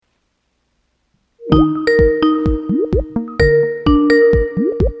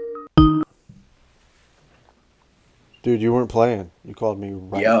Dude, you weren't playing. You called me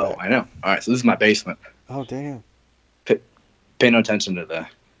right Yo, back. I know. All right, so this is my basement. Oh, damn. Pay no attention to the.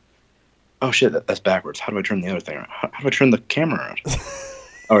 Oh shit, that's backwards. How do I turn the other thing around? How do I turn the camera around?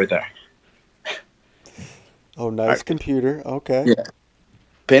 Oh, right there. Oh, nice right. computer. Okay. Yeah.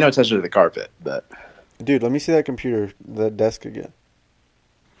 Pay no attention to the carpet, but Dude, let me see that computer, that desk again.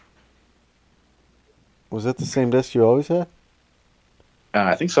 Was that the same desk you always had?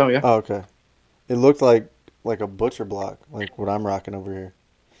 I think so. Yeah. Oh, okay. It looked like a butcher block, like what I'm rocking over here.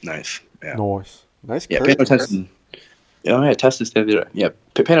 Nice. Yeah. Nice. Nice Yeah. Pay no curtains. attention. Yeah. Test this. Yeah.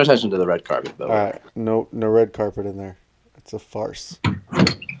 Pay no attention to the red carpet, though. All right. No red carpet in there. It's a farce.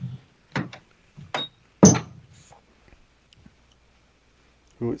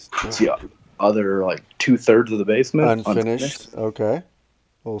 Ooh, it's See, other like 2/3 of the basement unfinished. Okay.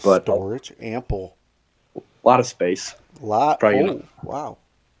 A little But- storage, ample. A lot of space. Lot. Probably Oh, gonna- wow.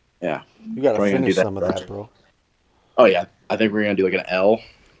 Yeah. You gotta Probably gonna finish do that some of first. that, bro. Oh yeah. I think we're gonna do like an L,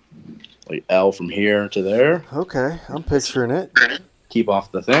 like L from here to there. Okay, I'm picturing it. Keep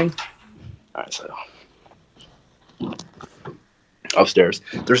off the thing. All right, so upstairs.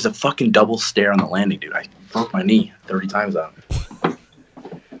 There's a fucking double stair on the landing, dude. I broke my knee 30 times on it.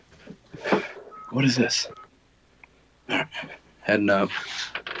 What is this? All right, heading up.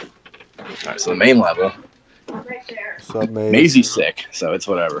 All right, so the main level. Right there. What's up, Maze? Maisie's sick, so it's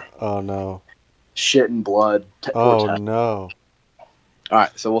whatever. Oh no. Shit and blood. Oh no. All right,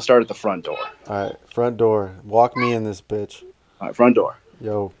 so we'll start at the front door. All right, front door. Walk me in this bitch. All right, front door.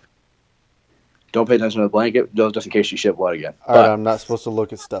 Yo. Don't pay attention to the blanket, just in case you shit blood again. All right, I'm not supposed to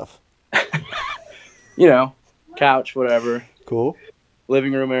look at stuff. You know, couch, whatever. Cool.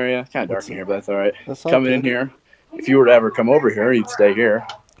 Living room area. Kind of dark in here, but that's all right. That's all Coming in good. here. If you were to ever come over here, you'd stay here.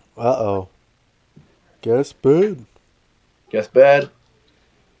 Uh-oh. Guess bed. Guess bed.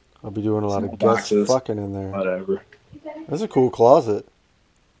 I'll be doing a lot Some of guess boxes. fucking in there. Whatever. That's a cool closet.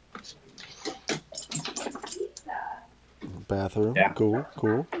 Bathroom. Yeah. Cool.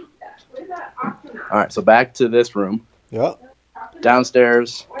 All right, so back to this room. Yep.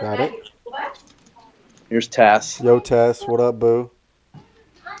 Downstairs. Got it. Here's Tess. Yo, Tess. What up, boo?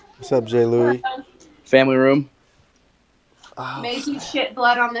 What's up, J. Louie? Family room. Oh, Making shit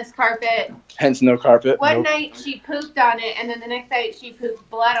blood on this carpet. Hence no carpet. One Nope. night she pooped on it, and then the next night she pooped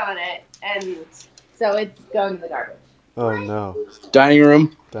blood on it, and so it's going to the garbage. oh no. Dining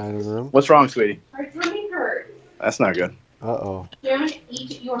room. Dining room. What's wrong, sweetie? Her tummy hurts. That's not good. Uh-oh. Don't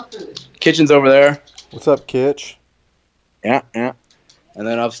eat your food. Kitchen's over there. What's up, Kitch? Yeah. And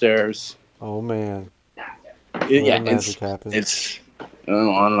then upstairs. Oh, man. Yeah, Where the magic happens. it's. I don't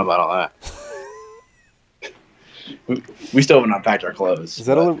know about all that. We still haven't unpacked our clothes. Is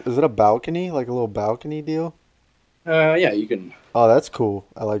that a balcony? Like a little balcony deal? Yeah, you can Oh, that's cool.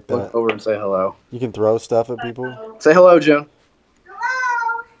 I like look that. over and say hello. You can throw stuff at people. Say hello, June.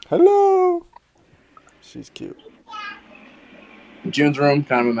 Hello. She's cute. June's room,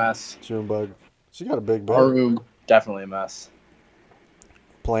 kind of a mess. Junebug. She got a big Our butt. room, definitely a mess.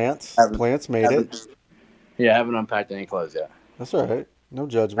 Plants. Haven't- Plants made it. Yeah, I haven't unpacked any clothes yet. That's all right. No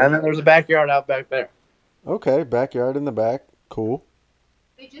And judgment. then there's a backyard out back there. Okay, backyard in the back. Cool.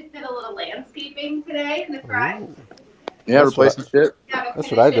 We just did a little landscaping today in the front. Ooh. Yeah, That's replace some shit. That's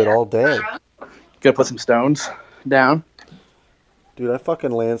what I did all day. Gotta put some stones down. Dude, I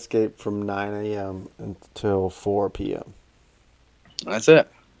fucking landscaped from 9 a.m. until 4 p.m. That's it.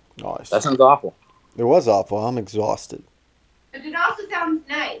 Nice. That sounds awful. It was awful. I'm exhausted. But it also sounds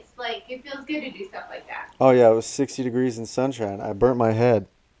nice. Like, it feels good to do stuff like that. Oh, yeah, it was 60 degrees in sunshine. I burnt my head.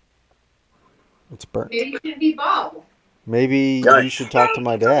 It's burnt. Maybe you should be bald. Maybe Yikes. you should talk to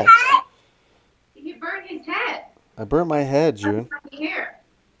my dad. You burn his head. I burnt my head, June. From here.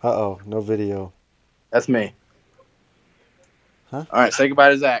 Uh-oh, no video. That's me. Huh? All right, say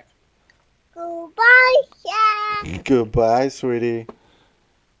goodbye to Zach. Goodbye, Sam. Goodbye, sweetie.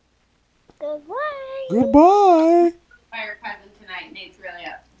 Goodbye. Goodbye. Fire cousin tonight. Nate's really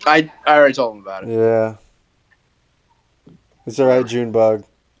up. I already told him about it. Yeah. It's alright, Junebug.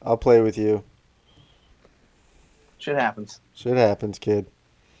 I'll play with you. Shit happens. Shit happens, kid.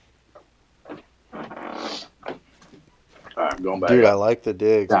 All right, I'm going back. Dude, I up. like the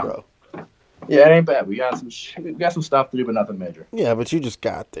digs, Down. bro. Yeah, it ain't bad. We got some stuff to do, but nothing major. Yeah, but you just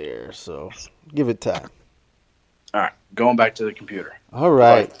got there, so give it time. All right, going back to the computer. All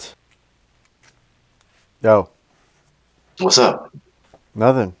right. Yo, What's up?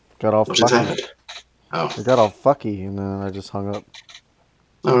 nothing. Got all What just fucky. happened? Oh, It got all fucky, and then I just hung up.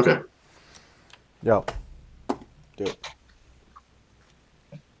 oh okay. Yo. Dude.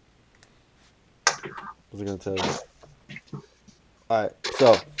 What was I going to tell you? Alright,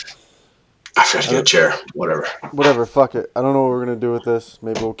 so. I forgot to get a chair. Whatever. Whatever, fuck it. I don't know what we're gonna do with this.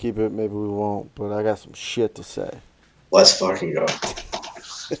 Maybe we'll keep it, maybe we won't. But I got some shit to say. Let's fucking go.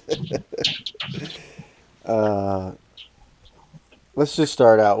 Let's just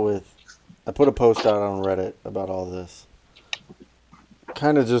start out with, I put a post out on Reddit about all this.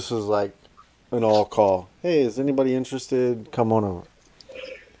 Kind of just was like an all call. Hey, is anybody interested? Come on over.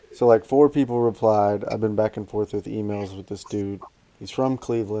 So like 4 people replied. I've been back and forth with emails with this dude. He's from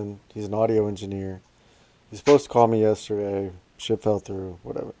Cleveland. He's an audio engineer. He's supposed to call me yesterday. Shit fell through,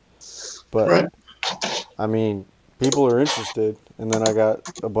 whatever. But, Right. I mean, people are interested. And then I got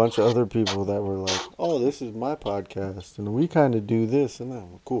a bunch of other people that were like, oh, this is my podcast. And we kind of do this and that.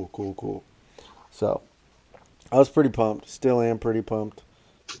 Cool. So, I was pretty pumped. Still am pretty pumped.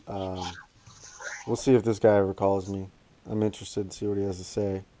 We'll see if this guy ever calls me. I'm interested to see what he has to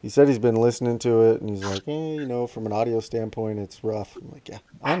say. He said he's been listening to it, and he's like, from an audio standpoint, it's rough. I'm like, yeah,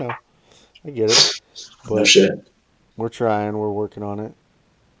 I know. I get it. No But shit. we're trying. We're working on it.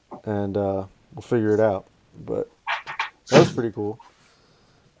 And we'll figure it out. But that was pretty cool.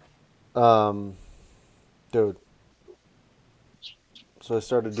 Dude. So I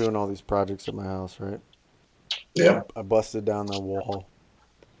started doing all these projects at my house, right? Yeah. I busted down the wall.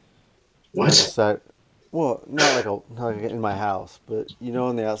 What? Well, not like in my house, but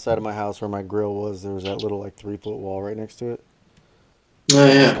on the outside of my house where my grill was, there was that little 3-foot wall right next to it. Oh,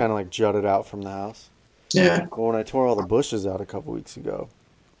 It's yeah. kind of jutted out from the house. Yeah. Well, when I tore all the bushes out a couple weeks ago,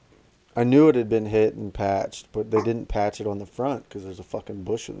 I knew it had been hit and patched, but they didn't patch it on the front because there's a fucking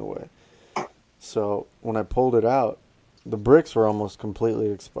bush in the way. So when I pulled it out, the bricks were almost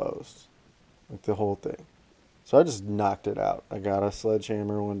completely exposed, like the whole thing. So I just knocked it out. I got a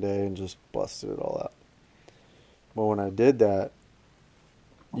sledgehammer one day and just busted it all out. But when I did that,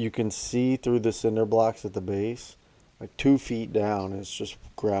 you can see through the cinder blocks at the base, 2 feet down, it's just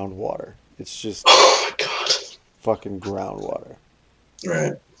groundwater. It's just Oh my god. fucking groundwater.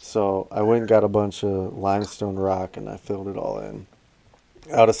 Right. So I went and got a bunch of limestone rock and I filled it all in.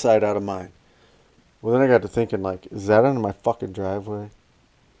 Out of sight, out of mind. Well, then I got to thinking, is that under my fucking driveway?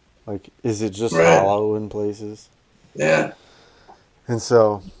 Is it just Right. hollow in places? Yeah. And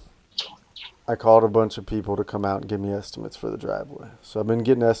so I called a bunch of people to come out and give me estimates for the driveway. So I've been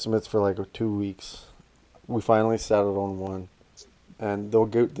getting estimates for 2 weeks. We finally settled on one. And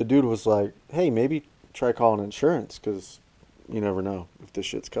the dude was like, hey, maybe try calling insurance because you never know if this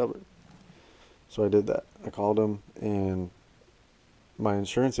shit's covered. So I did that. I called him and my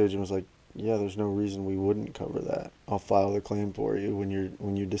insurance agent was like, yeah, there's no reason we wouldn't cover that. I'll file the claim for you when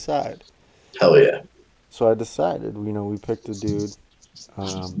you decide. Hell yeah. So I decided, we picked a dude.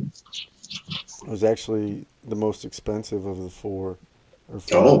 It was actually the most expensive of the 4 or 5.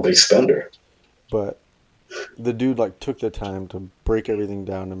 Oh, big spender. But the dude took the time to break everything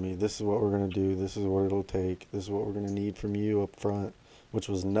down to me. This is what we're going to do. This is what it'll take. This is what we're going to need from you up front, which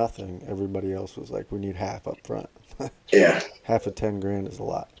was nothing. Everybody else was like, we need half up front. Yeah. Half of $10,000 is a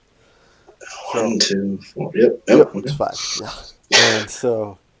lot. 1, 2, 4. Yep. Yep, Okay. it's 5. Yeah. And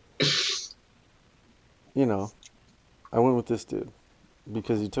so, I went with this dude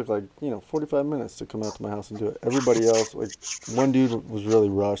because he took 45 minutes to come out to my house and do it. Everybody else, one dude was really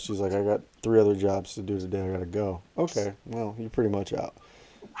rushed. He's like, I got 3 other jobs to do today. I got to go. Okay, well, you're pretty much out.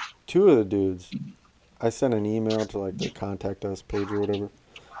 2 of the dudes, I sent an email to the contact us page or whatever.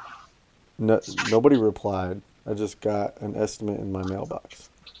 Nobody replied. I just got an estimate in my mailbox.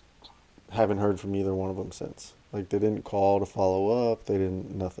 Haven't heard from either one of them since. They didn't call to follow up. They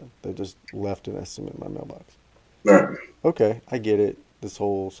didn't, nothing. They just left an estimate in my mailbox. Right. Okay, I get it, this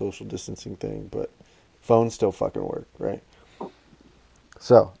whole social distancing thing, but phones still fucking work, right?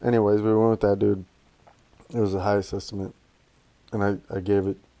 So, anyways, we went with that dude. It was the highest estimate, and I gave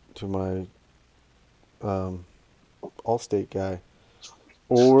it to my Allstate guy,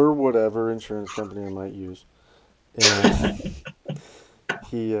 or whatever insurance company I might use. And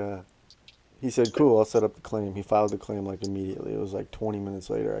he said, cool, I'll set up the claim. He filed the claim immediately. It was 20 minutes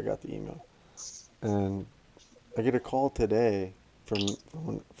later I got the email. And I get a call today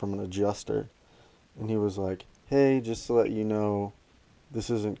from an adjuster, and he was like, hey, just to let you know, this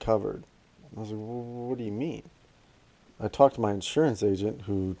isn't covered. I was like, well, what do you mean? I talked to my insurance agent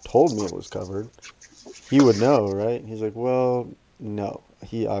who told me it was covered. He would know, right? And he's like, well, no.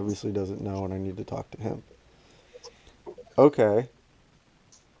 He obviously doesn't know, and I need to talk to him. Okay.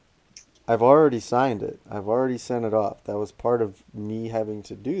 I've already signed it. I've already sent it off. That was part of me having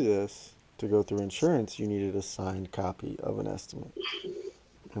to do this. To go through insurance, you needed a signed copy of an estimate.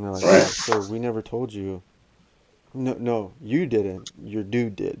 And they're like, Right. oh, sir, we never told you. No, you didn't. Your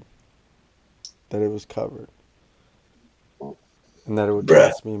dude did. That it was covered. And that it would Bruh.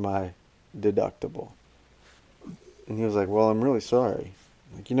 cost me my deductible. And he was like, well, I'm really sorry.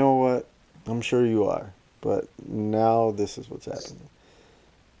 I'm like, you know what? I'm sure you are. But now this is what's happening.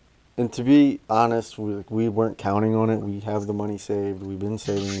 And to be honest, we weren't counting on it. We have the money saved. We've been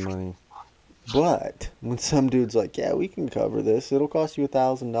saving money. But when some dude's like, yeah, we can cover this. It'll cost you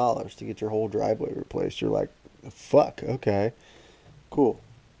 $1,000 to get your whole driveway replaced. You're like, fuck, okay. Cool.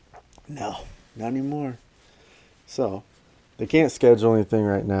 No, not anymore. So, they can't schedule anything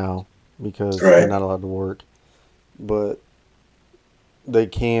right now because they're not allowed to work. But they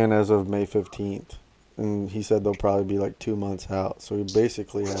can as of May 15th. And he said they'll probably be like 2 months out. So we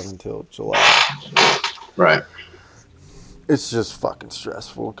basically have until July. Right. It's just fucking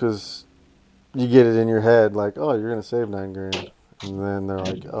stressful because you get it in your head like, oh, you're going to save $9,000. And then they're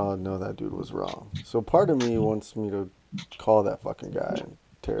like, oh, no, that dude was wrong. So part of me wants me to call that fucking guy and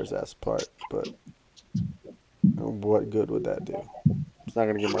tear his ass apart. But what good would that do? It's not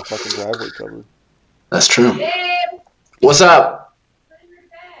going to get my fucking driveway covered. That's true. Babe, What's up? put in your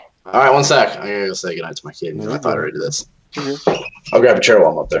bed. All right, one sec. I gotta go say goodnight to my kid. No, I you're thought I good. already did this. You're good. I'll grab a chair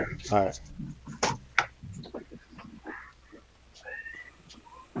while I'm up there. All right.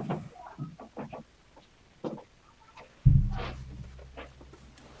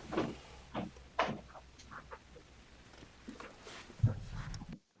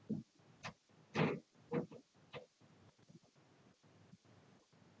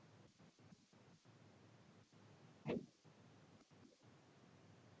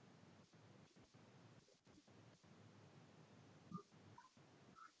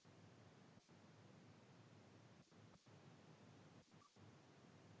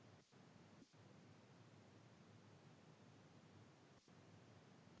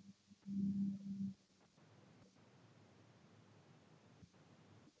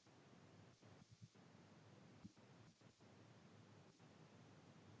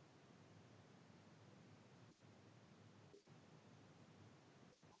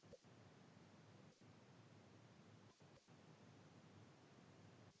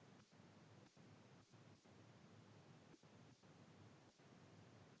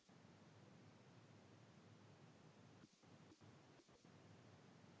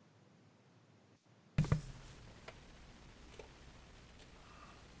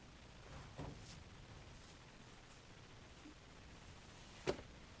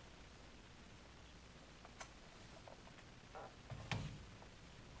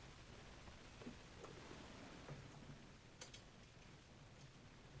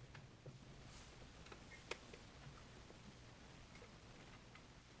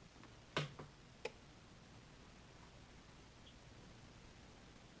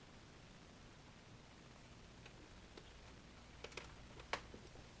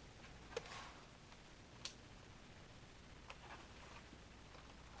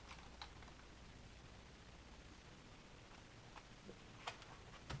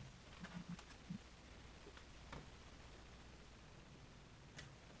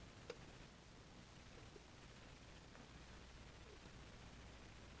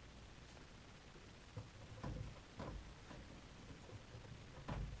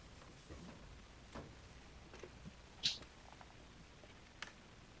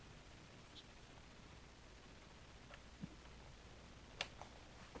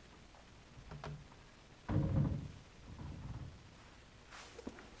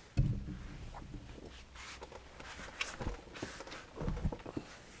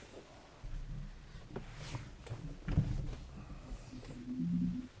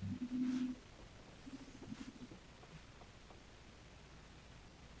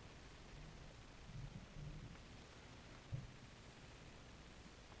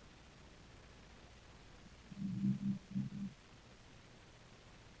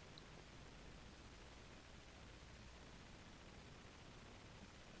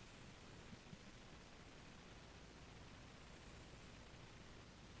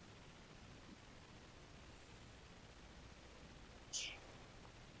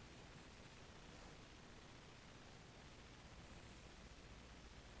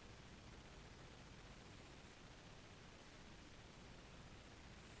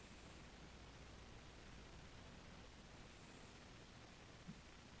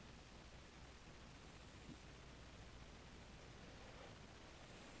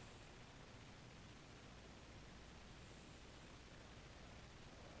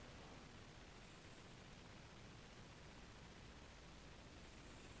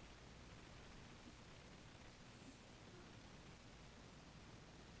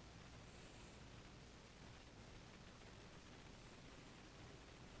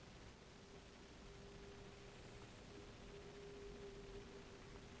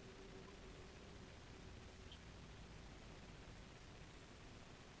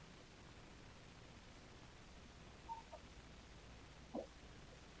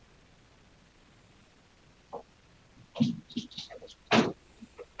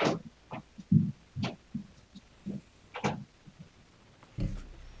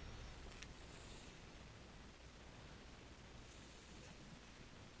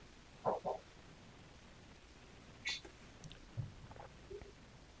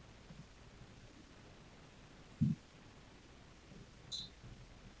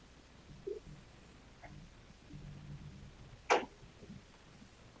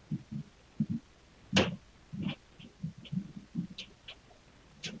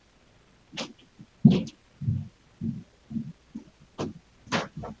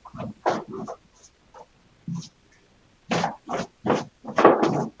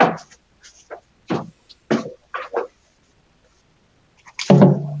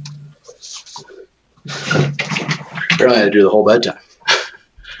 Apparently, I had to do the whole bedtime.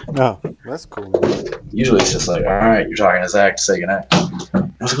 No, that's cool, man. Usually, it's just like, all right, you're talking to Zach to say goodnight. I was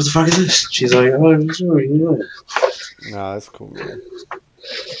like, what the fuck is this? She's like, oh, I'm sorry. No, that's cool, man.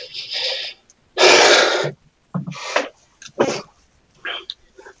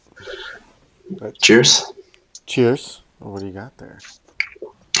 Cheers. Cheers. What do you got there?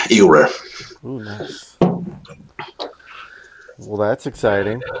 Eagle Rare. Ooh, nice. Well, that's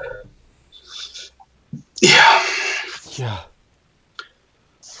exciting. Yeah. Yeah.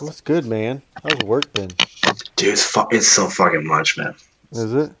 So what's good, man? How's work been? Dude, it's so fucking much, man.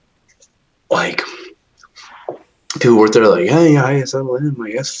 Is it? Like, people work there like, hey, I settle in. I'm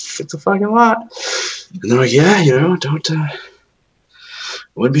like, it's a fucking lot. And they're like, yeah, don't,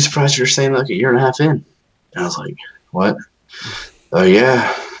 wouldn't be surprised if you're saying like a year and a half in. And I was like, what? Oh,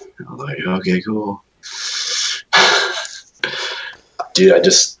 yeah. I was like, okay, cool. Dude, I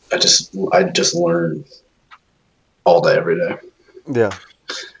just learn all day, every day. Yeah.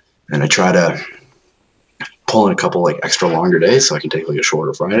 And I try to pull in a couple like extra longer days so I can take like a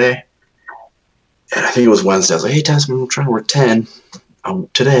shorter Friday. And I think it was Wednesday. I was like, hey, Tasman, I'm trying to work 10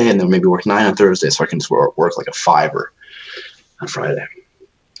 today and then maybe work 9 on Thursday so I can just work like a 5-er on Friday.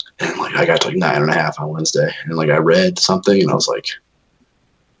 And like I got to like 9.5 on Wednesday. And like I read something and I was like,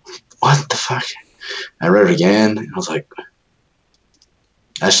 what the fuck? I read it again and I was like,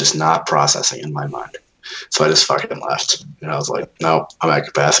 that's just not processing in my mind. So I just fucking left. And I was like, no, I'm at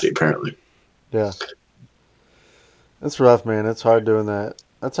capacity apparently. Yeah. It's rough, man. It's hard doing that.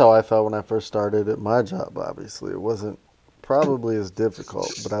 That's how I felt when I first started at my job, obviously. It wasn't probably as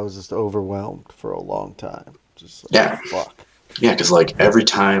difficult, but I was just overwhelmed for a long time. Just like, yeah. Fuck. Yeah, because like every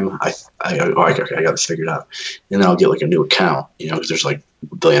time I got this figured out, and then I'll get like a new account, because there's like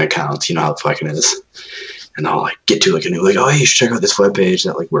a billion accounts, you know how the fucking is. And I'll like get to like a new, like, oh, hey, you should check out this webpage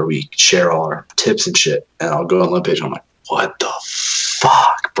that like where we share all our tips and shit. And I'll go on the webpage and I'm like, what the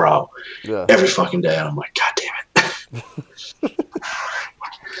fuck, bro? Yeah. Every fucking day. And I'm like, God damn it.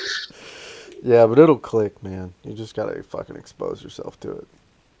 Yeah, but it'll click, man. You just gotta fucking expose yourself to it.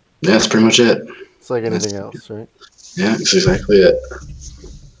 Yeah, that's pretty much it. It's like anything else, right? Yeah, that's exactly it.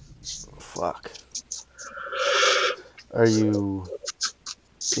 Fuck. Are you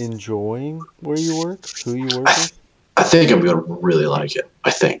enjoying where you work? Who you work with? I think I'm gonna really like it.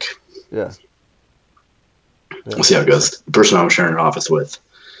 I think. Yeah. We'll see how it goes. The person I'm sharing an office with,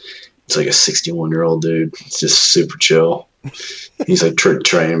 it's like a 61-year-old dude. It's just super chill. He's like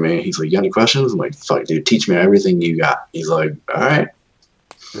training me. He's like, you got any questions? I'm like, fuck, dude, teach me everything you got. He's like, all right.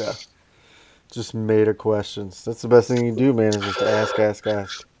 Yeah. Just made of questions. That's the best thing you can do, man, is just ask.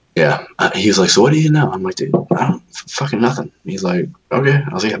 Yeah. He was like, so what do you know? I'm like, dude, I don't fucking nothing. He's like, okay.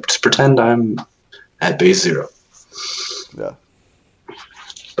 I was like, just pretend I'm at base 0. Yeah.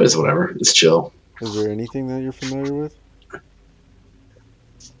 But it's whatever. It's chill. Is there anything that you're familiar with?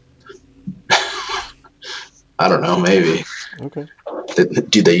 I don't know, maybe. Okay.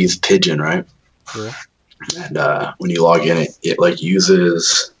 Dude, they use Pigeon, right? Yeah. And when you log in, it like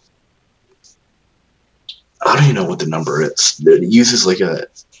uses, I don't even know what the number is. It uses like your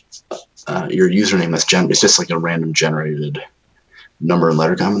username that's it's just like a random generated number and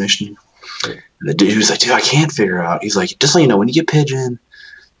letter combination. Yeah. And the dude was like, dude, I can't figure out. He's like, just so you know, when you get Pigeon,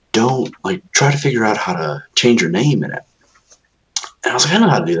 don't like try to figure out how to change your name in it. And I was like, I know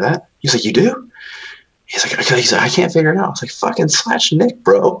how to do that. He's like, you do? He's like, I can't figure it out. I was like, fucking /Nick,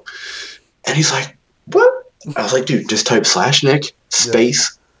 bro. And he's like, what? I was like, dude, just type /Nick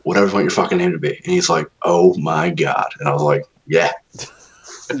space whatever you want your fucking name to be. And he's like, oh my God. And I was like, yeah.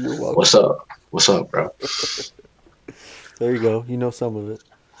 What's up? What's up, bro? There you go. You know some of it.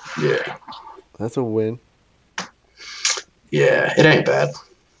 Yeah. That's a win. Yeah, it ain't bad.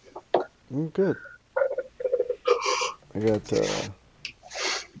 Good.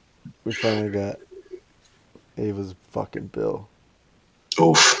 We finally got Ava's fucking bill.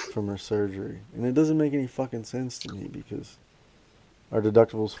 Oof. From her surgery. And it doesn't make any fucking sense to me because our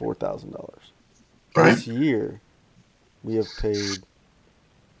deductible is $4,000. Right. This year, we have paid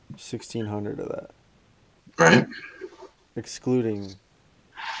 $1,600 of that. Right. Excluding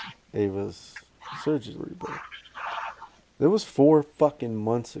Ava's surgery bill. That was 4 fucking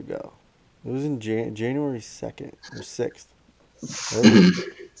months ago. It was in January 2nd or 6th. Right?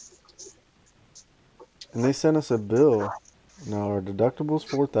 Mm-hmm. And they sent us a bill. Now our deductible's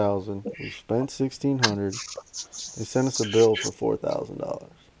 $4,000. We spent $1,600. They sent us a bill for $4,000.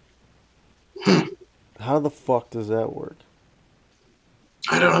 How the fuck does that work?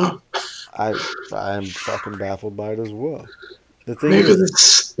 I don't know. I'm fucking baffled by it as well. The thing maybe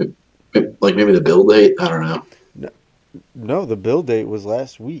it's like maybe the bill date. I don't know. No, the bill date was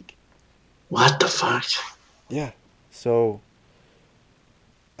last week. What the fuck? Yeah, So,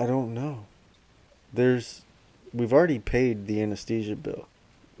 I don't know. We've already paid the anesthesia bill.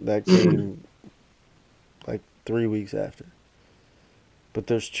 That came like 3 weeks after. But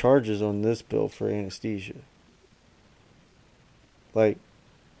there's charges on this bill for anesthesia. Like,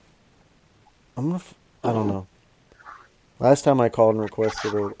 I don't know. Last time I called and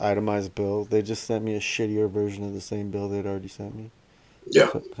requested an itemized bill, they just sent me a shittier version of the same bill they'd already sent me.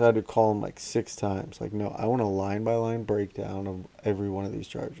 Yeah. So I had to call them like 6 times. Like, no, I want a line-by-line breakdown of every one of these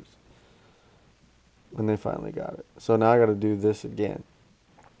charges. And they finally got it. So now I got to do this again.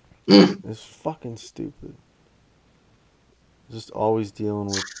 It's fucking stupid. Just always dealing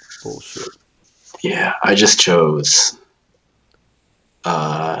with bullshit. Yeah, I just chose.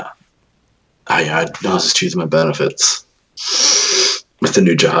 I just choose my benefits with the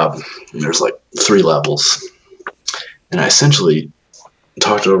new job. And there's like 3 levels, and I essentially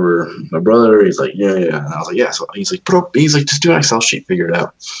talked over my brother. He's like, yeah. And I was like, yeah. So he's like, just do an Excel sheet, figure it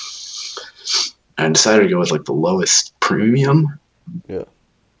out. And I decided to go with like the lowest premium. Yeah.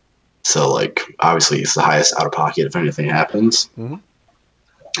 So like, obviously it's the highest out of pocket if anything happens. Mm-hmm.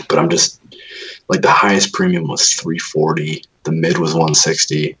 But I'm just like, the highest premium was $340, the mid was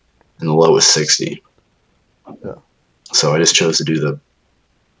 $160, and the low was $60. Yeah. So I just chose to do the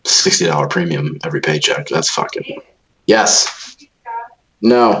 $60 premium every paycheck. That's fucking yes.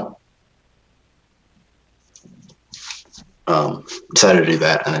 No. Decided to do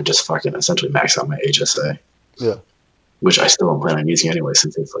that and then just fucking essentially max out my HSA. Yeah. Which I still don't plan on using anyway,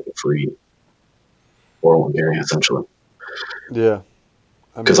 since it's like a free 401k essentially. Yeah.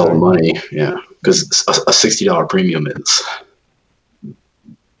 Because all the money, yeah. Because a $60 premium is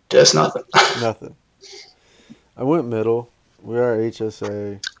just nothing. Nothing. I went middle. We are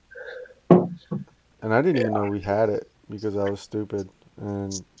HSA. And I didn't even know we had it because I was stupid.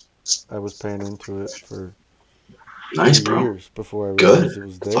 And I was paying into it for Nice, 2 bro. years before I realized it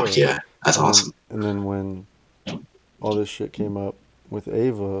was there. Fuck yeah. That's awesome. And then when all this shit came up with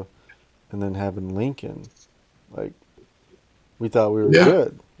Ava and then having Lincoln, like, we thought we were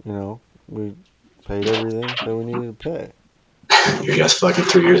good. You know, we paid everything that we needed to pay. You guys fucking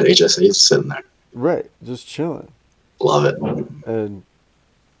 3 years of HSA sitting there. Right. Just chilling. Love it. And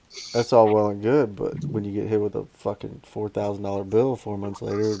that's all well and good, but when you get hit with a fucking $4,000 bill 4 months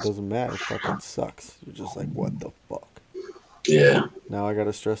later, it doesn't matter. It fucking sucks. You're just like, what the fuck? Yeah. Now I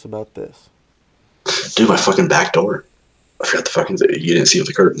gotta stress about this. Dude, my fucking back door. I forgot the fucking thing. You didn't see with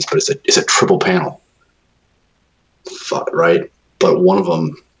the curtains, but it's a triple panel. Fuck, right? But one of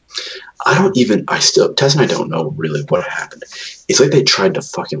them, Tess and I don't know really what happened. It's like they tried to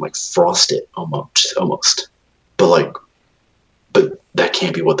fucking like frost it almost. But that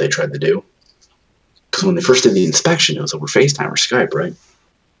can't be what they tried to do. Because when they first did the inspection, it was over FaceTime or Skype, right?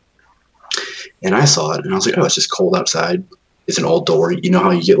 And I saw it and I was like, oh, it's just cold outside. It's an old door. You know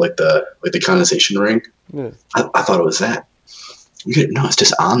how you get like the condensation ring? Yeah. I thought it was that. No, it's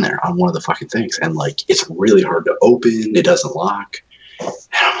just on there on one of the fucking things. And like, it's really hard to open. It doesn't lock. And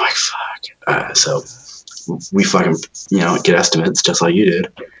I'm like, fuck. So we fucking, get estimates just like you did.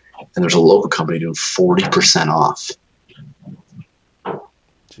 And there's a local company doing 40% off.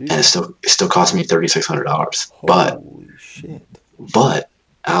 Jeez. And it still cost me $3,600. Holy shit. But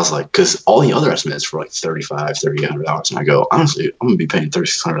I was like, because all the other estimates were like $3,800. And I go, honestly, I'm going to be paying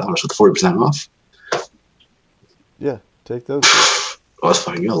 $3,600 with 40% off. Yeah, take those. Well, that's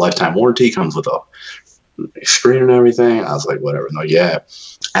fucking good. Lifetime warranty comes with a screen and everything. I was like, whatever. No, yeah.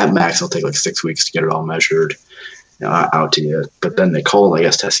 At max, it'll take like 6 weeks to get it all measured out to you. But then they called, I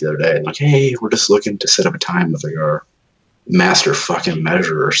guess, Tess the other day and like, hey, we're just looking to set up a time with like our master fucking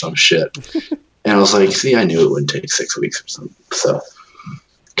measure or some shit. And I was like, see, I knew it wouldn't take 6 weeks or something. So,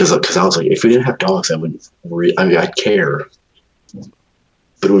 because I was like, if we didn't have dogs, I wouldn't I'd care. But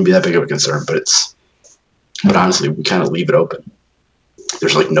it wouldn't be that big of a concern. But honestly, we kind of leave it open.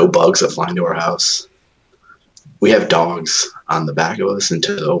 There's like no bugs that fly into our house. We have dogs on the back of us and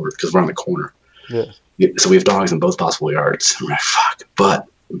to the over because we're on the corner. Yeah. So we have dogs in both possible yards. I'm like, fuck. But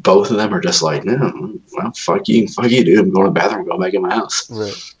both of them are just like, no, well, fuck you, dude. I'm going to the bathroom, going back in my house.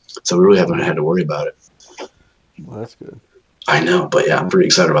 Right. So we really haven't had to worry about it. Well, that's good. I know, but yeah, I'm pretty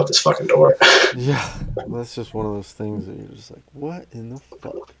excited about this fucking door. Yeah. That's just one of those things that you're just like, what in the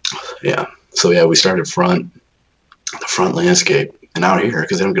fuck? Yeah. So yeah, we started the front landscape. And out here,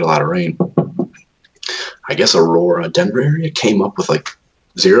 because they don't get a lot of rain, I guess Aurora, Denver area came up with like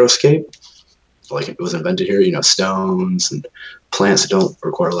xeriscape. Like it was invented here, stones and plants that don't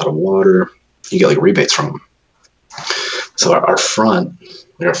require a lot of water. You get like rebates from them. So our front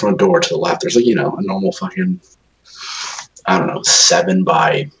door to the left, there's like, a normal fucking, I don't know, 7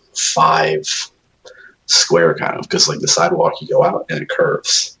 by 5 square kind of, because like the sidewalk, you go out and it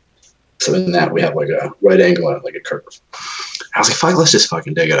curves. So in that we have like a right angle and like a curve. I was like, fuck, let's just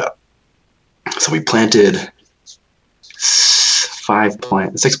fucking dig it up. So we planted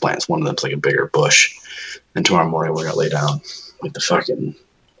 6 plants. One of them's like a bigger bush. And tomorrow morning we're gonna lay down with the fucking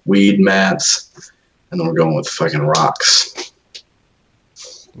weed mats, and then we're going with fucking rocks.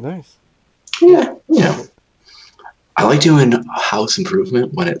 Nice. Yeah, I like doing house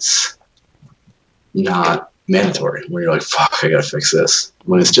improvement when it's not mandatory. When you're like, fuck, I gotta fix this.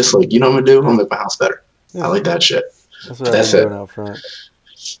 When it's just like, you know what I'm gonna do? I'm gonna make my house better. Yeah. I like that shit. That's what That's I'm it. doing out front.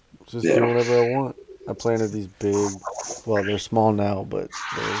 Just do whatever I want. I planted these big, well, they're small now, but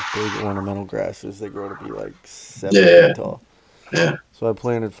they're big ornamental grasses. They grow to be like 7 feet tall. Yeah. So I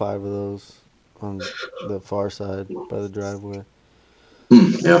planted 5 of those on the far side by the driveway.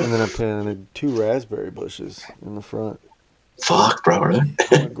 Yeah. And then I planted 2 raspberry bushes in the front. Fuck, bro, really? I'm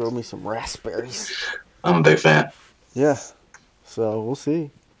gonna grow me some raspberries. I'm a big fan. Yeah. So we'll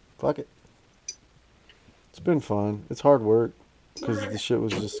see. Fuck it. It's been fun. It's hard work because the shit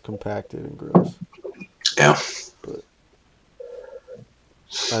was just compacted and gross. Yeah. But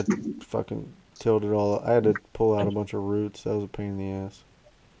I fucking tilled it all. I had to pull out a bunch of roots. That was a pain in the ass.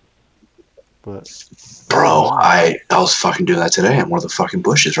 But Bro, I was fucking doing that today on one of the fucking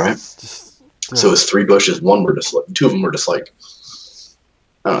bushes, right? just So it was 3 bushes. 2 of them were just like,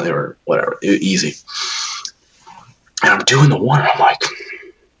 I don't know, they were whatever, easy. And I'm doing the one, and I'm like,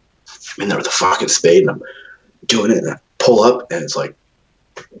 I'm in there with the fucking spade, and I'm doing it, and I pull up, and it's like,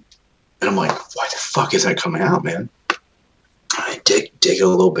 and I'm like, why the fuck isn't it coming out, man? I dig a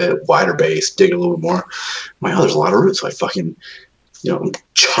little bit wider base, dig a little bit more. I'm like, oh, there's a lot of roots. So I fucking, I'm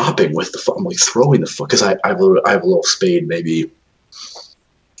chopping with I'm like throwing the fuck, because I have a little spade, maybe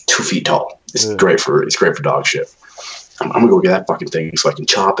 2 feet tall. It's great for dog shit. I'm gonna go get that fucking thing so I can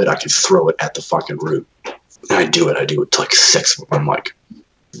chop it. I can throw it at the fucking root. And I do it to like 6 of them. I'm like,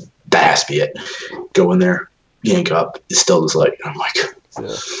 that has to be it. Go in there, yank up. It's still just like, I'm like,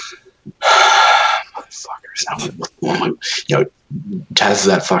 motherfuckers. I'm like, Taz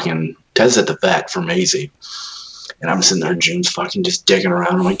is at the vet for Maisie. And I'm sitting there, June's fucking just digging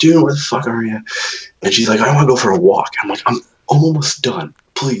around. I'm like, June, where the fuck are you? And she's like, I want to go for a walk. I'm like, I'm almost done.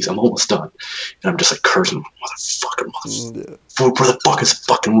 Please, I'm almost done. And I'm just like cursing, motherfucker. Where the fuck is the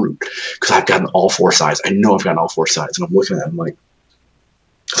fucking root? Because I've gotten all 4 sides. I know I've gotten all 4 sides. And I'm looking at it, I'm like,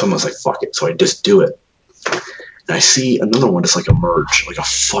 someone's like, fuck it. So I just do it. And I see another one just like emerge, like a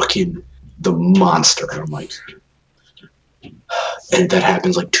fucking, the monster. And I'm like, and that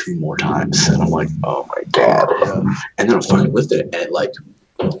happens like 2 more times. And I'm like, oh my God. And then I'm fucking lifting it. And like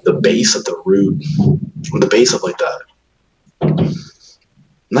the base of the root, or the base of like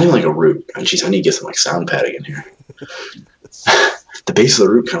not even like a root. And I need to get some like sound padding in here. The base of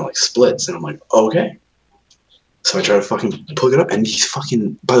the root kind of like splits. And I'm like, okay. So I try to fucking plug it up. And these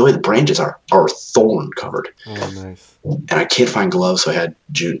fucking, by the way, the branches are thorn covered. Oh, nice. And I can't find gloves. So I had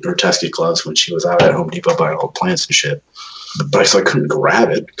Tess get gloves when she was out at Home Depot buying all the plants and shit. But I couldn't grab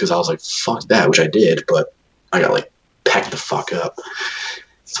it because I was like, fuck that, which I did. But I got like packed the fuck up.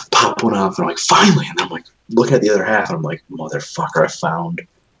 So I pop one off and I'm like, finally. And then I'm like, looking at the other half and I'm like, motherfucker,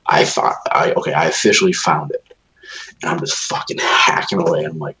 I officially found it. And I'm just fucking hacking away.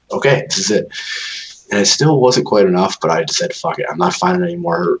 And I'm like, okay, this is it. And it still wasn't quite enough, but I just said, fuck it. I'm not finding any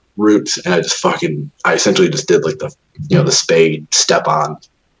more roots. And I essentially just did like the spade, step on,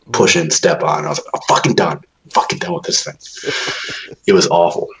 push in, step on. And I was like, I'm fucking done. Fucking done with this thing. It was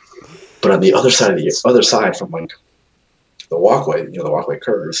awful. But on the other side from like the walkway, the walkway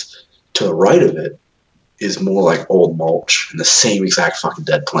curves, to the right of it is more like old mulch and the same exact fucking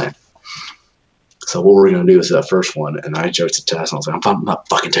dead plant. So what we're going to do is that first one, and I joked to Tess, and I was like, I'm not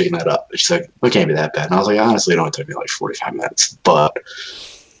fucking taking that up. And she's like, it can't be that bad. And I was like, honestly, it only took me like 45 minutes. But,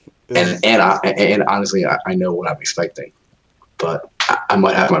 and honestly, I know what I'm expecting. But I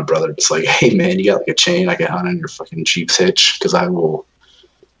might have my brother just like, hey, man, you got like a chain I can hunt on your fucking Jeep's hitch? Because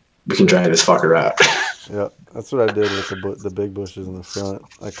we can drag this fucker out. Yeah, that's what I did with the big bushes in the front.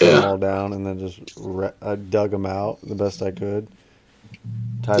 I cut them all down and then I dug them out the best I could.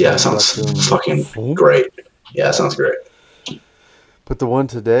 Yeah, sounds fucking great. Yeah, that sounds great. But the one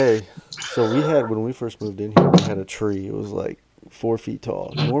today, so when we first moved in here, we had a tree. It was like 4 feet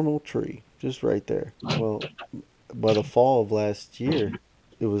tall, normal tree, just right there. Well, by the fall of last year,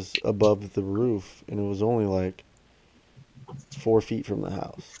 it was above the roof, and it was only like 4 feet from the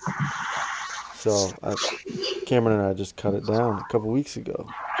house. So Cameron and I just cut it down a couple weeks ago.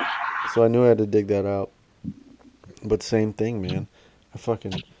 So I knew I had to dig that out. But same thing, man.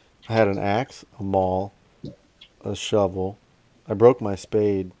 I had an axe, a maul, a shovel. I broke my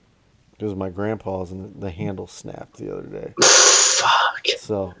spade because my grandpa's and the handle snapped the other day. Fuck.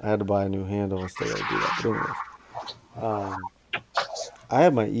 So I had to buy a new handle instead of do that. But anyways, I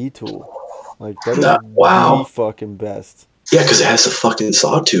have my E-tool. Like, that is Wow. the fucking best. Yeah, because it has a fucking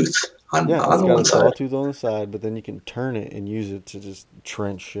sawtooth on Yeah, the it's got one a side. sawtooth on the side, but then you can turn it and use it to just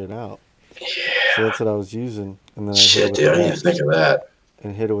trench shit out. So that's what I was using, and then I hit it Shit, with dude, I the didn't even axe, think of that.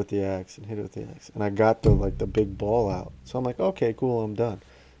 and hit it with the axe, and hit it with the axe, and I got the big ball out. So I'm like, okay, cool, I'm done.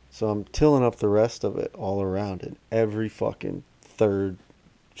 So I'm tilling up the rest of it all around it. Every fucking third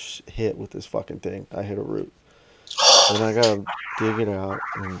hit with this fucking thing, I hit a root. Then I gotta dig it out,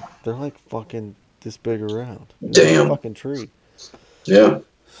 and they're like fucking this big around. It's like a Damn. fucking tree. Yeah.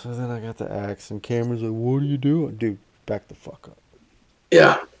 So then I got the axe, and Cameron's like, "What are you doing, dude? Back the fuck up."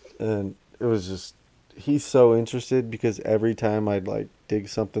 Yeah. And it was just, he's so interested because every time I'd like dig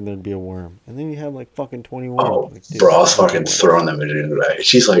something, there'd be a worm, and then you have like fucking 20 worms. Oh, Like, dude, bro, I was no fucking worms. throwing them into today.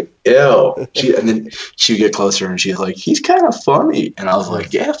 She's like, ew. And then she'd get closer and she's like, he's kind of funny. And I was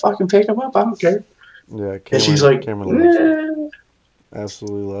like, yeah, fucking pick him up. I don't care. Yeah, Cameron, And she's like, Cameron loves it. eh.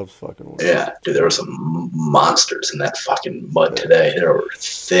 Absolutely loves fucking worms. Yeah, dude, there were some monsters in that fucking mud today. They were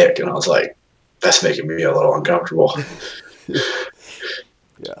thick. And I was like, that's making me a little uncomfortable.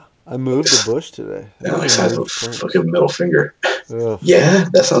 Yeah, I moved the bush today. Yeah, like size of a fucking middle finger. Ugh. Yeah,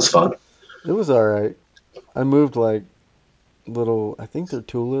 that sounds fun. It was alright. I moved like little, I think they're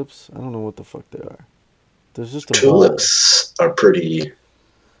tulips. I don't know what the fuck they are. There's just a Tulips are pretty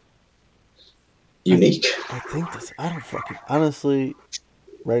unique. bowl. I think this, I don't fucking, honestly,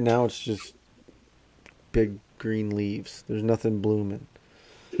 right now it's just big green leaves. There's nothing blooming.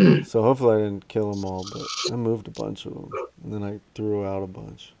 So hopefully I didn't kill them all, but I moved a bunch of them. And then I threw out a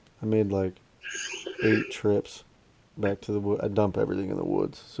bunch. I made like 8 trips back to the wood. I dump everything in the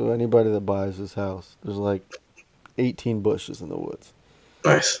woods. So anybody that buys this house, there's like 18 bushes in the woods.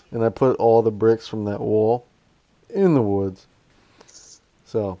 Nice. And I put all the bricks from that wall in the woods.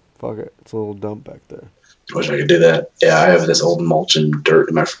 So, fuck it. It's a little dump back there. Wish I could do that. Yeah, I have this old mulch and dirt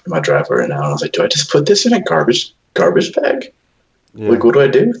in my driveway right now. And I was like, do I just put this in a garbage bag? Yeah. Like, what do I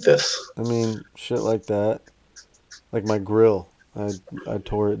do with this? I mean, shit like that. Like my grill. I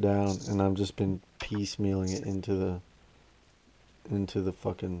tore it down and I've just been piecemealing it into the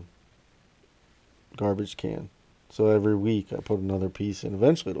fucking garbage can. So every week I put another piece in.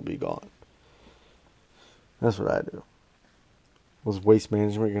 Eventually it'll be gone. That's what I do. Was Waste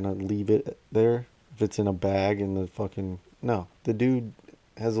Management gonna leave it there? If it's in a bag in the fucking... No. The dude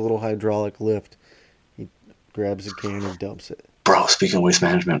has a little hydraulic lift. He grabs a can and dumps it. Bro, speaking of waste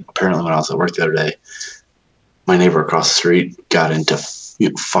management, apparently when I was at work the other day, my neighbor across the street got into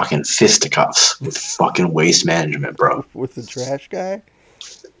fucking fisticuffs with fucking waste management, bro. With the trash guy?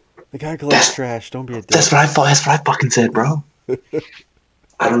 The guy collects trash. Don't be a dick. That's what I fucking said, bro.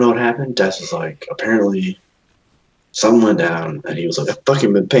 I don't know what happened. Des was like, apparently something went down, and he was like, I've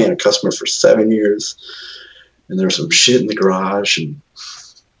fucking been paying a customer for 7 years, and there was some shit in the garage, and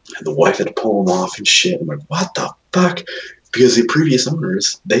the wife had to pull him off and shit. I'm like, what the fuck? Because the previous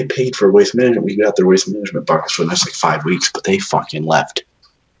owners, they paid for waste management. We got their waste management buckets for the next like 5 weeks, but they fucking left.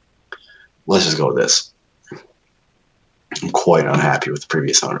 Let's just go with this. I'm quite unhappy with the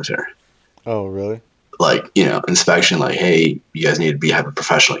previous owners here. Oh, really? Like, you know, inspection, like, hey, you guys need to have it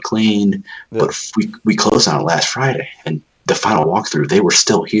professionally cleaned. Yeah. But we closed on it last Friday, and the final walkthrough, they were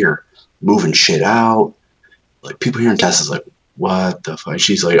still here moving shit out. Like, people here in Tessa's like, what the fuck?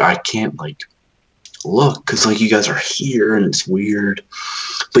 She's like, I can't, like, look, because, like, you guys are here, and it's weird.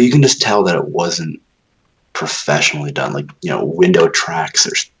 But you can just tell that it wasn't professionally done. Like, you know, window tracks,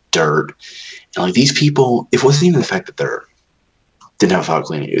 there's dirt. And, like, these people, it wasn't even the fact that they're didn't have a final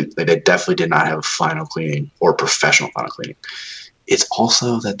cleaning. They definitely did not have a final cleaning or professional final cleaning. It's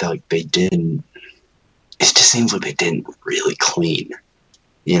also that they didn't. It just seems like they didn't really clean,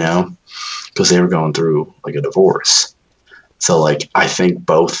 you know, because they were going through like a divorce. So like I think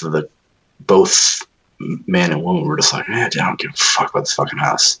both man and woman were just like, I don't give a fuck about this fucking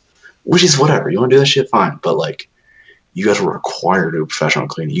house, which is whatever. You want to do that shit, fine. But like, you guys were required to do professional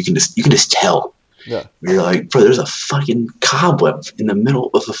cleaning. You can just tell. Yeah. You're like, bro, there's a fucking cobweb in the middle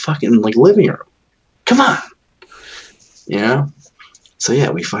of the fucking like living room. Come on. You know? So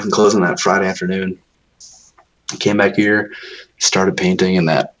yeah, we fucking closed on that Friday afternoon. I came back here, started painting, and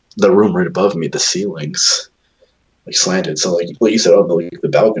the room right above me, the ceilings like slanted. So like what you said, the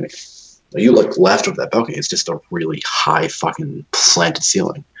balcony. Like, you look left of that balcony, it's just a really high fucking slanted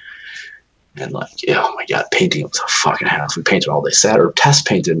ceiling. And like, yeah, oh my god, painting was a fucking house. We painted all day Saturday. Tess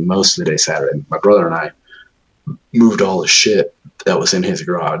painted most of the day Saturday. My brother and I moved all the shit that was in his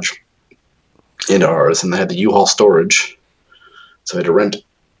garage into ours, and they had the U-Haul storage. So we had to rent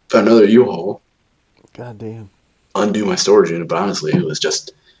found another U-Haul, God damn. undo my storage unit, but honestly,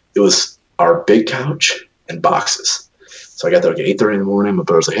 it was our big couch and boxes. So I got there like at 8:30 in the morning. My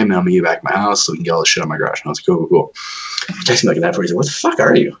brother's like, hey man, I'm gonna get back to my house so we can get all this shit out of my garage. And I was like, cool. He texted me like an hour. He's like, where the fuck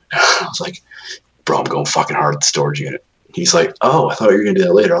are you? I was like, bro, I'm going fucking hard at the storage unit. He's like, oh, I thought you were gonna do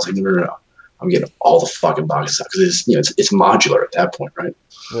that later. I was like, no. I'm getting all the fucking boxes out because it's modular at that point, right?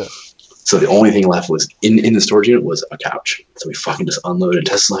 Yeah. So the only thing left was in the storage unit was a couch. So we fucking just unloaded.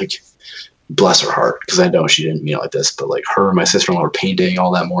 Tess, like, bless her heart, because I know she didn't mean it like this, but like her and my sister-in-law were painting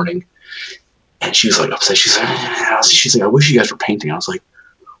all that morning, and she was like upset. She's like, I wish you guys were painting. I was like,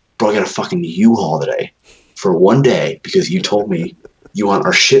 bro, I got a fucking U-Haul today for one day because you told me you want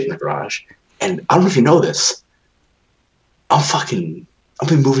our shit in the garage, and I don't know if you know this. I've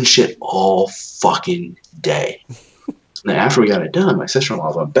been moving shit all fucking day. And then after we got it done, my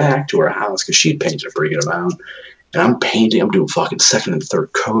sister-in-law went back to her house because she'd painted a pretty good amount. And I'm painting. I'm doing fucking second and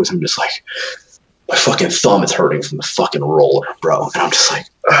third coats. I'm just like, my fucking thumb is hurting from the fucking roller, bro. And I'm just like,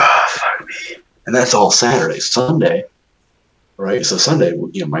 fuck me. And that's all Saturday. Sunday, right? So Sunday,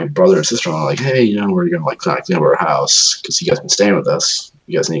 my brother and sister-in-law are like, hey, we're going to like clean up our house because you guys been staying with us.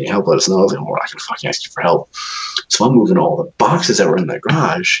 You guys need any help, let us know. I was like, we're not going to fucking ask you for help. So I'm moving all the boxes that were in the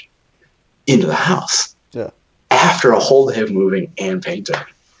garage into the house. Yeah. After a whole day of moving and painting.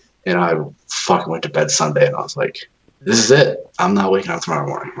 And I fucking went to bed Sunday and I was like, this is it. I'm not waking up tomorrow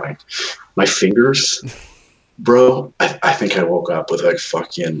morning. Like, my fingers, bro, I think I woke up with like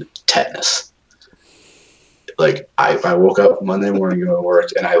fucking tetanus. Like, I woke up Monday morning to go to work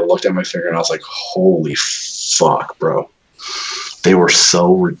and I looked at my finger and I was like, holy fuck, bro. They were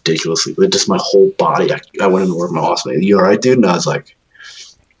so ridiculously, just my whole body. I went into work, my boss was like, you all right, dude? And I was like,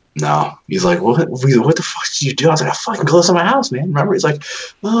 no. He's like, what the fuck did you do? I was like, I fucking closed on my house, man. Remember? He's like,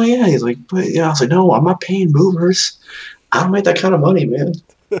 oh yeah. He's like, but yeah. I was like, no, I'm not paying movers. I don't make that kind of money, man.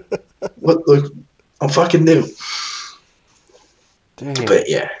 What? Look, I'm fucking new. Damn. But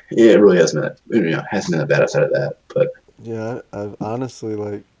yeah, it really hasn't been that bad outside of that. But yeah, I've honestly,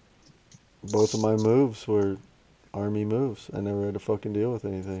 like, both of my moves were Army moves. I never had to fucking deal with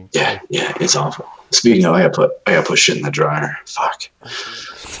anything. Yeah, it's awful. Speaking of, I gotta put shit in the dryer. Fuck.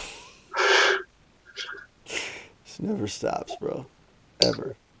 This never stops, bro.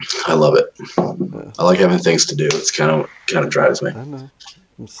 Ever. I love it. Yeah. I like having things to do. It's kind of drives me. I know.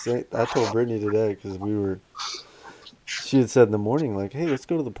 I told Brittany today because she had said in the morning, like, hey, let's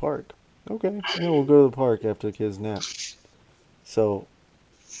go to the park. Okay. Yeah, we'll go to the park after the kids nap. So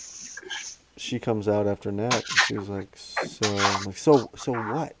she comes out after nap and she was like, I'm like, so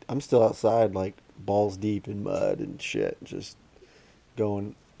what? I'm still outside, like, balls deep in mud and shit, just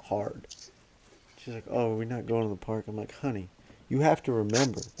going hard. She's like, oh, we're not going to the park. I'm like, honey, you have to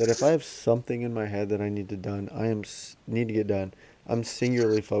remember that if I have something in my head that I need to get done, I'm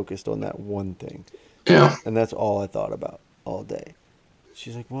singularly focused on that one thing. Yeah. And that's all I thought about all day.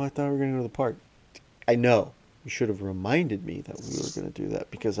 She's like, well, I thought we were going to go to the park. I know. You should have reminded me that we were going to do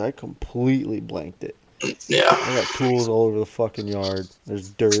that because I completely blanked it. Yeah. I got tools all over the fucking yard. There's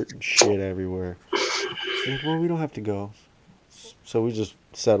dirt and shit everywhere. She's like, well, we don't have to go. So we just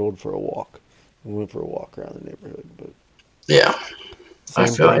settled for a walk. We went for a walk around the neighborhood. But yeah. I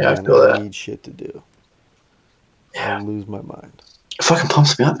feel that. I need shit to do. Yeah. I lose my mind. It fucking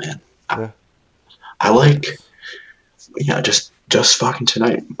pumps me up, man. Yeah. I like, just fucking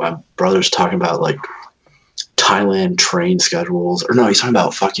tonight, my brother's talking about, like, Thailand train schedules. Or no, he's talking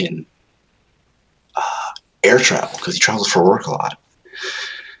about fucking air travel because he travels for work a lot.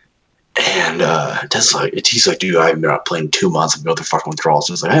 And he's like, dude, I haven't been on a plane in 2 months. I'm going through fucking withdrawals.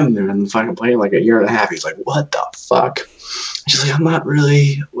 So I was like, I haven't been on the fucking plane in like a year and a half. He's like, what the fuck? And she's like, I'm not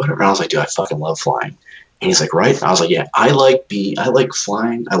really, whatever. And I was like, dude, I fucking love flying. And he's like, right? And I was like, yeah, I like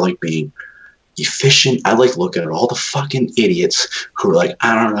flying. I like being efficient. I like looking at all the fucking idiots who are like,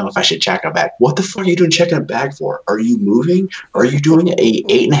 I don't know if I should check a bag. What the fuck are you doing checking a bag for? Are you moving? Are you doing a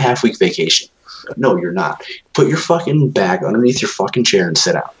 8.5 week vacation? No, you're not. Put your fucking bag underneath your fucking chair and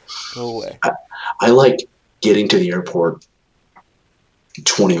sit out. Go away. I like getting to the airport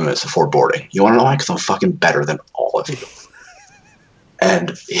 20 minutes before boarding. You want to know why? Because I'm fucking better than all of you.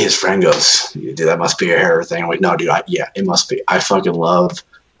 And his friend goes, dude, that must be a hair thing. I'm like, no, dude, it must be. I fucking love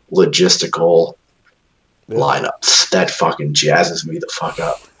logistical lineups. That fucking jazzes me the fuck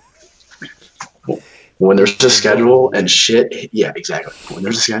up. When there's a schedule and shit, yeah, exactly. When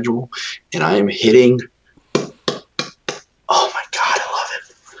there's a schedule and I am hitting, oh my God, I love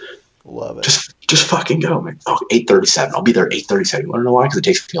it. Love it. Just fucking go, man. Oh, 8:37. I'll be there at 8:37. You want to know why? Because it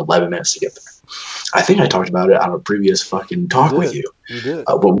takes me 11 minutes to get there. I think I talked about it on a previous fucking talk with you. You did.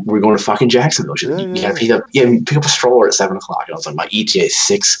 But we're going to fucking Jacksonville. She's like, Yeah. pick up a stroller at 7 o'clock. And I was like, my ETA is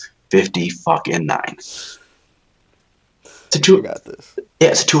 6:50 fucking 9. It's a You got this. Yeah,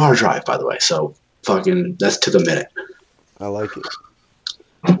 it's a 2-hour drive, by the way. So fucking, that's to the minute. I like it.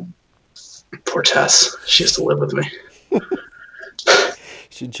 Poor Tess. She has to live with me.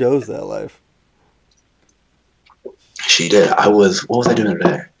 She chose that life. She did. What was I doing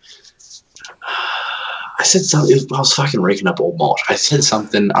today? I said something. I was fucking raking up old mulch. I said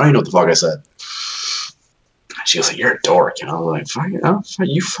something. I don't even know what the fuck I said. She was like, "You're a dork." And I was like,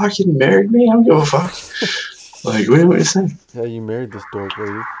 you fucking married me? I don't give a fuck. Like, what are you saying? Yeah, you married this dork,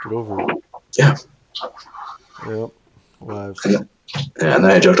 lady. Get over it. Yeah. Yep. Wives. And then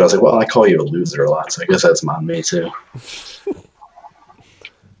I joked. I was like, well, I call you a loser a lot, so I guess that's on me, too.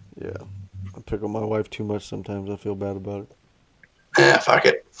 Yeah. I pick on my wife too much sometimes. I feel bad about it. Yeah, fuck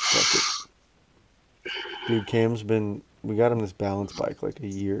it. Fuck it. Dude, we got him this balance bike like a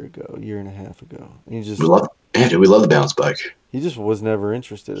year and a half ago. And We love the balance bike. he just was never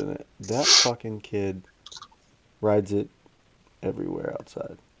interested in it. That fucking kid rides it everywhere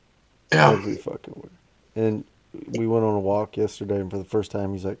outside. Yeah. Every fucking where. And we went on a walk yesterday, and for the first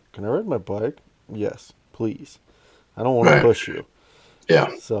time, he's like, "Can I ride my bike?" Yes, please. I don't want to push you.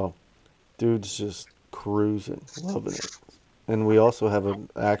 Yeah. So, dude's just cruising, loving it. And we also have an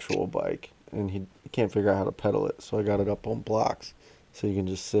actual bike, and he can't figure out how to pedal it. So I got it up on blocks, so you can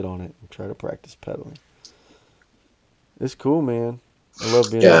just sit on it and try to practice pedaling. It's cool, man. I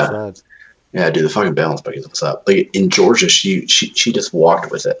love being outside. Yeah, dude, the fucking balance bike is what's up. Like in Georgia, she just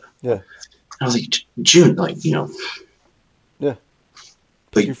walked with it. Yeah. I was like, June, like, you know. Yeah.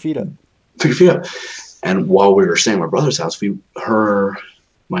 Pick Like, your feet up. Pick your feet up. And while we were staying at my brother's house,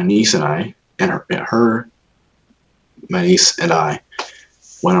 my niece and I, my niece and I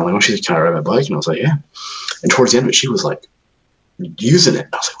went on, like, well, she's kind of ride my bike. And I was like, yeah. And towards the end of it, she was like, using it.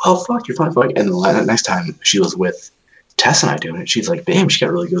 I was like, well, fuck, you're fine, fuck. And the next time she was with Tess and I doing it, she's like, damn, she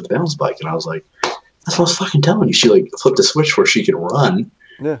got really good with the balance bike. And I was like, that's what I was fucking telling you. She, like, flipped the switch where she could run.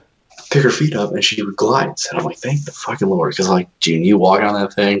 Yeah. Pick her feet up, and she would glide. And I'm like, thank the fucking Lord. Because, like, Gene, you walk on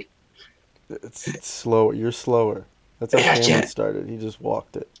that thing. It's slower. You're slower. That's how Yeah, I Cameron can't. started. He just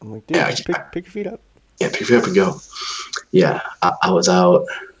walked it. I'm like, dude, Yeah, just pick your feet up. Yeah, pick your feet up and go. Yeah, I was out.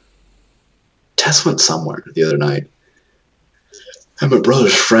 Tess went somewhere the other night. And my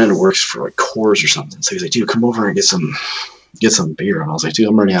brother's friend works for, like, Coors or something. So he's like, dude, come over and get some beer. And I was like, dude,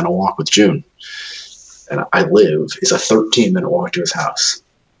 I'm already on a walk with June. And it's a 13-minute walk to his house.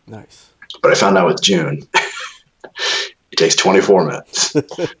 Nice. But I found out with June, it takes 24 minutes.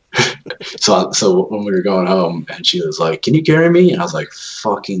 So when we were going home, and she was like, can you carry me? And I was like,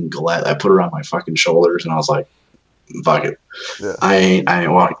 fucking glad. I put her on my fucking shoulders, and I was like, fuck it. Yeah.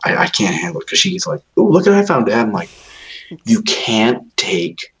 I can't handle it. Because she's like, oh, look what I found, Dad. I'm like, you can't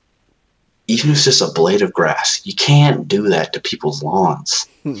take, even if it's just a blade of grass, you can't do that to people's lawns.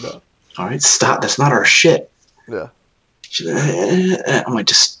 No. All right, stop. That's not our shit. Yeah. She's like, I'm like,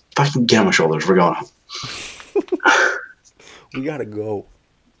 just fucking get on my shoulders. We're going home. We gotta go.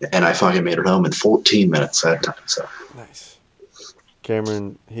 And I fucking made it home in 14 minutes that time. So Nice.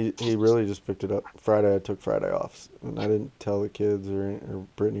 Cameron, he really just picked it up. Friday, I took Friday off. And I didn't tell the kids or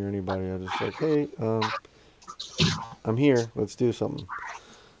Brittany or anybody. I was just like, hey, I'm here. Let's do something.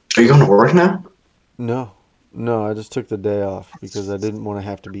 are you going to work now? No, I just took the day off because I didn't want to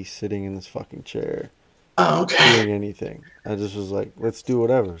have to be sitting in this fucking chair Oh, okay. doing anything. I just was like, let's do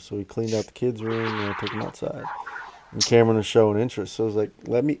whatever. So we cleaned out the kids' room and I took them outside. And Cameron was showing interest. So I was like,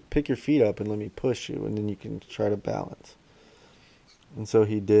 let me pick your feet up and let me push you, and then you can try to balance. And so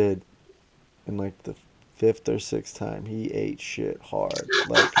he did. And like the 5th or 6th time, he ate shit hard.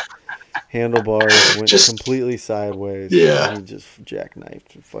 Like handlebars went Just- completely sideways. Yeah. And he just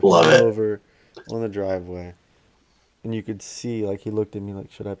jackknifed fucking Love it. over on the driveway. And you could see, like, he looked at me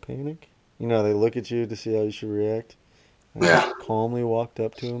like, should I panic? You know, they look at you to see how you should react. And I Yeah. just calmly walked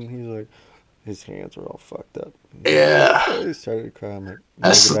up to him. He's like, his hands were all fucked up. Yeah. He started to cry. I'm like, you want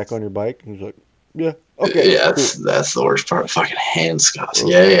That's- to get back on your bike? And he's like, yeah, okay. Yeah, cool. that's the worst part. Fucking hand scots.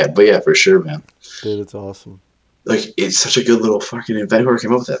 Yeah. But yeah, for sure, man. Dude, it's awesome. Like, it's such a good little fucking invent. Whoever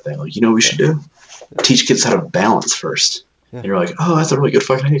came up with that thing. Like, you know what we should do? Teach kids how to balance first. Yeah. And you're like, oh, that's a really good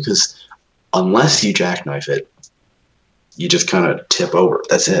fucking idea. Because unless you jackknife it, you just kind of tip over.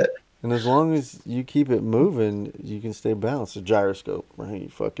 That's it. And as long as you keep it moving, you can stay balanced. A gyroscope, right? You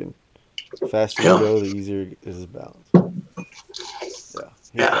fucking, the faster Yeah. you go, the easier it is to balance.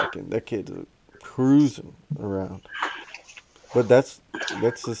 Yeah. That kid's cruising around. But that's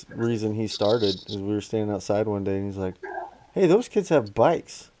the reason he started. Is we were standing outside one day and he's like, hey, those kids have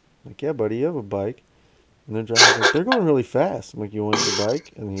bikes. I'm like, yeah, buddy, you have a bike. And their driver's like, they're going really fast. I'm like, you want your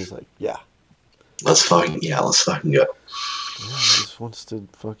bike? And he's like, yeah. Let's fucking go. Yeah, he just wants to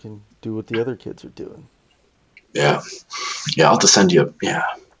fucking do what the other kids are doing. Yeah. Yeah, I'll have to send you yeah.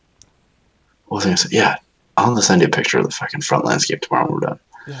 What was I gonna say? Yeah. I'll have to send you a picture of the fucking front landscape tomorrow when we're done.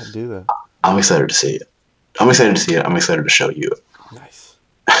 Yeah, do that. I'm excited to see it. I'm excited to show you it. Nice.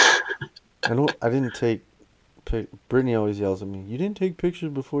 I didn't take Brittany always yells at me, you didn't take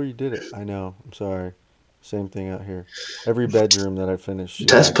pictures before you did it. I know, I'm sorry. Same thing out here. Every bedroom that I finished.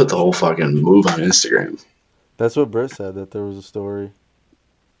 Tess put the whole fucking move on Instagram. That's what Britt said, that there was a story.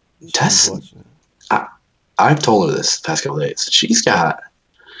 Tess, I've told her this the past couple days. She's got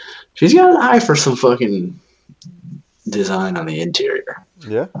an eye for some fucking design on the interior.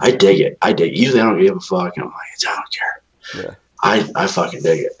 Yeah? I dig it. Usually I don't give a fuck. I'm like, I don't care. Yeah. I fucking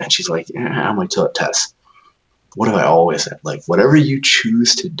dig it. And she's like, yeah. I'm like, Tess, what have I always said? Like, whatever you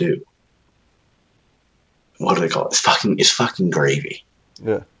choose to do, what do they call it? It's fucking gravy.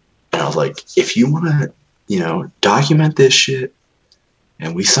 Yeah. And I was like, if you want to, document this shit,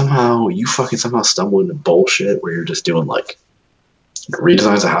 and you fucking somehow stumble into bullshit where you're just doing like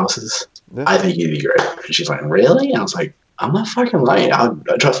redesigns of houses, Yeah. I think you'd be great. And she's like, really? And I was like, I'm not fucking lying.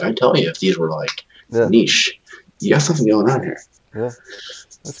 Trust me, I'd tell you if these were like niche. You got something going on here. Yeah.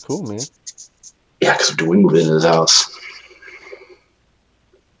 That's cool, man. Yeah, because when we moved into this house,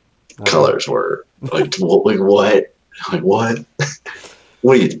 colors were like, what? Like what? Like what?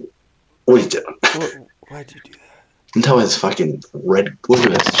 What are you doing? Why'd you do that? Until it's fucking red. Look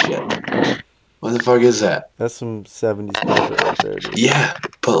at this shit. What the fuck is that? That's some 70s carpet right there, dude. Yeah,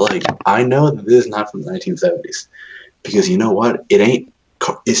 but like I know that this is not from the 1970s because you know what? It ain't.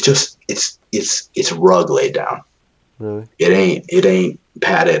 It's just it's rug laid down. Really? It ain't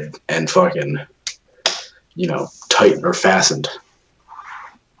padded and fucking tight or fastened.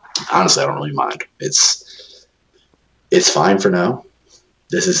 Honestly, I don't really mind. It's fine for now.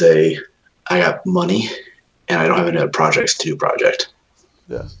 This is I got money and I don't have any other projects to do project.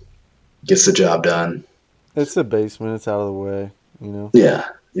 Yeah. Gets the job done. It's the basement. It's out of the way,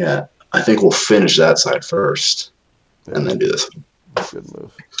 Yeah. I think we'll finish that side first and then do this one. That's a good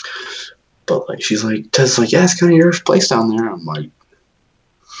move. But like, she's like, Tess, like, yeah, it's kind of your place down there. I'm like,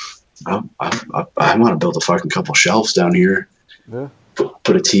 I want to build a fucking couple shelves down here. Yeah.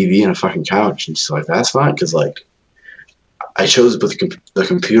 Put a TV and a fucking couch. And she's like, that's fine. Because like, I chose to put the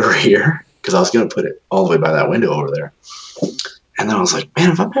computer here because I was going to put it all the way by that window over there. And then I was like,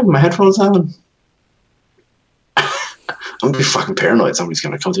 man, if I'm having my headphones on, I'm going to be fucking paranoid. Somebody's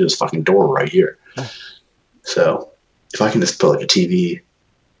going to come through this fucking door right here. So if I can just put like a TV,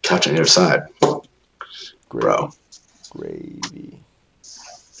 couch on the other side, bro. Gravy.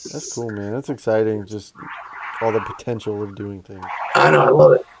 That's cool, man. That's exciting. Just all the potential of doing things. I know. I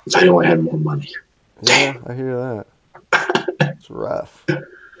love it. If I only had more money. Yeah, I hear that. It's rough. We're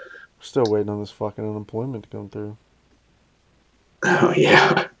still waiting on this fucking unemployment to come through. Oh,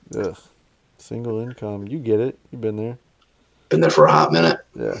 yeah. Ugh. Single income. You get it. You've been there. Been there for a hot minute.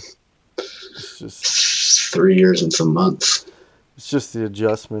 Yeah. It's just 3 years and some months. It's just the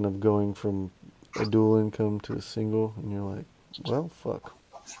adjustment of going from a dual income to a single, and you're like, well, fuck.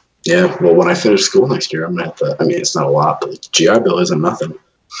 Yeah, well, when I finish school next year, I'm going to have to, it's not a lot, but the GI Bill isn't nothing.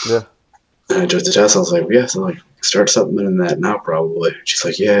 Yeah. And I just to Tess, I was like, yeah, so like, start supplementing that now probably. She's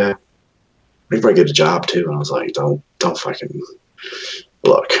like, yeah, we probably get a job too. And I was like, don't fucking,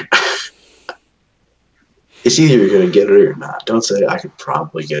 look. It's either you're going to get it or you're not. Don't say, I could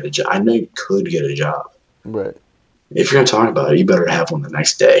probably get a job. I know you could get a job. Right. If you're going to talk about it, you better have one the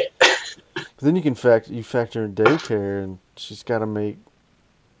next day. But then you can factor in daycare, and she's got to make,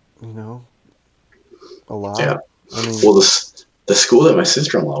 a lot. Yeah. I mean, well, the school that my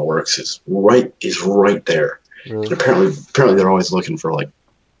sister-in-law works is right there. Really? And apparently they're always looking for like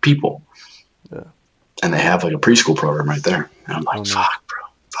people. Yeah. And they have like a preschool program right there. And I'm like, fuck, bro.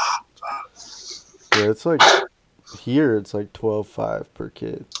 Fuck. Yeah, it's like here it's like $12.5 per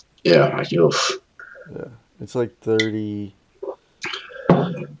kid. Yeah, like oof. Yeah. It's like 30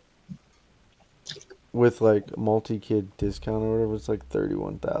 with like multi-kid discount or whatever. It's like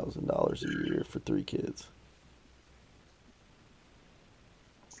 $31,000 a year for 3 kids.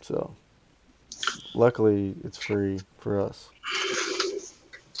 So, luckily, it's free for us.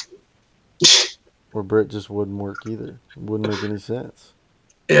 Or Britt just wouldn't work either. It wouldn't make any sense.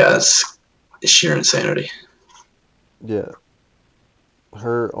 Yeah, it's sheer insanity. Yeah.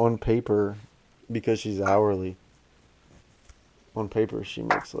 Her, on paper, because she's hourly, on paper she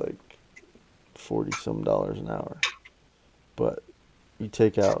makes like $40-some an hour. But you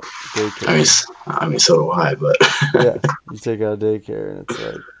take out daycare. I mean, so do I, but yeah, you take out daycare and it's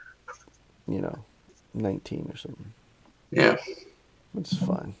like 19 or something. Yeah. Which is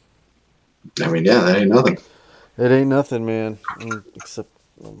fine. I mean, yeah, that ain't nothing. It ain't nothing, man. Except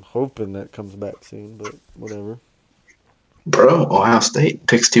I'm hoping that comes back soon, but whatever. Bro, Ohio State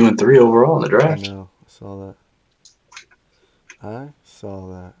picks 2 and 3 overall in the I draft. know. I saw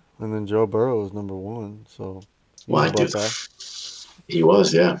that. And then Joe Burrow is number 1, so he's Why, a dude? Buckeye. He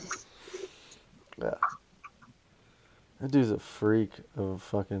was, yeah. Yeah. That dude's a freak of a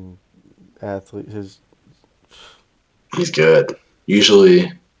fucking athlete. He's good.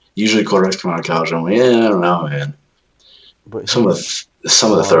 Usually quarterbacks come out of college and I'm like, yeah, I don't know, man. But Some of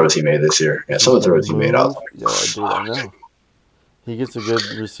the throws he made this year. Yeah, some of the throws he made, I was like, yeah, dude, I fuck. know. He gets a good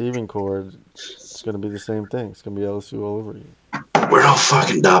receiving core. It's going to be the same thing. It's going to be LSU all over you. Where'd all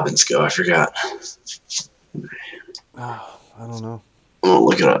fucking Dobbins go? I forgot. Oh, I don't know. I'm gonna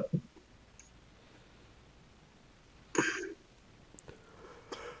look it up.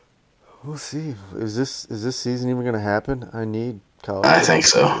 We'll see. Is this season even going to happen? I need college. I think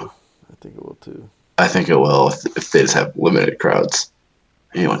so. I think it will too. I think it will if they just have limited crowds.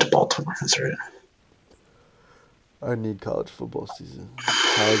 He went to Baltimore. That's right. I need college football season.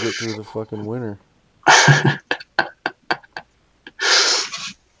 That's how I get through the fucking winter.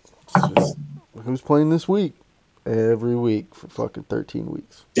 Who's playing this week? Every week for fucking 13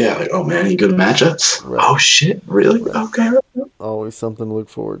 weeks. Yeah, like, oh man, any good matchups? Right. Oh shit, really? Right. Okay. Always something to look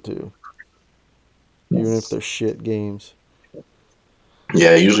forward to. Even if they're shit games.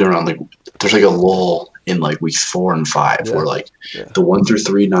 Yeah, usually around there's like a lull in like weeks 4 and 5 where like the 1 through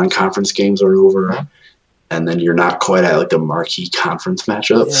 3 non-conference games are over, and then you're not quite at like the marquee conference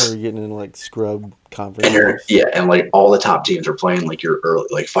matchups. Yeah, you're getting in like scrub conference. And and like all the top teams are playing like your early,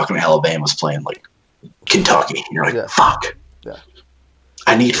 like fucking Alabama's playing like Kentucky. You're like, fuck. Yeah.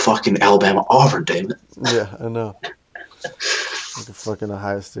 I need fucking Alabama Auburn, damn it. Yeah, I know. Like a fucking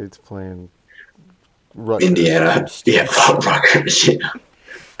Ohio State's playing Rutgers. Indiana. Yeah, fuck Rutgers. Yeah.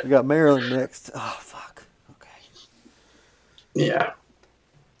 We got Maryland next. Oh, fuck. Okay. Yeah.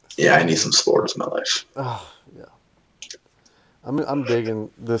 Yeah, I need some sports in my life. Oh, yeah. I'm digging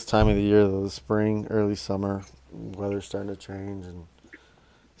this time of the year, though. The spring, early summer, weather's starting to change, and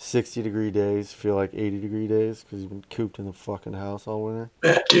 60-degree days feel like 80-degree days because you've been cooped in the fucking house all winter.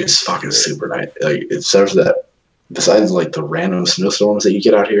 Yeah, dude, it's fucking super nice. Like, it serves that. Besides, like, the random snowstorms that you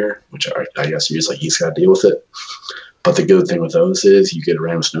get out here, which I guess you just, like, you just got to deal with it. But the good thing with those is you get a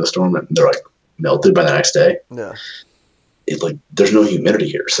random snowstorm and they're, like, melted by the next day. Yeah. There's no humidity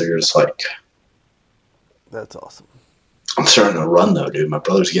here, so you're just, like... That's awesome. I'm starting to run, though, dude. My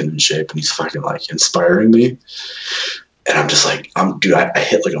brother's getting in shape, and he's fucking, like, inspiring me. And I'm just, like, I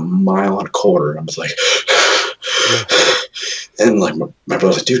hit, like, a mile and a quarter. I'm just, like... And, like, my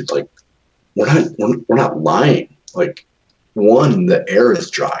brother's like, dude, like, we're not lying. Like, one, the air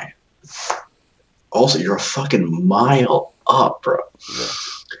is dry. Also, you're a fucking mile up, bro. Yeah.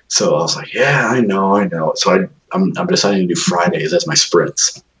 So I was like, yeah, I know. So I'm deciding to do Fridays as my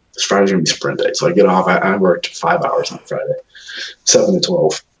sprints. This Friday's going to be sprint day. So I get off. I worked 5 hours on Friday, 7 to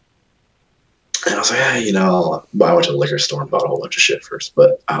 12. And I was like, hey, I went to the liquor store and bought a whole bunch of shit first.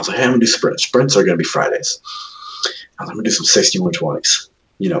 But I was like, hey, I'm going to do sprints. Sprints are going to be Fridays. I was like, I'm going to do some 6120s.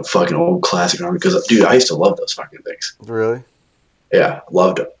 Fucking old classic Army. Because, dude, I used to love those fucking things. Really? Yeah,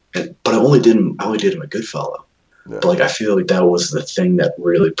 loved them. But I only did them at Goodfellow. Yeah. But, like, I feel like that was the thing that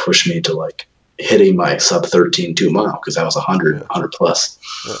really pushed me to, like, hitting my sub 13 2-mile because that was 100 plus.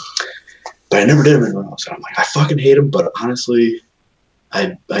 Yeah. But I never did them anywhere else. And I'm like, I fucking hate them. But honestly,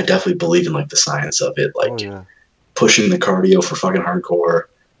 I definitely believe in, like, the science of it. Like, pushing the cardio for fucking hardcore.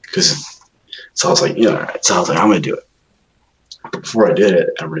 So I was like, all right. So I was like, I'm going to do it. But before I did it,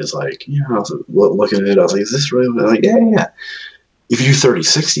 everybody's like, I was looking at it. I was like, is this really? I'm like, yeah. If you do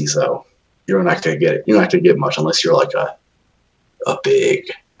 30-60s, though, you're not going to get it. You're not going to get much unless you're like a big.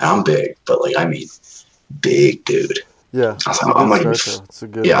 I'm big, but like I mean, big dude. Yeah, I was like, I'm not gonna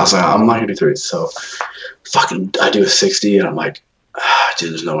do. I was like, I'm not gonna do 30. So, fucking, I do a 60, and I'm like,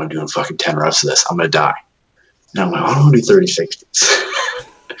 dude, there's no one doing fucking 10 reps of this. I'm gonna die. And I'm like, I don't want to do 30-60s.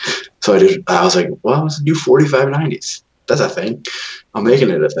 So I was like, well, let's do 45-90s. That's a thing. I'm making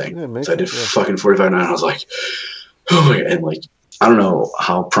it a thing. Yeah, so I did fucking 45-90. I was like, oh my God. And like, I don't know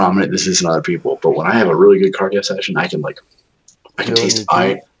how prominent this is in other people, but when I have a really good cardio session, I can taste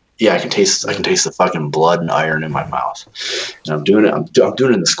iron. Yeah, I can taste the fucking blood and iron in my mouth. And I'm doing it. I'm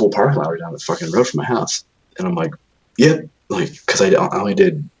doing it in the school parking lot right down the fucking road from my house. And I'm like, yep, because I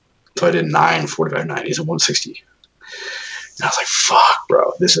did 9 45-90s and 160. And I was like, fuck,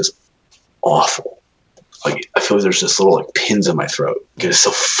 bro, this is awful. Like, I feel like there's just little pins in my throat because it's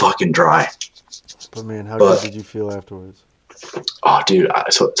so fucking dry. But man, how good did you feel afterwards? Oh, dude.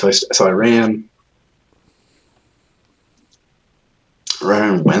 So I ran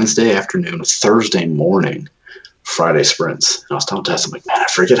Wednesday afternoon, Thursday morning, Friday sprints. And I was telling Tess, I'm like, man, I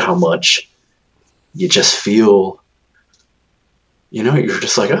forget how much you just feel, you're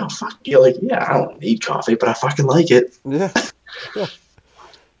just like, oh, fuck. You're like, yeah, I don't need coffee, but I fucking like it. Yeah. Yeah.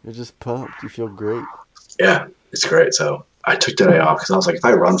 You're just pumped. You feel great. Yeah, it's great. So I took today off because I was like, if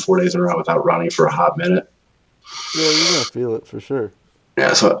I run 4 days in a row without running for a hot minute. Yeah, you're going to feel it for sure.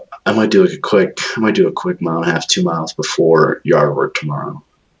 Yeah, so I might do a quick 1.5 miles, 2 miles before yard work tomorrow.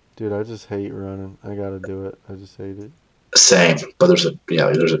 Dude, I just hate running. I got to do it. I just hate it. Same, but there's a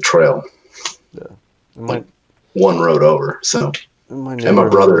trail. Yeah. One road over, so. And my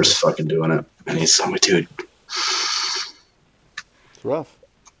brother's fucking doing it. And I'm like, dude. It's rough.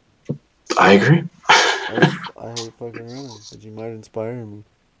 I agree. I hate fucking running, but you might inspire me.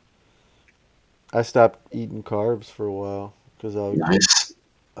 I stopped eating carbs for a while because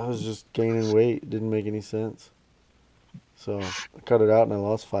I was just gaining weight. It didn't make any sense. So I cut it out and I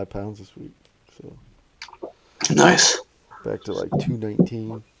lost 5 pounds this week. So nice. Back to like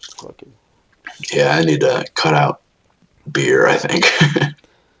 219. Fucking. Yeah, I need to cut out beer, I think.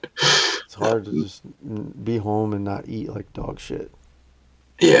 It's hard to just be home and not eat like dog shit.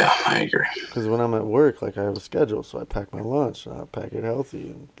 Yeah, I agree. Because when I'm at work, like I have a schedule, so I pack my lunch and I pack it healthy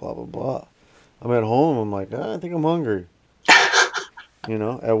and blah, blah, blah. I'm at home, I'm like, I think I'm hungry.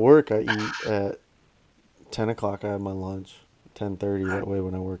 At work, I eat at 10 o'clock, I have my lunch. 10:30, that way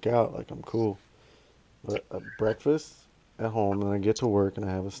when I work out, like I'm cool. But breakfast at home, and I get to work and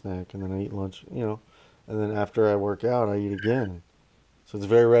I have a snack, and then I eat lunch, and then after I work out, I eat again. So it's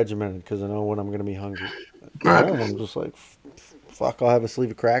very regimented because I know when I'm going to be hungry. Right. I'm just like, fuck, I'll have a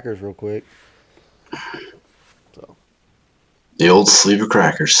sleeve of crackers real quick. So. The old sleeve of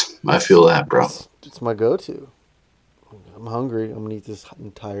crackers. I feel that, bro. It's my go-to. I'm hungry. I'm going to eat this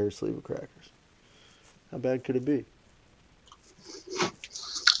entire sleeve of crackers. How bad could it be?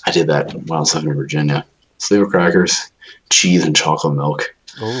 I did that when I was living in Virginia. Sleeve of crackers, cheese, and chocolate milk.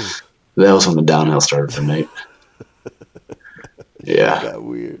 Oh. That was when the downhill started for Nate. Yeah. It got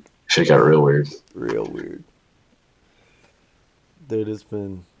weird. Shit got real weird. Real weird. Dude, it's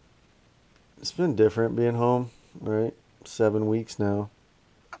been different being home, right? 7 weeks now.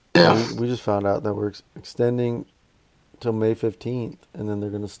 Yeah. We just found out that we're extending till May 15th, and then they're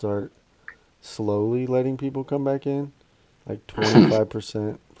going to start slowly letting people come back in, like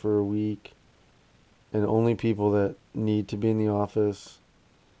 25% for a week, and only people that need to be in the office,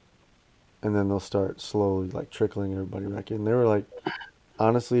 and then they'll start slowly, like, trickling everybody back in. They were like,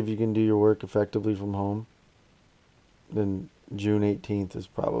 honestly, if you can do your work effectively from home, then June 18th is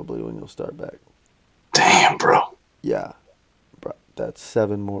probably when you'll start back. Damn, bro. Yeah. Bro, that's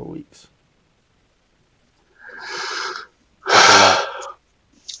 7 more weeks.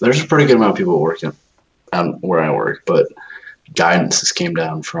 There's a pretty good amount of people working where I work, but guidance has came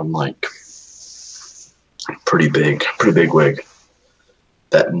down from like pretty big wig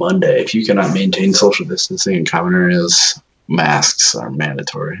that Monday, if you cannot maintain social distancing in common areas, masks are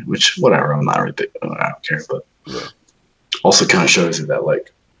mandatory, which whatever, I'm not really big, I don't care, but Yeah. also kind of shows you that,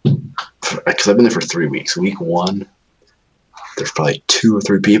 like, because I've been there for 3 weeks. Week 1, there's probably 2 or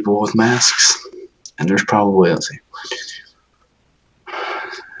 3 people with masks, and there's probably, let's see,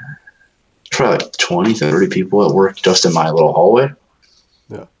 probably like 20, 30 people at work just in my little hallway.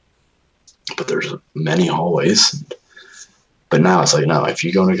 Yeah. But there's many hallways. But now it's like, no, if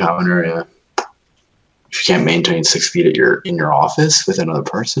you go in a common area, if you can't maintain 6 feet in your office with another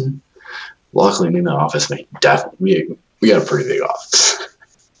person, luckily in the office, we got a pretty big office.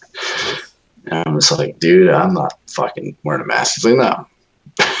 And I'm just like, dude, I'm not fucking wearing a mask. He's like, no.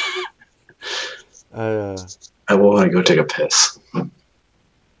 I will want to go take a piss.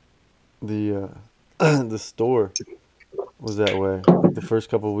 The store was that way. Like the first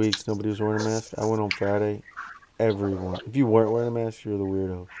couple of weeks, nobody was wearing a mask. I went on Friday. Everyone. If you weren't wearing a mask, you're the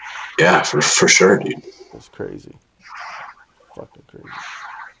weirdo. Yeah, for sure, dude. That's crazy. Fucking crazy.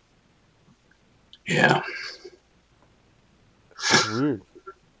 Yeah. It's weird.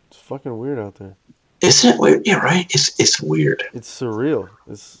 It's fucking weird out there. Isn't it weird? Yeah, right? It's weird. It's surreal.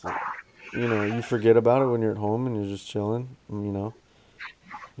 It's, you forget about it when you're at home and you're just chilling, and, you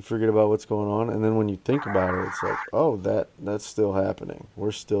forget about what's going on, and then when you think about it, it's like, oh, that's still happening.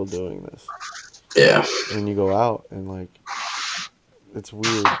 We're still doing this. Yeah. And you go out and, like, it's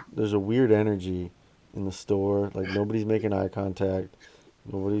weird. There's a weird energy in the store. Like, nobody's making eye contact.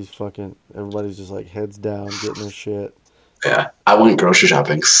 Everybody's just, like, heads down, getting their shit. Yeah. I went grocery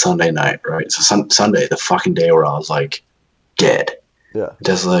shopping Sunday night, right? So Sunday, the fucking day where I was, like, dead. Yeah.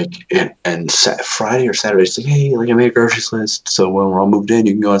 Just like, and Friday or Saturday, it's like, hey, like I made a groceries list, so when we're all moved in,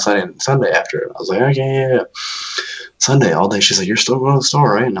 you can go on Sunday after. And I was like, okay, yeah. Sunday all day. She's like, you're still going to the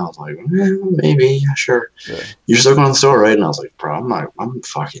store, right? And I was like, maybe, yeah, sure. Yeah. You're still going to the store, right? And I was like, bro, I'm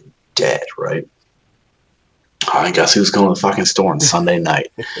fucking dead, right? I guess who's going to the fucking store on Sunday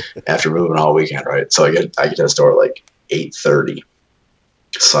night after moving all weekend, right? So I get to the store at like 8:30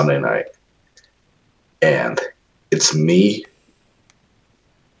 Sunday night, and it's me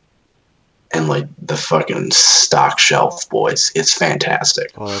and like the fucking stock shelf boys. It's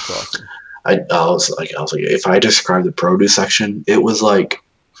fantastic. Oh, that's awesome. I was like, if I describe the produce section, it was like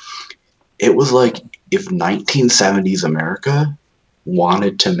if 1970s America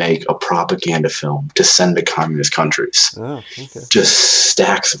wanted to make a propaganda film to send to communist countries. Oh, okay. Just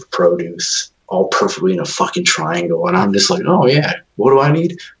stacks of produce, all perfectly in a fucking triangle, and I'm just like, oh yeah, what do I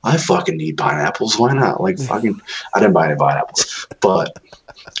need? I fucking need pineapples. Why not? Like fucking, I didn't buy any pineapples, but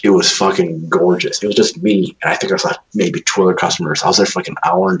it was fucking gorgeous. It was just me, and I think I was like maybe 2 other customers. I was there for like an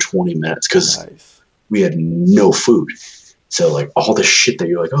hour and 20 minutes because Nice. we had no food. So like all the shit that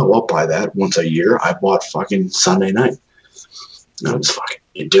you're like, oh, I'll buy that once a year. I bought fucking Sunday night. And I was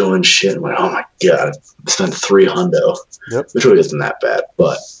fucking doing shit. I'm like, oh my god, I spent $300, Yep. which really isn't that bad,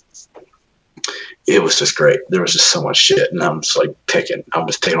 but it was just great. There was just so much shit, and I'm just like I'm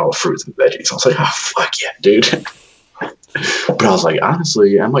just taking all the fruits and veggies. I was like, oh fuck yeah, dude. But I was like,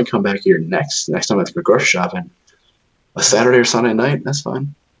 honestly, I might come back here next time I have to go grocery shopping. A Saturday or Sunday night, that's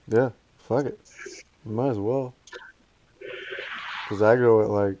fine. Yeah. Fuck it. You might as well. Because I go at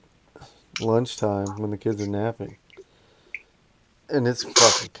like lunchtime when the kids are napping. And it's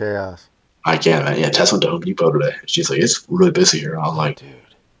fucking chaos. I can't, man. Yeah, Tess went to Home Depot today. She's like, it's really busy here. I was like,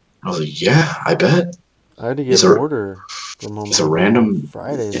 yeah, I bet. I had to get an order from Home It's a Depot random.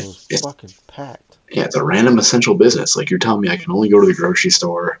 Friday. And it was fucking packed. Yeah, it's a random essential business. Like, you're telling me I can only go to the grocery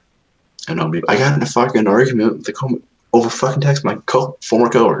store and Home Depot. I got in a fucking argument with over fucking text my former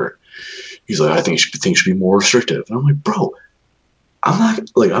coworker. He's like, I think things should be more restrictive. And I'm like, bro,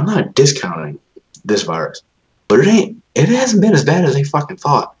 I'm not discounting this virus, but it hasn't been as bad as they fucking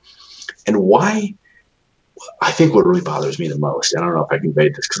thought. And why? I think what really bothers me the most, and I don't know if I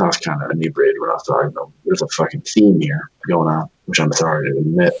conveyed this because I was kind of inebriated when I was talking. There's a fucking theme here going on, which I'm sorry to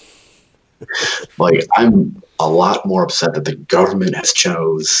admit. Like, I'm a lot more upset that the government has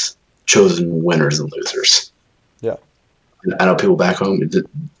chosen winners and losers. Yeah. I know people back home.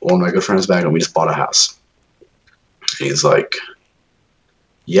 One of my good friends back home, we just bought a house. And he's like,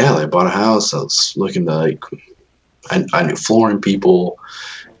 yeah, I bought a house. I was looking to, like, I knew flooring people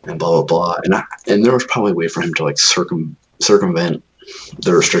and blah, blah, blah. And there was probably a way for him to, like, circumvent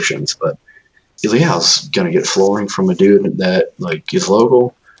the restrictions. But he's like, yeah, I was going to get flooring from a dude that, like, is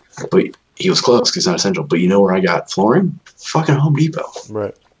local. But he was close because he's not essential. But you know where I got flooring? Fucking Home Depot.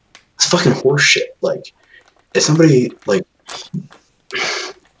 Right. It's fucking horse shit. Like, if somebody, like,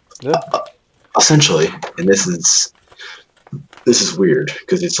 Yeah. Essentially, and this is weird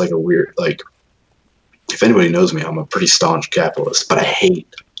because it's like a weird, like, if anybody knows me, I'm a pretty staunch capitalist, but I hate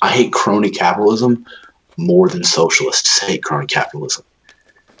crony capitalism more than socialists hate crony capitalism.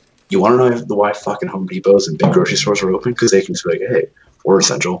 You want to know why fucking Home Depots and big grocery stores are open? Because they can just be like, hey, we're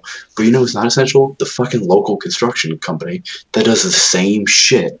essential. But you know who's not essential? The fucking local construction company that does the same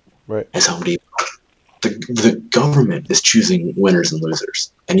shit Right. as Home Depot. The government is choosing winners and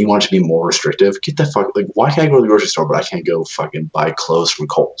losers, and you want it to be more restrictive. Get that fuck, like, why can't I go to the grocery store but I can't go fucking buy clothes from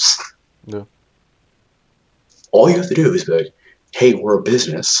Kohl's? Yeah. All you have to do is be like, hey, we're a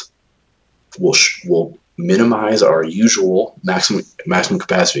business. We'll minimize our usual maximum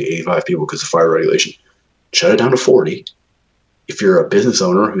capacity, 85 people because of fire regulation. Shut it down to 40. If you're a business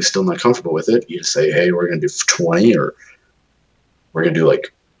owner who's still not comfortable with it, you just say, hey, we're going to do 20, or we're going to do,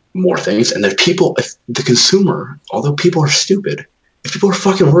 like, more things. And if the consumer, although people are stupid, if people are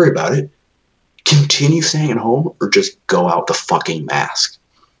fucking worried about it, continue staying at home or just go out the fucking mask.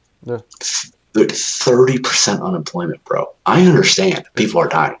 Yeah. 30% unemployment, bro. I understand people are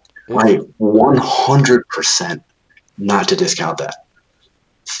dying. I 100% not to discount that.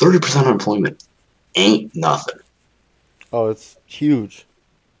 30% unemployment ain't nothing. Oh, it's huge.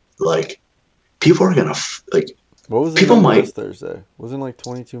 Like, people are gonna like. What was the People number might- this Thursday? Wasn't it like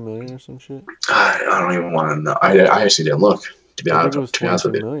 22 million or some shit? I don't even want to know. I actually didn't look, to be I honest. think it was To be honest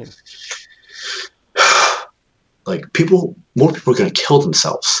with 22 you, million. like, more people are gonna kill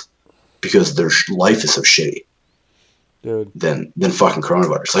themselves because their life is so shitty Dude. than fucking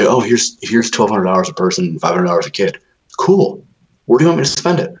coronavirus. Like, oh, here's $1,200 a person, $500 a kid. Cool. Where do you want me to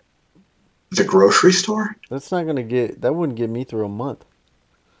spend it? The grocery store? That wouldn't get me through a month.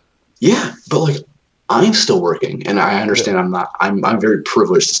 Yeah, but, like, I'm still working, and I understand I'm very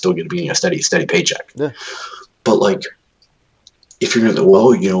privileged to still getting a steady paycheck. Yeah. But like, if you're gonna,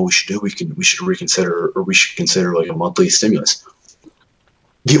 well, you know, we should reconsider, or we should consider like a monthly stimulus.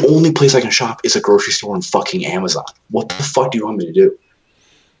 The only place I can shop is a grocery store and fucking Amazon. What the fuck do you want me to do?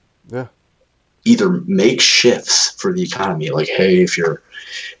 Yeah. Either make shifts for the economy, like, hey, if you're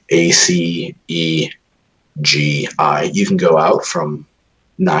ACEGI, you can go out from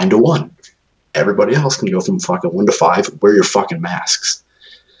 9 to 1. Everybody else can go from fucking 1 to 5. Wear your fucking masks.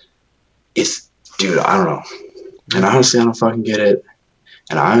 Dude, I don't know. And honestly, I don't fucking get it.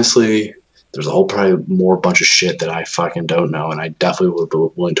 And honestly, there's a whole probably more bunch of shit that I fucking don't know, and I definitely would be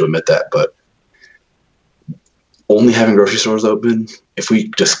willing to admit that. But only having grocery stores open, if we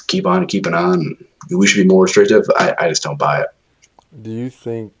just keep on keeping on, we should be more restrictive. I just don't buy it. Do you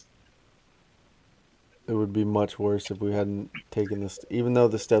think it would be much worse if we hadn't taken this, even though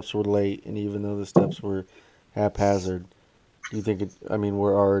the steps were late and even though the steps were haphazard? Do you think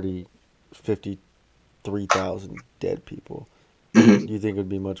we're already 53,000 dead people. Mm-hmm. Do you think it would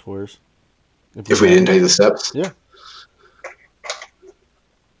be much worse if we didn't take the steps? Yeah.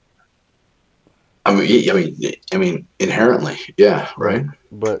 I mean, inherently, yeah, right.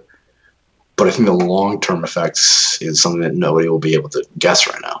 But I think the long-term effects is something that nobody will be able to guess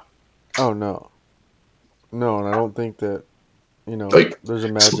right now. Oh no, and I don't think that there's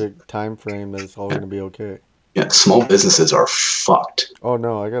a magic time frame that it's all going to be okay. Yeah, small businesses are fucked. Oh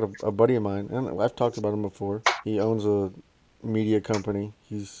no, I got a buddy of mine, and I've talked about him before. He owns a media company.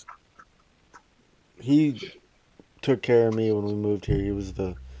 He took care of me when we moved here. He was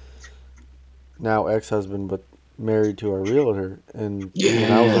the now ex-husband, but married to our realtor. And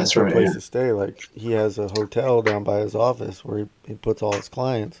when I was looking for a place to stay, like, he has a hotel down by his office where he puts all his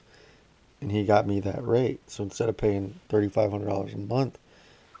clients, and he got me that rate. So instead of paying $3,500 a month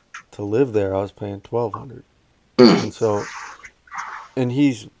to live there, I was paying $1,200. And so, and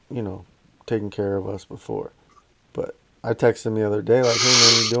he's, taken care of us before. But I texted him the other day, like, hey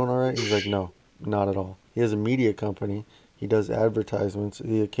man, you doing all right? He's like, no, not at all. He has a media company. He does advertisements,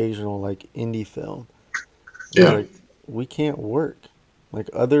 the occasional, like, indie film. Yeah. Like, we can't work. Like,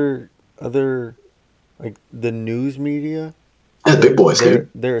 other, like, the news media. Yeah, big boys,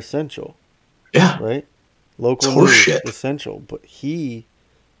 they're essential. Yeah. Right? Local news, shit. Essential. But he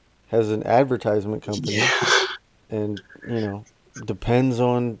has an advertisement company. Yeah. And, depends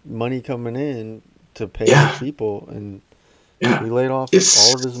on money coming in to pay people. And he laid off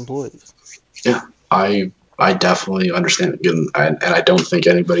all of his employees. Yeah. I definitely understand it. And I don't think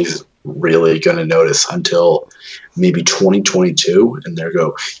anybody's really going to notice until maybe 2022. And they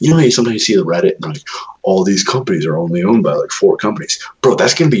go, you sometimes you see the Reddit and like, all these companies are only owned by like 4 companies. Bro,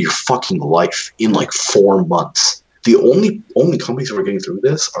 that's going to be your fucking life in like 4 months. The only companies who are getting through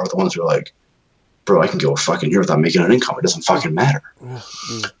this are the ones who are like, bro, I can go a fucking year without making an income. It doesn't fucking matter.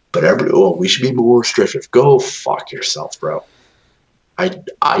 But we should be more restrictive. Go fuck yourself, bro.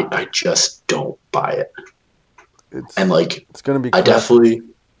 I just don't buy it. It's gonna be. I definitely,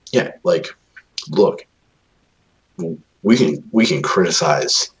 like, look, we can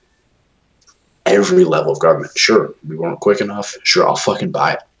criticize every level of government. Sure, we weren't quick enough. Sure, I'll fucking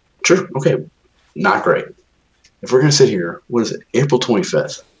buy it. Sure, okay, not great. If we're gonna sit here, what is it, April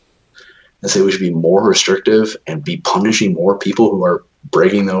 25th, and say we should be more restrictive and be punishing more people who are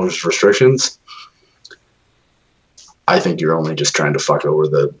breaking those restrictions, I think you're only just trying to fuck over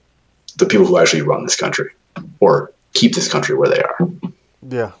the people who actually run this country or keep this country where they are.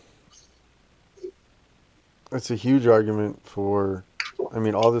 Yeah. It's a huge argument for,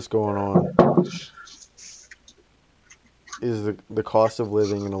 all this going on is the cost of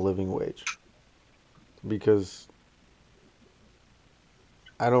living and a living wage. Because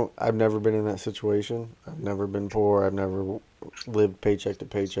I've never been in that situation. I've never been poor. I've never lived paycheck to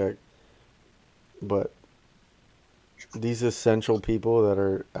paycheck. But these essential people that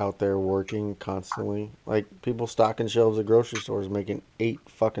are out there working constantly, like people stocking shelves at grocery stores making $8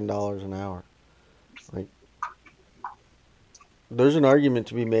 fucking an hour. Like, there's an argument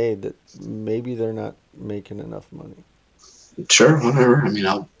to be made that maybe they're not making enough money. Sure, whatever.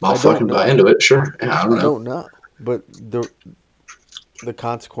 I'll fucking buy into it. Sure. Yeah, I don't know. But the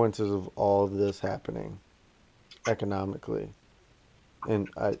consequences of all of this happening economically, and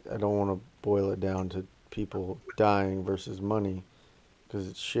I don't want to boil it down to people dying versus money because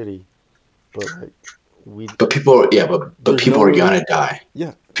it's shitty, but people are gonna die.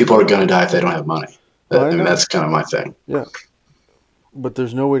 Yeah, people are gonna die if they don't have money. That's kind of my thing. Yeah, but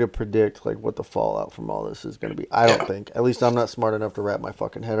there's no way to predict like what the fallout from all this is going to be. I don't think. At least I'm not smart enough to wrap my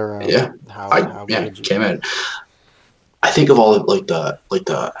fucking head around. How came in. I think of all of the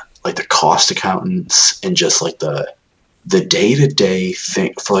like the cost accountants and just like the day-to-day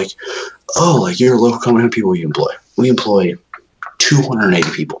thing for like, oh, like you're a local company, how many people you employ? We employ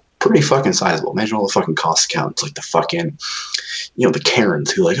 280 people. Pretty fucking sizable. Imagine all the fucking cost accountants, like the fucking, the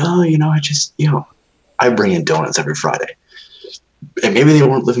Karens who like, oh, I bring in donuts every Friday. And maybe they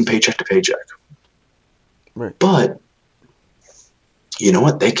weren't living paycheck to paycheck. Right. But you know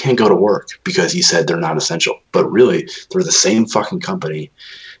what? They can't go to work because you said they're not essential. But really, they're the same fucking company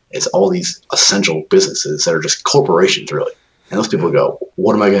as all these essential businesses that are just corporations, really. And those people go,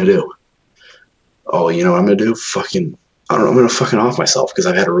 what am I going to do? Oh, you know what I'm going to do? Fucking, I don't know, I'm going to fucking off myself because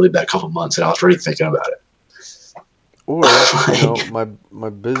I've had a really bad couple months and I was already thinking about it. Or, my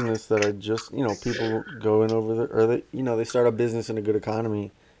business that I just, people go in over there, or they start a business in a good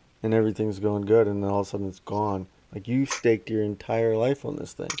economy and everything's going good and then all of a sudden it's gone. Like, you staked your entire life on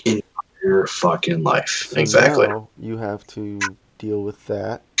this thing. Your fucking life. So exactly. Now you have to deal with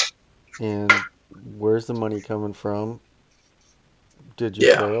that. And where's the money coming from? Did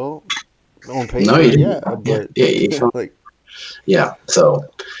you fail? On paper, no, you didn't. Yeah, but yeah. So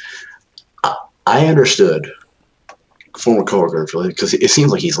I understood former coworker because it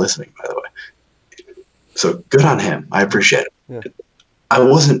seems like he's listening, by the way. So good on him. I appreciate it. Yeah. I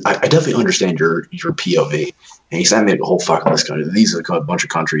definitely understand your POV. And he sent me a whole fucking list. These are a bunch of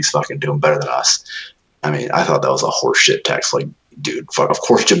countries fucking doing better than us. I mean, I thought that was a horseshit text. Like, dude, fuck, of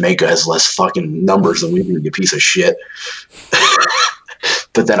course Jamaica has less fucking numbers than we do, you piece of shit.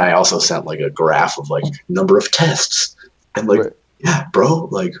 But then I also sent like a graph of like number of tests. And like, right. Yeah, bro,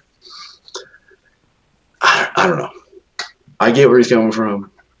 like, I don't know. I get where he's coming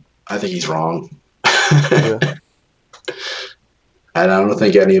from. I think he's wrong. Yeah. And I don't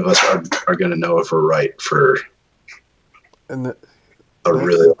think any of us are going to know if we're right for a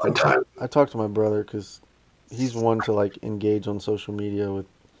really long time. I talked to my brother because he's one to like engage on social media with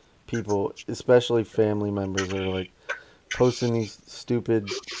people, especially family members that are like posting these stupid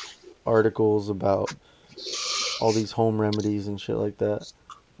articles about all these home remedies and shit like that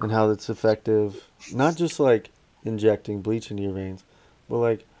and how it's effective. Not just like injecting bleach into your veins, but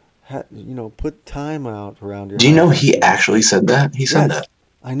like, put time out around your house. Do you know he actually said that? He said that.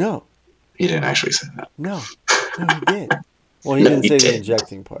 I know. He didn't actually say that. No, he did. Well, he didn't say the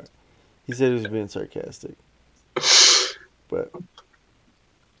injecting part. He said he was being sarcastic. But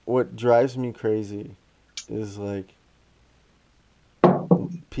what drives me crazy is like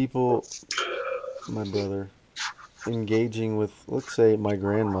people, my brother, engaging with, let's say, my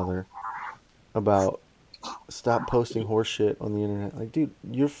grandmother about stop posting horse shit on the internet. Like, dude,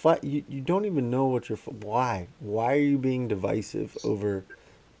 you don't even know what why are you being divisive over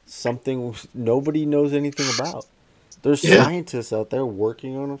something nobody knows anything about? There's scientists out there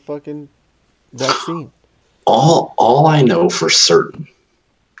working on a fucking vaccine. All I know for certain,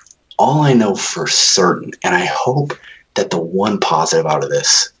 and I hope that the one positive out of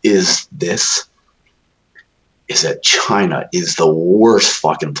this is that China is the worst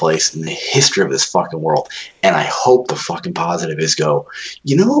fucking place in the history of this fucking world. And I hope the fucking positive is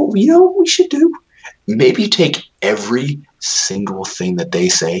you know what we should do? Maybe take every single thing that they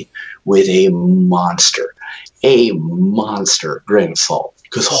say with a monster grain of salt.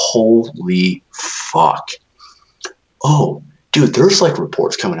 Because holy fuck. Oh, dude, there's like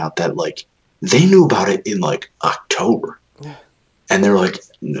reports coming out that like they knew about it in like October. Yeah. And they're like,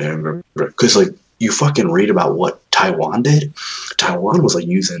 because like, you fucking read about what Taiwan did. Taiwan was like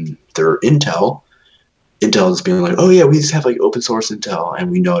using their intel. Intel is being like, oh yeah, we just have like open source intel,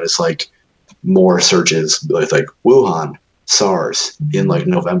 and we notice like more searches with like Wuhan, SARS in like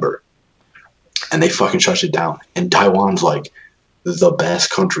November, and they fucking shut it down. And Taiwan's like the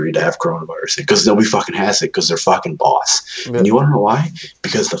best country to have coronavirus because nobody fucking has it because they're fucking boss. Yeah. And you want to know why?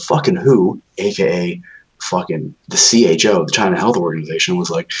 Because the fucking WHO, aka fucking the CHO, the China Health Organization,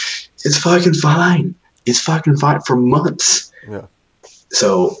 was like, it's fucking fine. It's fucking fine for months. Yeah.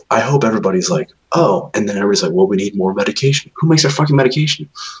 So I hope everybody's like, oh, and then everybody's like, well, we need more medication. Who makes our fucking medication?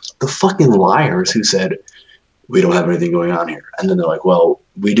 The fucking liars who said, we don't have anything going on here. And then they're like, well,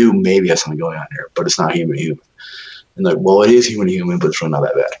 we do maybe have something going on here, but it's not human. And like, well, it is human, but it's really not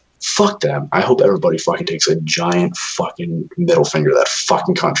that bad. Fuck them. I hope everybody fucking takes a giant fucking middle finger to that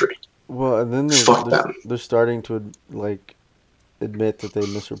fucking country. Well, and then they're starting to like admit that they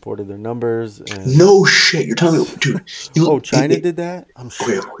misreported their numbers. And no shit, you're telling me, dude. China did that? I'm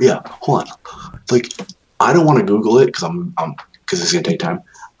sure. Okay, yeah, hold on. Like, I don't want to Google it because it's gonna take time.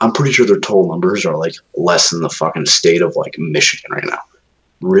 I'm pretty sure their total numbers are like less than the fucking state of like Michigan right now.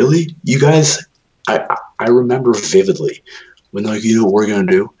 Really, you guys? I remember vividly when they're like, you know what we're gonna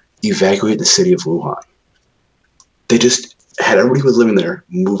do? Evacuate the city of Wuhan. They just had everybody who was living there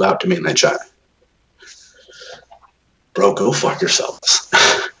move out to mainland China. Bro, go fuck yourselves.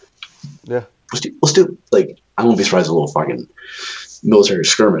 Yeah. Let's do, like, I won't be surprised if a little fucking military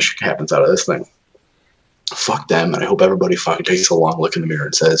skirmish happens out of this thing. Fuck them, and I hope everybody fucking takes a long look in the mirror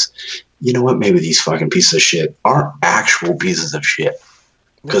and says, you know what, maybe these fucking pieces of shit aren't actual pieces of shit.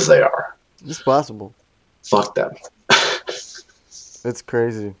 Because they are. It's possible. Fuck them. It's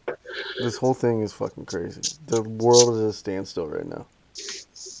crazy. This whole thing is fucking crazy. The world is at a standstill right now.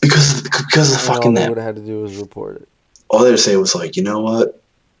 Because of fucking all they them. would have had to do was report it. All they would say was like, you know what?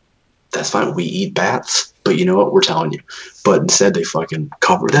 That's fine. We eat bats, but you know what? We're telling you. But instead, they fucking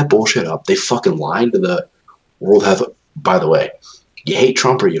covered that bullshit up. They fucking lied to the World Health. By the way, you hate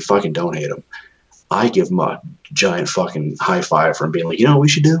Trump or you fucking don't hate him. I give him a giant fucking high five for him being like, you know what we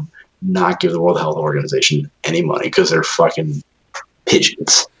should do? Not give the World Health Organization any money because they're fucking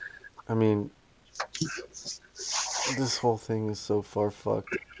pigeons. I mean, this whole thing is so far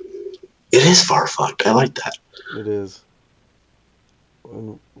fucked. It is far fucked. I like that. It is.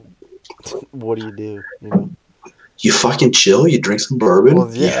 And what do? You know? You fucking chill. You drink some bourbon.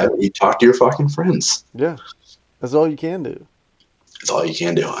 Well, yeah. You talk to your fucking friends. Yeah. That's all you can do. That's all you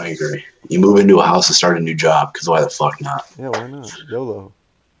can do. I agree. You move into a house and start a new job because why the fuck not? Yeah, why not? YOLO.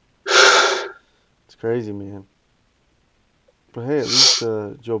 It's crazy, man. But hey, at least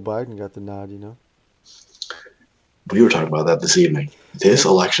Joe Biden got the nod, you know? We were talking about that this evening. This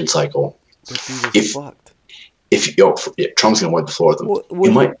election cycle, That dude is fucked. if Trump's gonna wipe the floor with them, Well,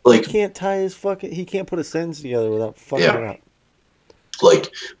 you might he can't tie his fucking. He can't put a sentence together without fucking it up.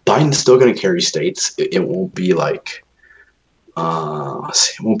 like Biden's still gonna carry states. It won't be like,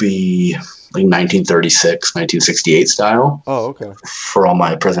 it won't be like 1936, 1968 style. Oh, okay. For all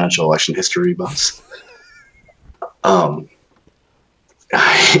my presidential election history buffs. Yeah,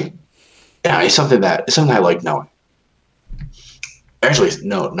 it's something I like knowing. Actually,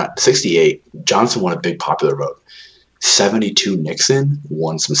 no, not 68. Johnson won a big popular vote. 72 Nixon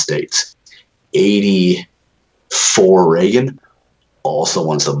won some states. 84 Reagan also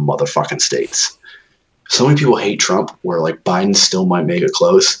won some motherfucking states. So many people hate Trump where like Biden still might make it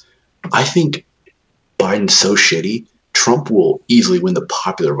close. I think Biden's so shitty, Trump will easily win the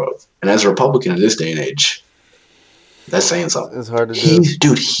popular vote. And as a Republican in this day and age, that's saying something. It's hard to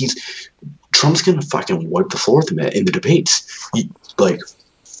do. Trump's gonna fucking wipe the floor with him in the debates. We're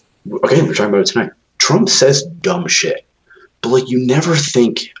talking about it tonight. Trump says dumb shit, but like you never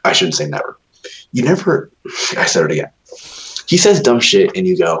think. I shouldn't say never. You never. I said it again. He says dumb shit, and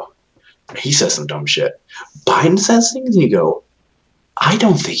you go, he says some dumb shit. Biden says things, and you go, I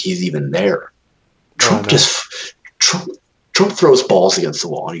don't think he's even there. Trump Trump throws balls against the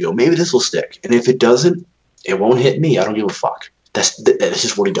wall, and you go, maybe this will stick, and if it doesn't, it won't hit me. I don't give a fuck. That's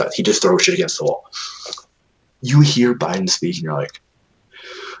just what he does. He just throws shit against the wall. You hear Biden speak, and you're like,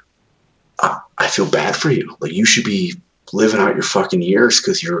 I feel bad for you. Like you should be living out your fucking years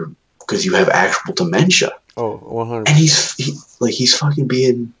because you have actual dementia. Oh, 100%. And he's the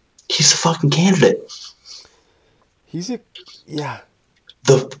fucking candidate.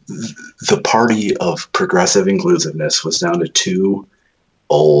 The party of progressive inclusiveness was down to two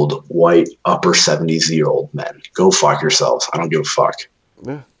old, white, upper 70s-year-old men. Go fuck yourselves. I don't give a fuck.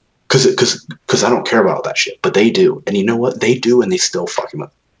 Yeah. Because I don't care about all that shit. But they do. And you know what? They do, and they still fucking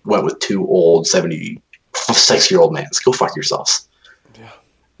went with two old 76-year-old men. Go fuck yourselves. Yeah.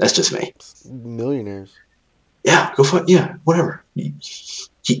 That's just me. Millionaires. Yeah, go fuck. Yeah, whatever. You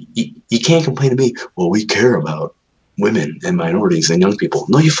can't complain to me. Well, we care about women and minorities and young people.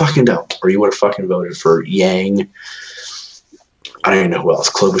 No, you fucking don't. Or you would have fucking voted for Yang. I don't even know who else.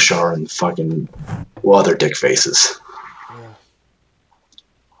 Klobuchar and fucking other dick faces. Yeah.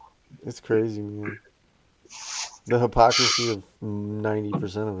 It's crazy, man. The hypocrisy of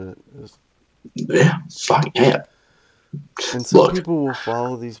 90% of it is. Yeah, fucking yeah. And some people will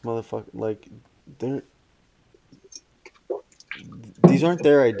follow these motherfuckers. Like, these aren't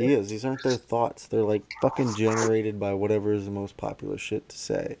their ideas. These aren't their thoughts. They're like fucking generated by whatever is the most popular shit to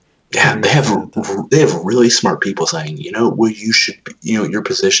say. Yeah, they have really smart people saying, you know, what you should be, you know, your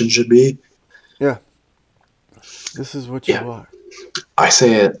position should be. Yeah. This is what you are. I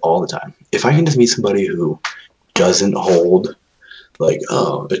say it all the time. If I can just meet somebody who doesn't hold like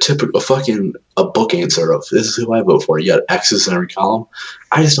a book answer of this is who I vote for, you got X's in every column,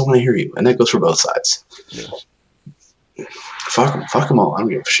 I just don't want to hear you. And that goes for both sides. Yeah. Fuck them all. I don't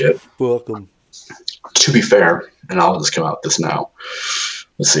give a shit. Fuck them. To be fair, and I'll just come out with this now.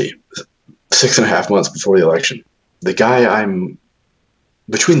 Let's see, 6.5 months before the election, the guy I'm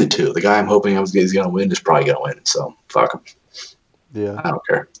between the two, the guy I'm hoping he's going to win is probably going to win. So fuck him. Yeah. I don't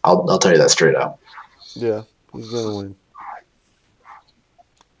care. I'll tell you that straight out. Yeah, he's going to win.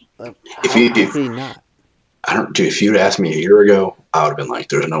 If how you- could he not? I don't, dude. If you'd asked me a year ago, I would have been like,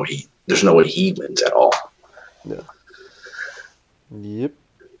 "There's no way he wins at all." Yep.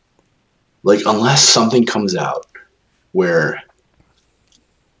 Like, unless something comes out where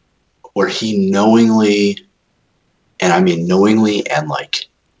he knowingly, and I mean knowingly and like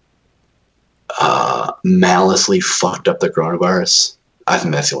maliciously fucked up the coronavirus, I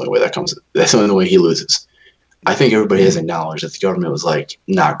think that's the only way that comes. That's the only way he loses. I think everybody has acknowledged that the government was like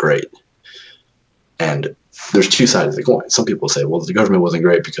not great, and there's two sides of the coin. Some people say, well, the government wasn't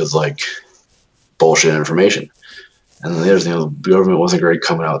great because like bullshit information, and then there's the government wasn't great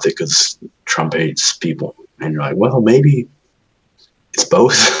coming out with it because Trump hates people, and you're like, well, maybe it's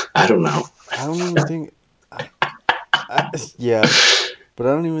both. I don't know. I don't even think. Yeah, but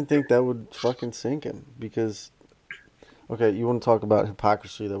I don't even think that would fucking sink him because. Okay, you want to talk about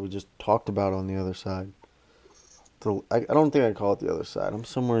hypocrisy that we just talked about on the other side. I don't think I'd call it the other side. I'm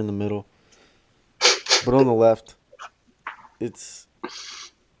somewhere in the middle. But on the left, it's...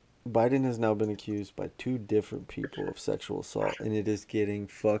 Biden has now been accused by 2 different people of sexual assault, and it is getting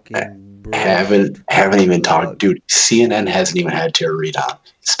fucking Haven't even talked, dude. CNN hasn't even had Tara Reid on.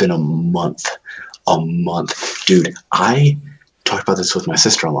 It's been a month, dude. I talked about this with my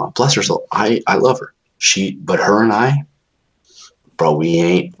sister-in-law. Bless her soul. I love her. But her and I, bro, we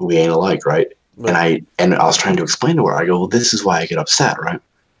ain't alike, right? Right. And I was trying to explain to her. I go, well, this is why I get upset, right?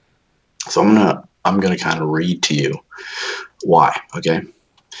 So I'm gonna kind of read to you why. Okay.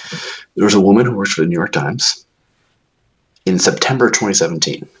 There was a woman who works for the New York Times in September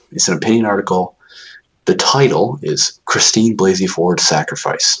 2017. It's an opinion article. The title is Christine Blasey Ford's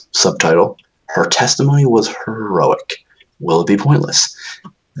Sacrifice. Subtitle: Her testimony was heroic. Will it be pointless?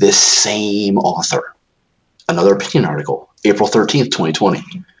 This same author. Another opinion article, April 13th, 2020.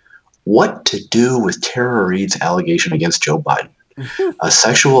 What to do with Tara Reid's allegation against Joe Biden? A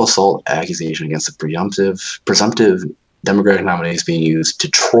sexual assault accusation against the presumptive Democratic nominee is being used to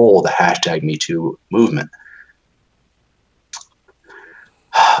troll the hashtag #MeToo movement.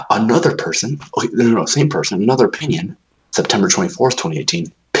 Another person, same person, another opinion, September 24th,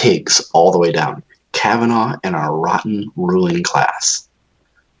 2018, pigs all the way down. Kavanaugh and our rotten ruling class.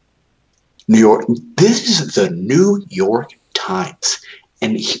 New York, this is the New York Times.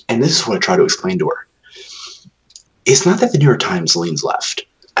 And this is what I try to explain to her. It's not that the New York Times leans left.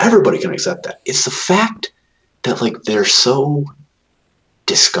 Everybody can accept that. It's the fact that like they're so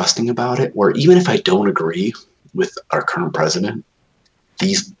disgusting about it, where even if I don't agree with our current president,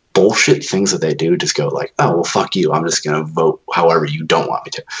 these bullshit things that they do just go like, oh, well, fuck you. I'm just going to vote however you don't want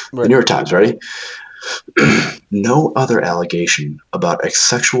me to. Right. The New York Times, ready? No other allegation about a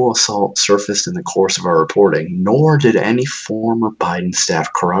sexual assault surfaced in the course of our reporting, nor did any former Biden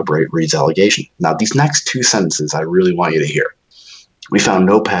staff corroborate Reid's allegation. Now, these next 2 sentences I really want you to hear. We found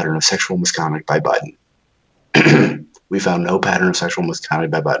no pattern of sexual misconduct by Biden. We found no pattern of sexual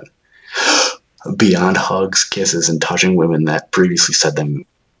misconduct by Biden. Beyond hugs, kisses, and touching women that previously said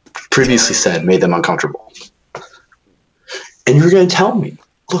made them uncomfortable. And you're going to tell me,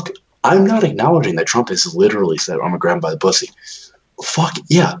 look, I'm not acknowledging that Trump has literally said, I'm going to grab him by the pussy. Fuck,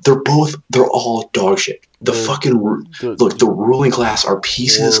 yeah, they're all dog shit. The ruling class are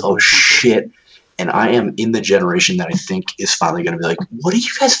pieces of shit. And I am in the generation that I think is finally going to be like, what are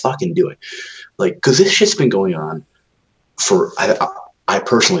you guys fucking doing? Like, because this shit's been going on for, I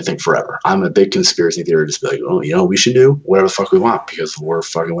personally think forever. I'm a big conspiracy theorist, just be like, oh, we should do whatever the fuck we want because we're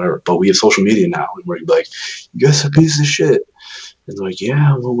fucking whatever. But we have social media now, and we're like, you guys are pieces of shit. And they're like,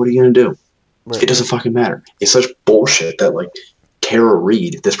 yeah, well, what are you going to do? Right. It doesn't fucking matter. It's such bullshit that, like, Tara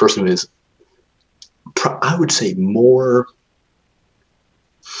Reid, this person who is, I would say, more,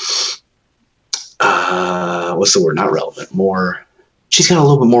 what's the word? Not relevant. More, she's got a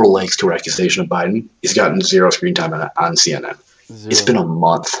little bit more legs to her accusation of Biden. He's gotten 0 screen time on CNN. 0. It's been a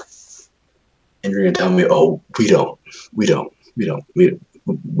month. And you're going to tell me, oh, we don't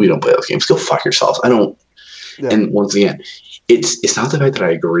play those games. Go fuck yourselves. I don't. Yeah. And once again, it's not the fact that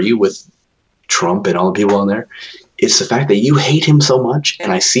I agree with Trump and all the people on there. It's the fact that you hate him so much,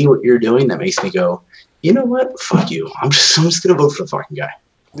 and I see what you're doing that makes me go, you know what? Fuck you. I'm just gonna vote for the fucking guy.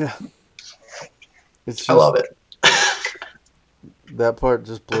 Yeah. I love it. That part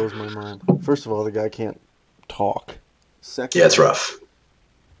just blows my mind. First of all, the guy can't talk. Second, yeah, it's rough.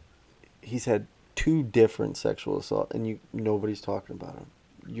 He's had 2 different sexual assault, and nobody's talking about him.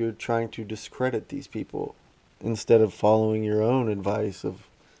 You're trying to discredit these people instead of following your own advice of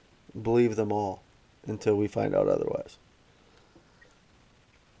believe them all until we find out otherwise.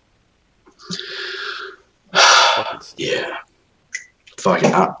 Yeah.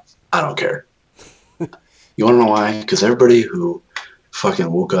 Fucking, I don't care. You want to know why? Because everybody who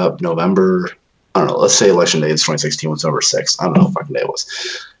fucking woke up November, I don't know, let's say election day is 2016 was November 6th. I don't know what fucking day it was.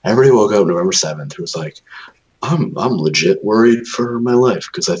 Everybody woke up November 7th. It was like, I'm legit worried for my life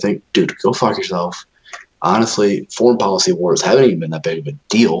because I think, dude, go fuck yourself. Honestly, foreign policy wars haven't even been that big of a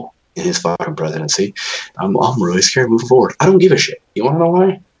deal in his fucking presidency. I'm really scared moving forward. I don't give a shit. You want to know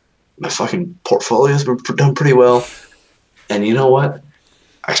why? My fucking portfolio's been done pretty well. And you know what?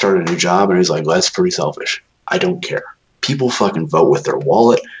 I started a new job, and he's like, well, that's pretty selfish. I don't care. People fucking vote with their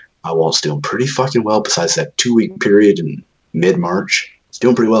wallet. My wallet's doing pretty fucking well besides that 2-week period in mid-March. It's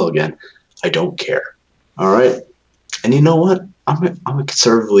doing pretty well again. I don't care. All right? And you know what? I'm a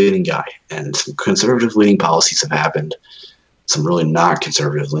conservative-leaning guy, and some conservative-leaning policies have happened. Some really not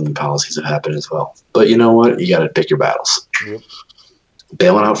conservative-leaning policies have happened as well. But you know what? You got to pick your battles. Yep.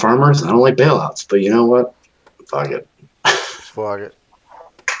 Bailing out farmers? I don't like bailouts, but you know what? Fuck it. Fuck it.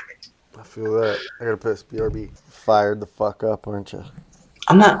 I feel that. I gotta piss. BRB. Fired the fuck up, aren't you?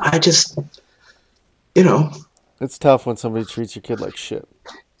 I'm not. I just, you know, It's tough when somebody treats your kid like shit.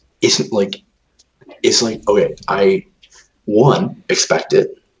 it's like, okay, I, one, expect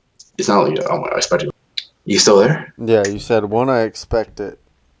it. It's not like, oh my, I expect it. You still there? Yeah, you said one, I expect it,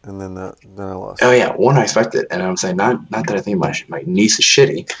 and then I lost. Oh yeah, one, I expect it. And I'm saying, not that I think my niece is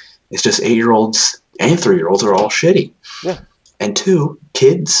shitty. It's just 8-year-olds and 3-year-olds are all shitty. Yeah. And two,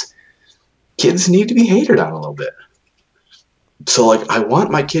 kids need to be hated on a little bit. So, like, I want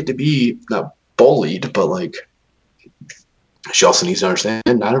my kid to be not bullied, but, like, she also needs to understand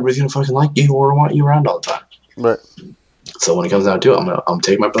not everybody's going to fucking like you or want you around all the time. Right. So when it comes down to it, I'm gonna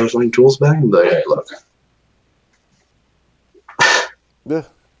take my brother's fucking tools back and be like, hey, look. Yeah.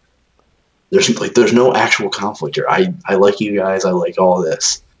 There's no actual conflict here. I like you guys. I like all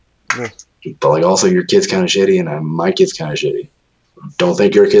this. Yeah. But, like, also your kid's kind of shitty and my kid's kind of shitty. Don't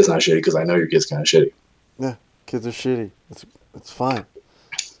think your kid's not shitty because I know your kid's kind of shitty. Yeah. Kids are shitty. It's fine.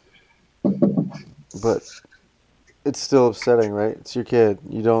 But it's still upsetting, right? It's your kid.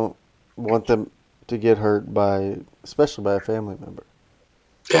 You don't want them to get hurt especially by a family member.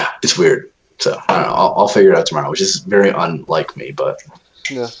 Yeah, it's weird. So, I don't know. I'll figure it out tomorrow, which is very unlike me, but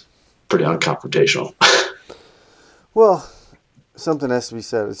Yeah. pretty unconfrontational. Well, something has to be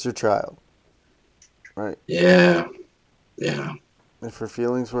said. It's your child, right? Yeah. If her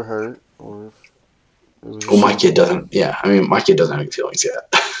feelings were hurt, or if it was. Well, my kid doesn't. Yeah, I mean, my kid doesn't have any feelings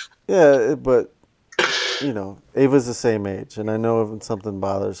yet. Yeah, but you know, Ava's the same age, and I know if something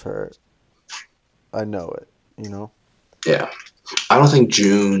bothers her, I know it. You know. Yeah. I don't think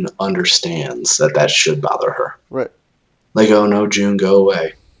June understands that should bother her. Right. Like, oh no, June, go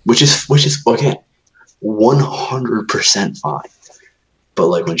away. Which is again, 100% fine. But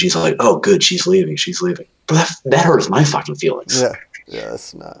like when she's like, oh good, she's leaving. But that hurts my fucking feelings. Yeah,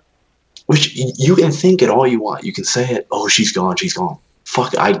 that's not. Which you can think it all you want. You can say it, oh she's gone.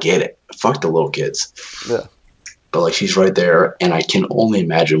 Fuck, I get it. Fuck the little kids. Yeah. But like she's right there, and I can only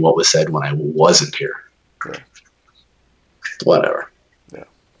imagine what was said when I wasn't here. Yeah. Whatever. Yeah.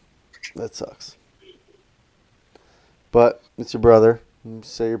 That sucks. But it's your brother.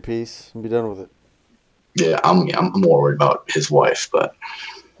 Say your piece and be done with it. Yeah, I'm more worried about his wife, but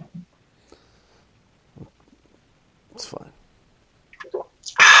It's fine.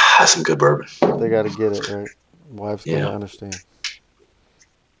 that's some good bourbon. They got to get it, right? Wives got to Yeah. understand.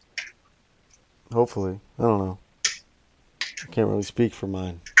 Hopefully. I don't know. I can't really speak for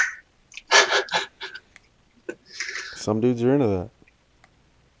mine. Some dudes are into that.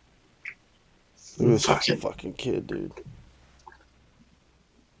 Look at this fucking kid, dude.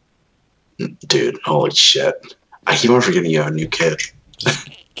 Dude, holy shit. I keep on forgetting you have a new kid.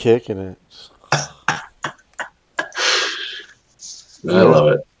 Kicking it. I love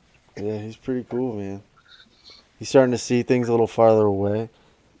it. Yeah, he's pretty cool, man. He's starting to see things a little farther away.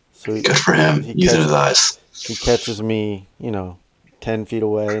 So Good for him. Using his eyes. He catches me, 10 feet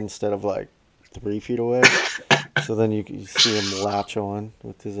away instead of like 3 feet away. So then you see him latch on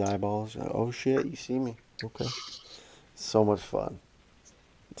with his eyeballs. Like, oh shit, you see me. Okay. So much fun.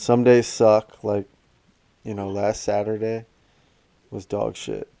 Some days suck. Like, last Saturday was dog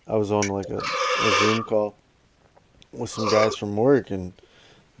shit. I was on like a Zoom call with some guys from work and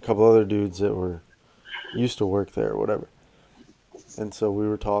a couple other dudes that used to work there or whatever. And so we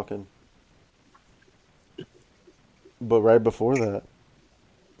were talking. But right before that,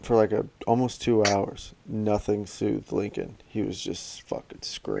 for like almost 2 hours, nothing soothed Lincoln. He was just fucking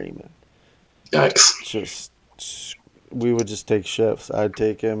screaming. Yikes. We would just take shifts. I'd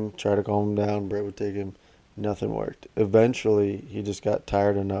take him, try to calm him down. Brett would take him. Nothing worked. Eventually, he just got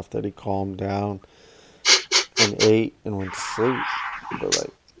tired enough that he calmed down and ate and went to sleep. But like,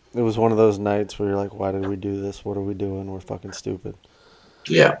 it was one of those nights where you're like, why did we do this? What are we doing? We're fucking stupid.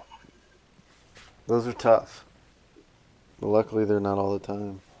 Yeah. Those are tough. But luckily, they're not all the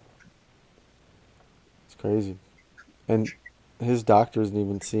time. It's crazy. And his doctor isn't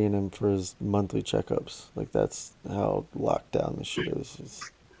even seeing him for his monthly checkups. Like, that's how locked down this shit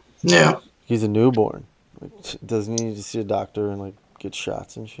is. Yeah. He's a newborn. Like, doesn't he need to see a doctor and, like, get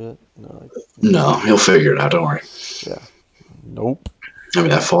shots and shit? No, like, No, he'll figure it out. Don't worry. yeah. Nope. I mean,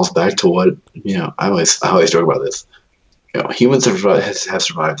 that falls back to what, I always joke about this. Humans have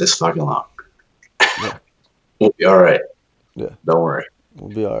survived this fucking long. Yeah. We'll be all right. Yeah. Don't worry. We'll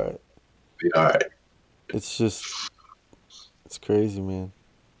be all right. We'll be all right. It's just, it's crazy, man.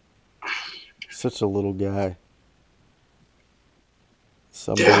 Such a little guy.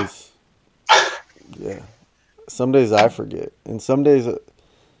 Some Yeah. days, yeah. Some days I forget, and some days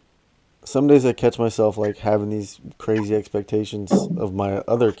I catch myself like having these crazy expectations of my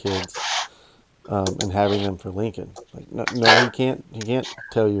other kids, and having them for Lincoln. Like, no, he can't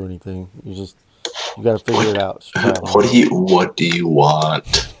tell you anything. You gotta figure it out. It's trial and What do you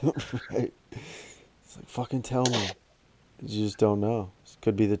want? error. Right? It's like, fucking tell me. You just don't know. It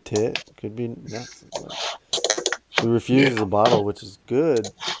could be the tit. It could be nuts. He refuses a bottle, which is good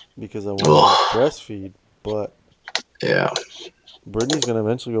because I want to breastfeed. But Yeah. Brittany's gonna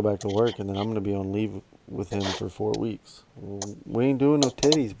eventually go back to work, and then I'm gonna be on leave with him for 4 weeks. We ain't doing no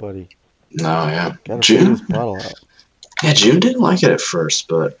titties, buddy. No, yeah. Gotta figure June. this bottle out. Yeah, June didn't like it at first,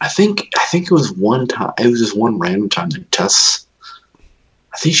 but I think it was one time. It was just one random time that Tess.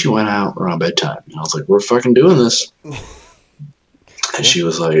 I think she went out around bedtime, and I was like, "We're fucking doing this." And she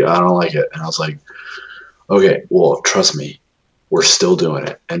was like, "I don't like it," and I was like, "Okay, well, trust me, we're still doing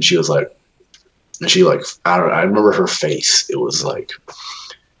it." And she was like, I remember her face. It was like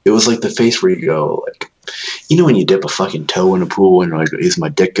the face where you go like, when you dip a fucking toe in a pool and you're like, is my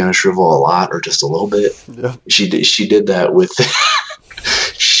dick gonna shrivel a lot or just a little bit? Yeah. She did that with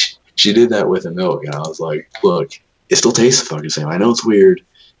she did that with the milk, and I was like, look, it still tastes the fucking same. I know it's weird,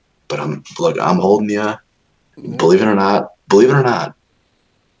 but I'm holding you. Yeah. Believe it or not,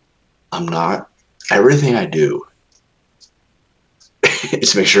 I'm not. Everything I do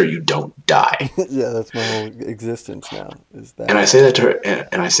is to make sure you don't die. Yeah, that's my whole existence now. Is that? And I say that to her,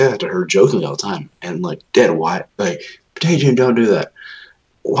 and I say that to her jokingly all the time. And like, Dad, why? Like, hey, Jim, don't do that.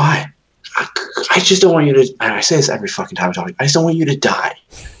 Why? I just don't want you to. And I say this every fucking time I'm talking. I just don't want you to die.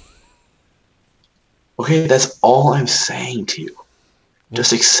 Okay, that's all I'm saying to you.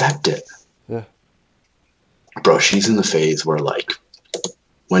 Just accept it. Yeah. Bro, she's in the phase where like,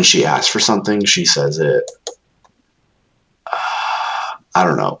 when she asks for something, she says it. I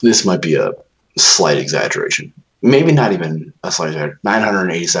don't know. This might be a slight exaggeration. Maybe not even a slight exaggeration.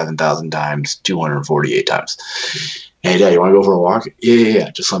 987,000 times, 248 times. Hey, Dad, you want to go for a walk? Yeah.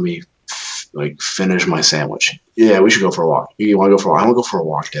 Just let me finish my sandwich. Yeah, we should go for a walk. You want to go for a walk? I want to go for a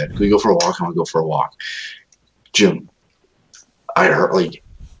walk, Dad. Can we go for a walk? I want to go for a walk. Jim, I heard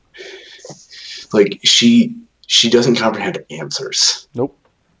like she doesn't comprehend answers. Nope.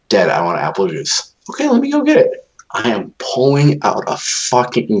 Dad, I want apple juice. Okay, let me go get it. I am pulling out a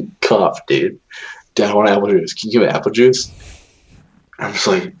fucking cup, dude. Dad, I want apple juice. Can you give me apple juice? I'm just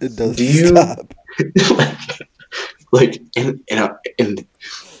like, It doesn't stop.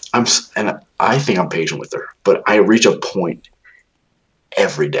 and I think I'm patient with her, but I reach a point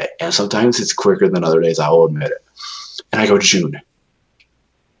every day, and sometimes it's quicker than other days. I will admit it. And I go, June,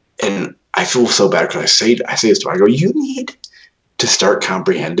 and I feel so bad because I say this to her. I go, you need to start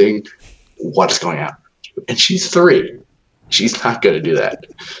comprehending what's going on. And she's 3. She's not going to do that.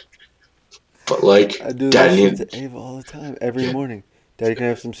 But like, I do that shit to Ava all the time, every morning. Daddy, can I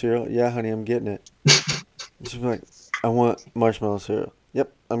have some cereal? Yeah, honey, I'm getting it. And she'll be like, I want marshmallow cereal.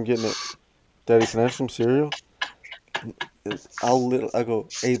 Yep, I'm getting it. Daddy, can I have some cereal? I'll go,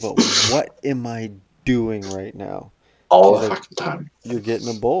 Ava, what am I doing right now? All She's the like, fucking time. You're getting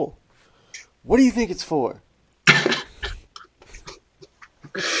a bowl. What do you think it's for?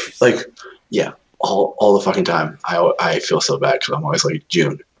 Like, yeah, all the fucking time. I feel so bad because I'm always like,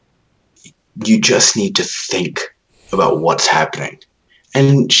 June, you just need to think about what's happening.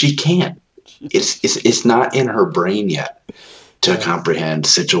 And she can't. It's not in her brain yet to comprehend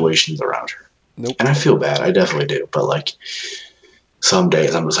situations around her. Nope. And I feel bad. I definitely do. But like, some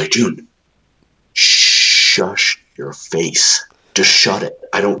days I'm just like, June, shush your face. Just shut it.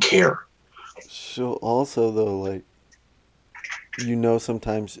 I don't care. She'll also, though, like,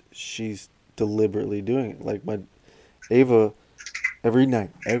 sometimes she's deliberately doing it. Like, my Ava,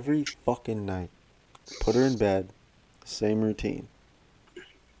 every fucking night, put her in bed, same routine.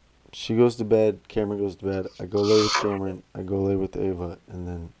 She goes to bed, Cameron goes to bed, I go lay with Cameron, I go lay with Ava, and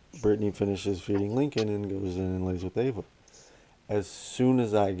then Brittany finishes feeding Lincoln and goes in and lays with Ava. as soon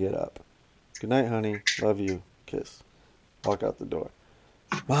as I get up. Good night, honey. Love you. Kiss. Walk out the door.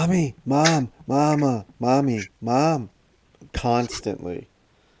 Mommy, mom, mama, mommy, mom. Constantly.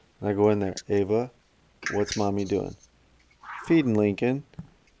 And I go in there. Ava, what's mommy doing? Feeding Lincoln.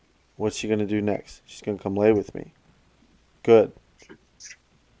 What's she going to do next? She's going to come lay with me. Good.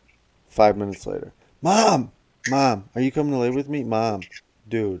 5 minutes later. Mom, are you coming to lay with me? Mom,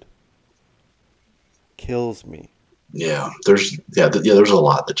 dude. Kills me. Yeah, there's a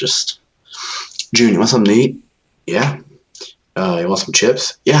lot that just. June, you want something to eat? Yeah. You want some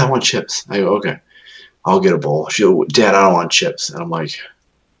chips? Yeah, I want chips. I go, okay. I'll get a bowl. She go, Dad, I don't want chips. And I'm like,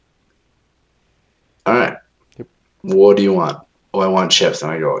 all right. Yep. What do you want? Oh, I want chips.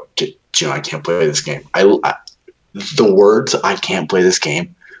 And I go, June, I can't play this game. The words "I can't play this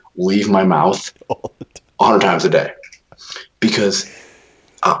game" leave my mouth 100 times a day because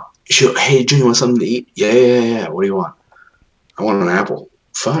she'll, hey, June, you want something to eat? Yeah. What do you want? I want an apple.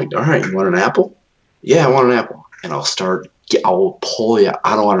 Fine. All right. You want an apple? Yeah, I want an apple. And I'll pull you.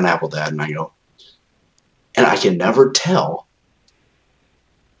 I don't want an apple, Dad. And I go, and I can never tell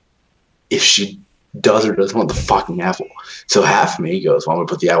if she does or doesn't want the fucking apple. So half of me goes, well, I'm going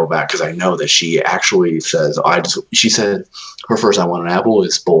to put the apple back because I know that she actually says, she said her first I want an apple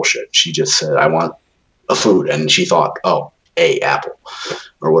is bullshit. She just said, I want a food. And she thought, oh, a apple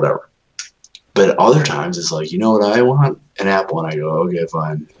or whatever. But other times it's like, you know what I want? An apple. And I go, okay,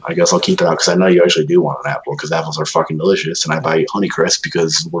 fine. I guess I'll keep it out because I know you actually do want an apple because apples are fucking delicious. And I buy Honeycrisp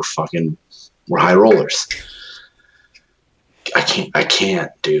because we're high rollers. I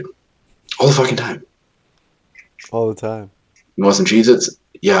can't, dude. All the fucking time. All the time. You want some Cheez-Its?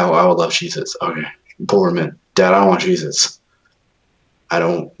 Yeah, I would love Cheez-Its. Okay. Pour them in. Dad, I don't want Cheez-Its. I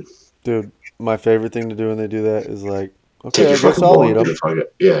don't. Dude, my favorite thing to do when they do that is like, okay, Take your I guess fucking I'll bowl eat and them.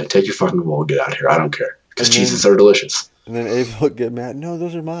 Yeah, take your fucking bowl and get out of here. I don't care. Because And then- Cheez-Its are delicious. And then Ava would get mad. No,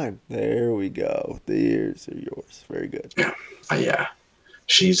 those are mine. There we go. The ears are yours. Very good. Yeah.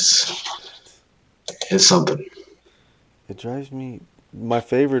 It's something. It drives me. My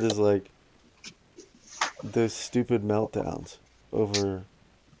favorite is like those stupid meltdowns over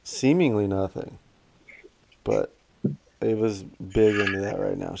seemingly nothing. But Ava's big into that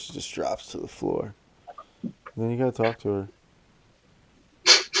right now. She just drops to the floor. And then you gotta talk to her.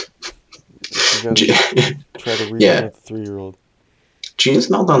 You gotta try to reason Yeah. with a 3-year-old. Gene's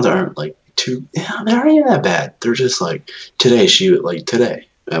meltdowns aren't like too. Yeah, they're not even that bad. They're just like today. Today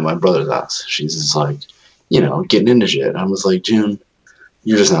at my brother's house, she's just like, getting into shit. I was like, June,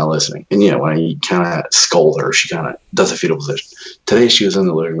 you're just not listening. And when I kind of scold her, she kind of does a fetal position. Today she was in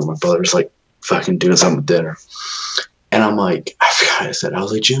the living room. My brother's like fucking doing something with dinner, and I'm like, I forgot what I said. I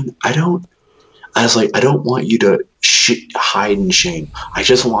was like, June, I don't want you to hide in shame. I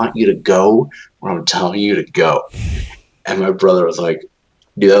just want you to go where I'm telling you to go. And my brother was like,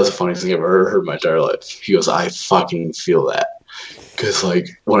 dude, that was the funniest thing I've ever heard in my entire life. He goes, I fucking feel that. Because, like,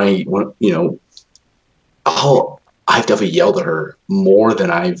 I've definitely yelled at her more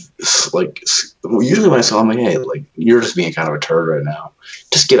than usually when I saw him, I'm like, hey, like, you're just being kind of a turd right now.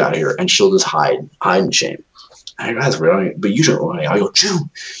 Just get out of here. And she'll just hide in shame. And I go, that's really, but usually I go,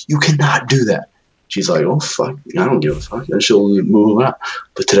 June, you cannot do that. She's like, oh, fuck, I don't give a fuck. And she'll move on.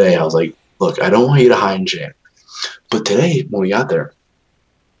 But today I was like, look, I don't want you to hide in shame. But today, when we got there,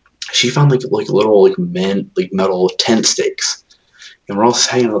 she found like little metal tent stakes. And we're all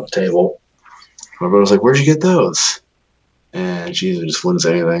hanging at the table. My brother was like, where'd you get those? And she just wouldn't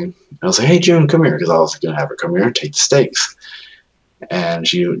say anything. And I was like, hey, June, come here. Because I was going to have her come here and take the stakes. And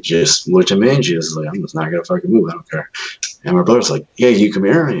she just looked at me and she was like, I'm just not going to fucking move. I don't care. And my brother's like, yeah, you come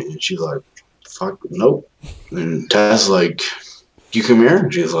here. And she's like, fuck, nope. And Taz like, you come here?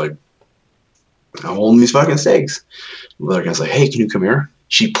 And she's like, I'm holding these fucking stakes. The other guy's like, hey, can you come here?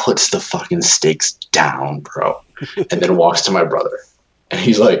 She puts the fucking stakes down, bro. And then walks to my brother. And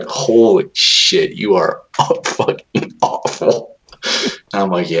he's like, holy shit, you are fucking awful. And I'm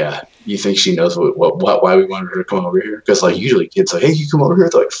like, yeah, you think she knows why we wanted her to come over here? Because, like, usually kids are like, hey, you come over here?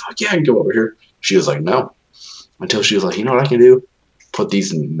 They're like, fuck yeah, I can come over here. She was like, no. Until she was like, you know what I can do? Put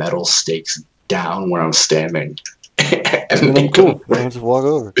these metal stakes down where I'm standing. And I'm cool. I just walk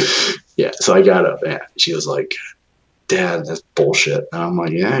over. Yeah, so I got up and she was like, Dad, that's bullshit. And I'm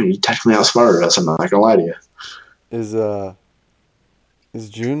like, yeah, you technically outsmarted us. I'm not gonna lie to you. Is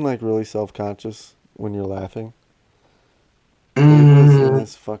June like really self-conscious when you're laughing? Ava's in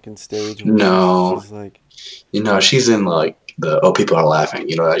this fucking stage. Where No. She's like, She's in like people are laughing.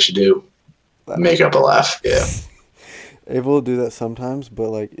 You know what I should do? Make up a laugh. Yeah. Ava will do that sometimes, but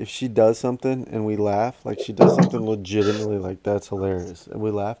like if she does something and we laugh, like she does something legitimately like that's hilarious, and we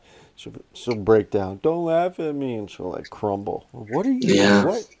laugh, She'll break down. Don't laugh at me, and she'll like crumble. What are you? Yeah.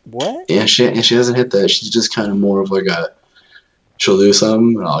 What? Yeah, she doesn't hit that. She's just kind of more of like she'll do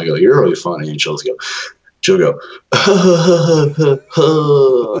something, and I'll go, "You're really funny," and she'll go, and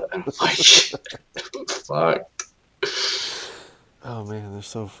I'm like, fuck. Oh man, they're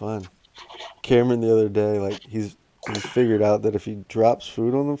so fun. Cameron the other day, like he's figured out that if he drops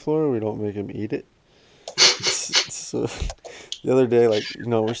food on the floor, we don't make him eat it. So the other day, like,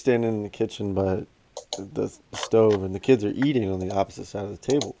 we're standing in the kitchen by the stove, and the kids are eating on the opposite side of the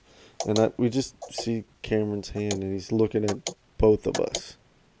table, and we just see Cameron's hand, and he's looking at both of us,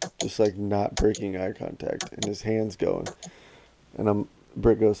 just like not breaking eye contact, and his hand's going, and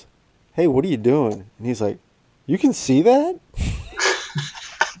Britt goes, "Hey, what are you doing?" And he's like, "You can see that?"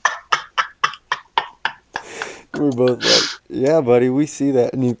 We're both like, "Yeah, buddy, we see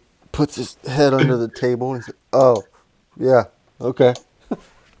that." And he puts his head under the table and he's like, "Oh, yeah, okay."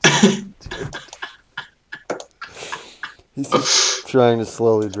 He's just trying to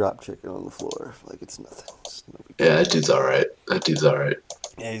slowly drop chicken on the floor like it's nothing. Yeah, that dude's all right.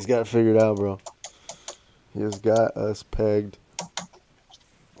 Yeah, he's got it figured out, bro. He has got us pegged.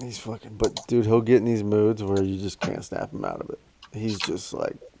 He's fucking, but dude, he'll get in these moods where you just can't snap him out of it. He's just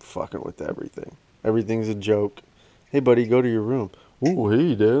like fucking with everything. Everything's a joke. Hey, buddy, go to your room. Ooh,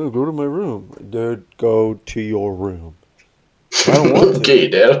 hey, Dad, go to my room. Dad, go to your room. I don't want to. Okay,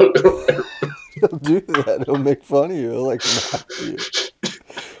 Dad. He'll do that. He'll make fun of you. He'll like mock you.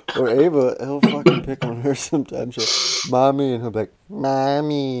 Or Ava, he'll fucking pick on her sometimes. She'll, "Mommy," and he'll be like,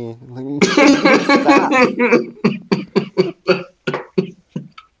 "Mommy." Like, stop.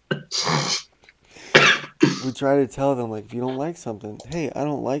 We try to tell them, like, if you don't like something, "Hey, I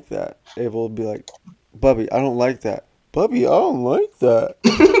don't like that." Ava will be like, "Bubby, I don't like that." "Bubby, I don't like that."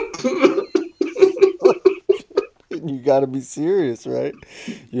 You gotta be serious, right?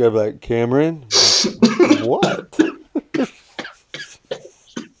 You gotta be like, "Cameron, what?"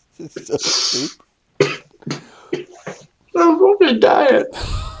 It's so stupid. I'm fucking dying.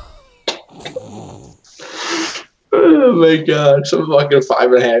 Oh my god, some fucking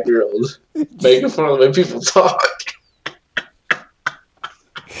 5.5-year-old making fun of the way people talk.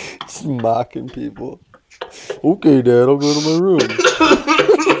 Just mocking people. "Okay, Dad, I'll go to my room."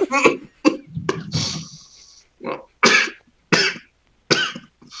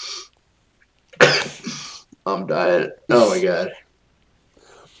 I'm dying. Oh my god.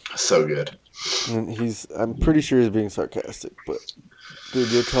 So good. And I'm pretty sure he's being sarcastic, but dude,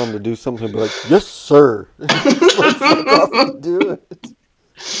 you'll tell him to do something and be like, "Yes, sir." Do it.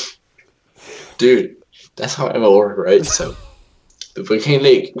 Dude, that's how I'm at work, right? So, if we can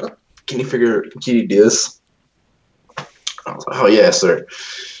you do this? I was like, "Oh, yeah, sir."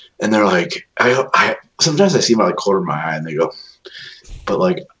 And they're like, I sometimes I see my like corner of my eye and they go, but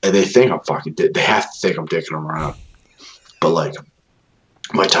like, they think I'm fucking, they have to think I'm dicking them around. But like,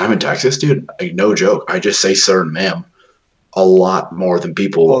 my time in Texas, dude, like, no joke, I just say sir and ma'am a lot more than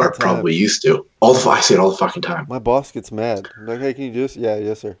people are probably used to. I say it all the fucking time. My boss gets mad. I'm like, "Hey, can you do this?" "Yeah,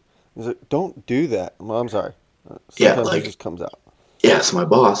 yes, sir." He's like, "Don't do that." I'm sorry. Sometimes it just comes out. Yeah, so my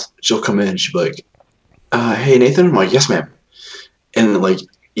boss, she'll come in and she'll be like, "Hey, Nathan." I'm like, "Yes, ma'am." And like,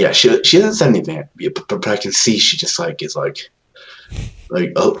 yeah, she doesn't say anything, but I can see she just like is like,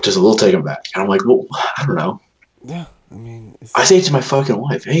 oh, just a little taken back. And I'm like, "Well, I don't know." Yeah, I mean, I say it to my fucking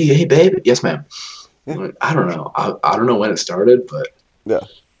wife, hey, babe. "Yes, ma'am." Yeah. Like, I don't know. I don't know when it started, but yeah.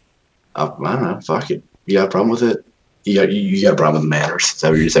 I don't know. Fuck it. You got a problem with it? You got a problem with manners? Is that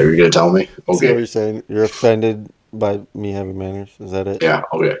what you're going to tell me? Is that what you're saying? You're offended by me having manners? Is that it? Yeah,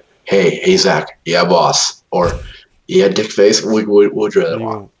 okay. Hey, Zach. Yeah, boss. Or, yeah, dick face. What would you rather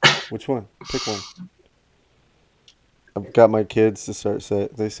want? Which one? Pick one. I've got my kids to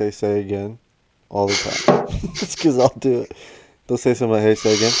say again all the time. It's because I'll do it. They'll say something like, "Hey,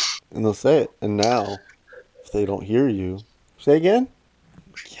 say again," and they'll say it. And now, if they don't hear you, "Say again."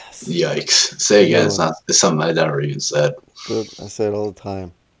 Yes. Yikes. Say again. It's something I never even said. Good. I say it all the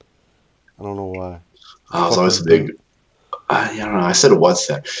time. I don't know why. I was always a big, I don't know. I said, "What's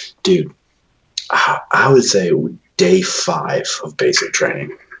that?" Dude, I would say day 5 of basic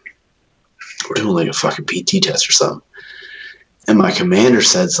training. We're doing like a fucking PT test or something. And my commander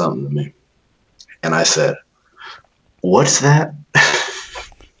said something to me. And I said, "What's that?"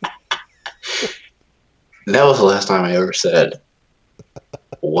 That was the last time I ever said,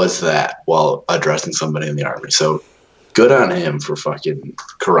 "What's that?" while addressing somebody in the Army. So good on him for fucking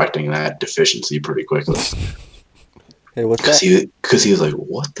correcting that deficiency pretty quickly. Hey, what's that? Because he was like,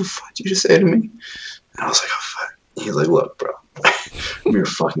 "What the fuck did you just say to me?" And I was like, "Oh, fuck." He's like, "Look, bro, I'm your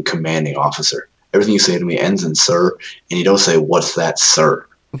fucking commanding officer. Everything you say to me ends in sir, and you don't say, 'What's that, sir?'"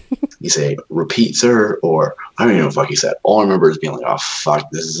 You say, repeat, sir, or I don't even know what the fuck he said. All I remember is being like, oh, fuck,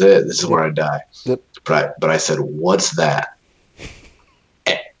 this is it. This is where I die. Yep. But I said, what's that?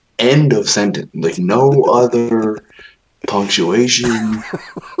 End of sentence. Like, no other punctuation,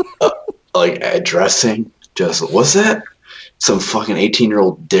 like addressing. Just, what's that? Some fucking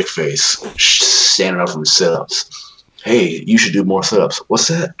 18-year-old dick face standing up from sit-ups. Hey, you should do more sit-ups. What's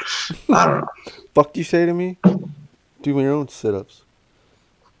that? I don't know. Fuck you say to me? Do your own sit-ups.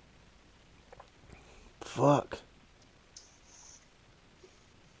 Fuck.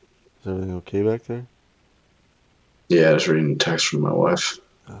 Is everything okay back there? Yeah, I was reading a text from my wife.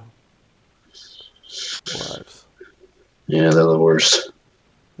 Wives. Yeah, they're the worst.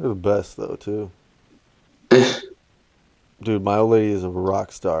 They're the best, though, too. Eh. Dude, my old lady is a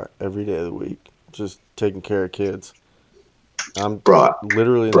rock star every day of the week. Just taking care of kids. I'm Bro,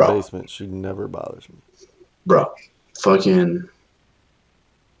 literally in bro. the basement. She never bothers me. Bro, fucking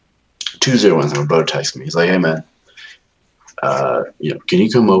Tuesday or Wednesday, my brother texted me. He's like, hey, man, can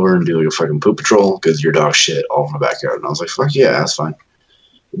you come over and do like a fucking poop patrol? Because your dog shit all in my backyard. And I was like, fuck yeah, that's fine.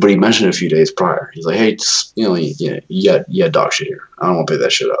 But he mentioned it a few days prior. He's like, hey, you got dog shit here. I don't want to pick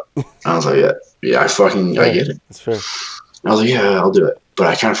that shit up. I was like, yeah, I get it. That's fair. I was like, yeah, I'll do it. But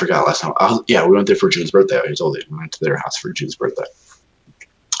I kind of forgot last time. We went there for June's birthday. I told you. We went to their house for June's birthday.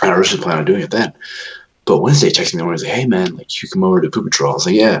 And I originally planned on doing it then. But Wednesday he texted me and he's like, hey, man, like, you come over to Poop Patrol. I was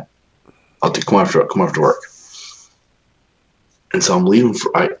like, yeah, come after work. And so I'm leaving.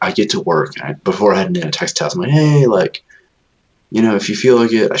 I get to work. And before I had a text test, I'm like, hey, like, if you feel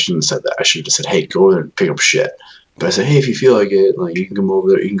like it, I shouldn't have said that. I should have just said, hey, go over there and pick up shit. But I said, hey, if you feel like it, like, you can come over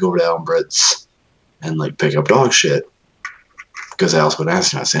there. You can go over to Alan Britt's and, like, pick up dog shit. Because Alice been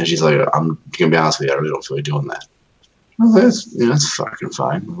asking us, and she's like, I'm going to be honest with you, I really don't feel like doing that. I was like, that's fucking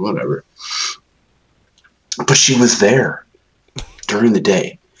fine. Whatever. But she was there during the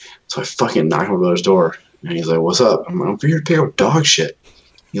day. So I fucking knocked on my brother's door, and he's like, what's up? I'm like, I'm here to pick up dog shit.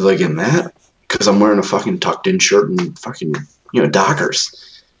 He's like, in that? Because I'm wearing a fucking tucked-in shirt and fucking,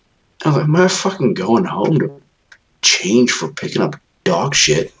 Dockers. I was like, am I fucking going home to change for picking up dog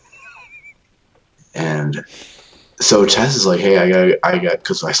shit? And so Tess is like, hey, I got,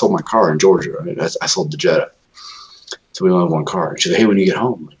 because I sold my car in Georgia, right? I sold the Jetta. So we only have one car. She's like, hey, when you get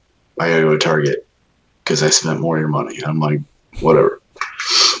home, I got to go to Target because I spent more of your money. And I'm like, whatever.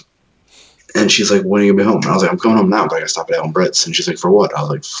 And she's like, when are you going to be home? And I was like, I'm coming home now, but I got to stop at Alan Britt's. And she's like, for what? I was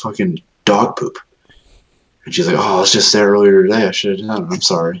like, fucking dog poop. And she's like, oh, I was just there earlier today. I should have done it. I'm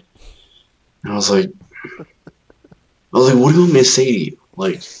sorry. And I was like, what do you want me to say to you?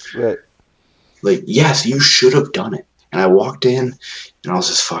 Right. Like, yes, you should have done it. And I walked in, and I was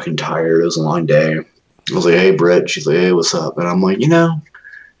just fucking tired. It was a long day. I was like, hey, Britt. She's like, hey, what's up? And I'm like,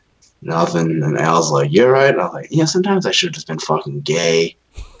 nothing. And Al's like, you're right. And I'm like, sometimes I should have just been fucking gay.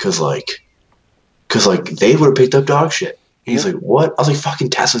 Because they would have picked up dog shit. And he's like, what? I was like, fucking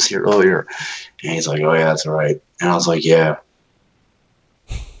Tess was here earlier. And he's like, oh, yeah, that's right. And I was like, yeah.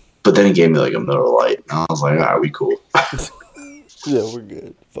 But then he gave me, like, a Miller Lite. And I was like, all right, we cool. Yeah, we're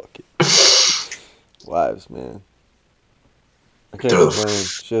good. Fuck it. Wives, man. I can't Dude, complain.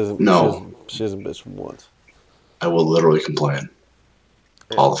 She hasn't bitched once. I will literally complain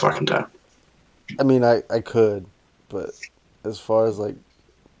all the fucking time. I mean, I could, but as far as, like,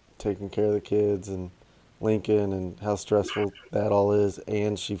 taking care of the kids and Lincoln and how stressful that all is,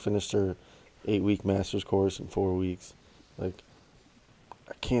 and she finished her 8-week master's course in 4 weeks, like,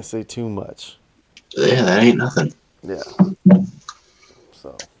 I can't say too much. Yeah, that ain't nothing. Yeah.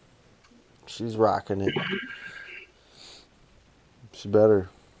 So, she's rocking it. She better.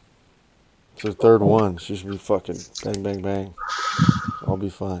 It's her third one. She should be fucking bang, bang, bang. I'll be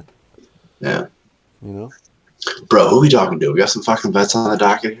fine. Yeah. Bro, who we talking to? We got some fucking vets on the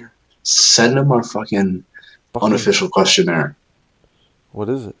docket here? Send them our fucking unofficial questionnaire. What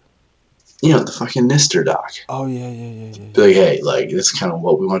is it? The fucking Nister doc. Oh, yeah. Be like, hey, like, this is kind of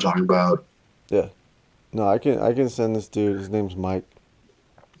what we want to talk about. Yeah. No, I can send this dude. His name's Mike.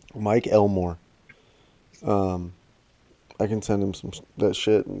 Mike Elmore. I can send him that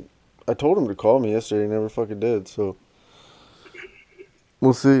shit. And I told him to call me yesterday. He never fucking did. So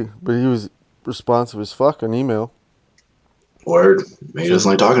we'll see. But he was responsive as fuck on email. Word. Maybe he doesn't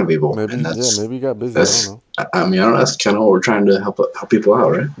like talking to people. Maybe he got busy. I don't know. I mean, that's kind of what we're trying to help people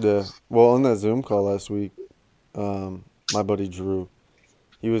out, right? Yeah. Well, on that Zoom call last week, my buddy Drew,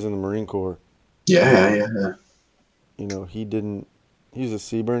 he was in the Marine Corps. Yeah. He was a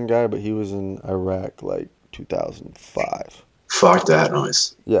Seaburn guy, but he was in Iraq like 2005. Fuck that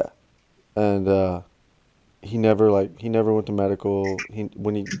noise. Yeah. And he never went to medical.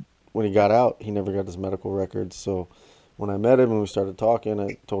 When he got out, he never got his medical records. So When I met him and we started talking,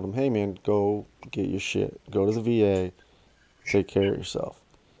 I told him, hey, man, go get your shit. Go to the VA. Take care of yourself.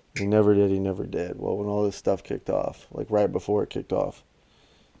 He never did. He never did. Well, when all this stuff kicked off, like right before it kicked off,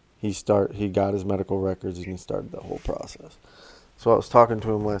 he got his medical records and he started the whole process. So I was talking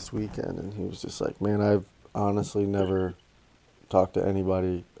to him last weekend, and he was just like, man, I've honestly never talked to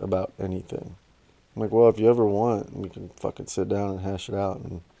anybody about anything. I'm like, well, if you ever want, we can fucking sit down and hash it out,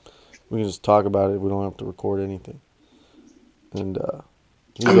 and we can just talk about it. We don't have to record anything. And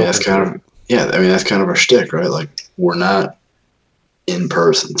I mean, that's kind of, that's kind of our shtick, right? Like, we're not in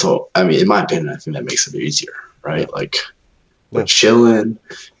person. So, I mean, in my opinion, I think that makes it easier, right? Yeah. Like, we're chilling.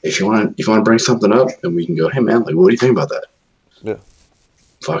 If you want to bring something up, then we can go, hey, man, like, what do you think about that? Yeah.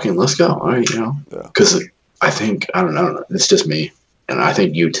 Fucking let's go. All right, Yeah. Because I think, I don't know, it's just me, and I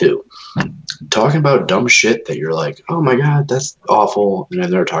think you too. Talking about dumb shit that you're like, oh my God, that's awful, and I've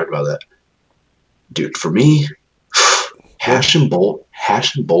never talked about that. Dude, for me, hashing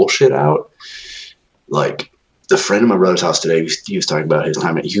bullshit out. Like, the friend of my brother's house today, he was talking about his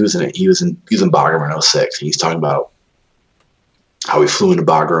time. He was in Bagram in 06, and he's talking about how he flew into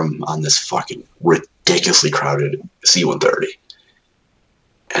Bagram on this fucking ridiculously crowded C-130.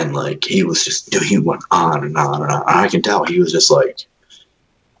 And, like, he was just, dude, he went on and on and on. And I can tell he was just like,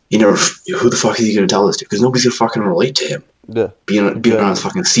 who the fuck is he going to tell this to? Because nobody's going to fucking relate to him. Yeah. Being on his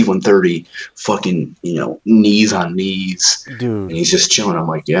fucking C-130, fucking, knees on knees. Dude. And he's just chilling. I'm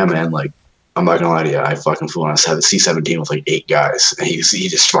like, yeah, man, like, I'm not going to lie to you. I fucking flew on a C-17 with, like, 8 guys. And he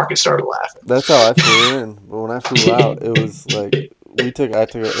just fucking started laughing. That's how I flew in. But when I flew out, it was like, I took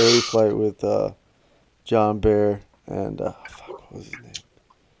an early flight with John Bear and, what was his name?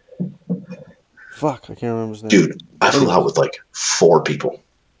 Fuck, I can't remember his name. Dude, I flew out with, like, 4 people.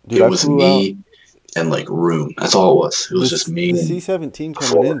 Dude, it was me and, like, room. That's all it was. It was just me. The C-17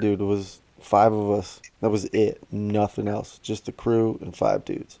 coming in, dude, was 5 of us. That was it. Nothing else. Just the crew and 5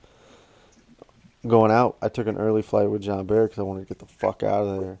 dudes. Going out, I took an early flight with John Bear because I wanted to get the fuck out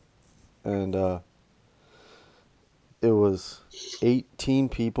of there. And it was 18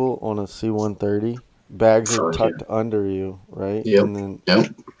 people on a C-130. Bags are tucked under you, right? Yep. And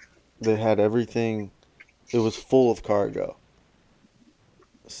then they had everything. It was full of cargo.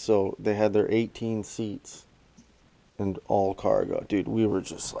 So they had their 18 seats and all cargo. Dude, we were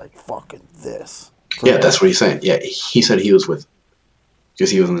just like, fucking this. Yeah, that's what he's saying. Yeah, he said he was because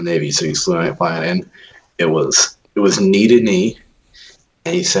he was in the Navy, so he's flying in. It was knee to knee,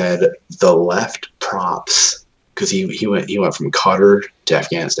 and he said the left props, because he went from Qatar to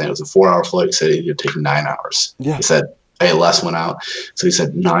Afghanistan. It was a 4-hour flight. He said it would take 9 hours. Yeah. He said ALS went out, so he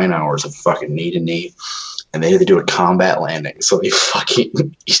said 9 hours of fucking knee to knee. And they had to do a combat landing. So he's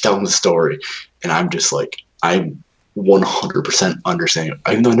telling the story. And I'm just like, I'm 100% understanding.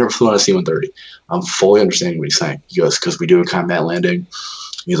 Even though I never flew on a C-130, I'm fully understanding what he's saying. He goes, because we do a combat landing.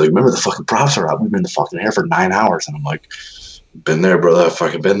 He's like, remember the fucking props are out. We've been in the fucking air for 9 hours. And I'm like, been there, brother. I've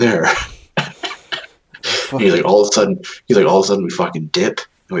fucking been there. He's like, all of a sudden we fucking dip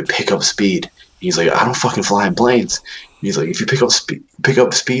and we pick up speed. He's like, I don't fucking fly in planes. He's like, if you pick up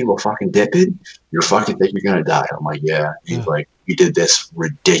speed while fucking dipping, you're fucking think you're gonna die. I'm like, yeah. He's like, we did this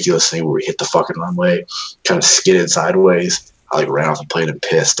ridiculous thing where we hit the fucking runway, kind of skidded sideways. I like ran off the plane and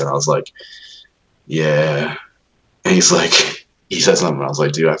pissed, and I was like, yeah. And he's like, he said something. And I was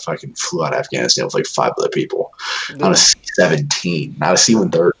like, dude, I fucking flew out of Afghanistan with like 5 other people on a C-17, not a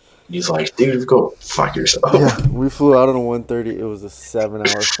C-130. He's like, dude, go fuck yourself. Yeah, we flew out on a 130. It was a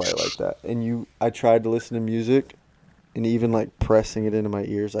 7-hour flight like that. And I tried to listen to music, and even like pressing it into my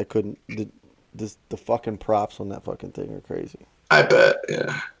ears, I couldn't. The fucking props on that fucking thing are crazy. I bet,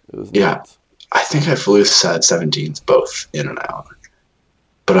 yeah. It was nuts. I think I flew SAT-17s both in and out.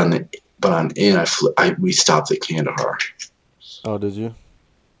 But on in, we stopped at Kandahar. Oh, did you?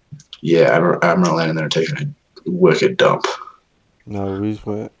 Yeah, I remember landing there and taking a wicked dump. No, we just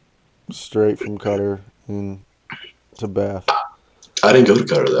went straight from Qatar to Bath. I didn't go to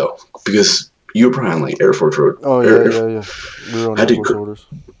Qatar though, because you were probably on like Air Force Road. Oh yeah. We were on Air Force orders.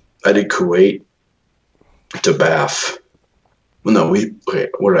 I did Kuwait to Bath. Well, no, what did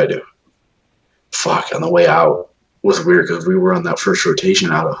I do? Fuck, on the way out was weird because we were on that first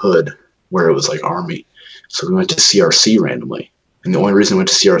rotation out of Hood where it was like Army. So we went to CRC randomly. And the only reason we went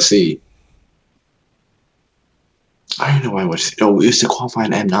to CRC, I don't know why we used to qualify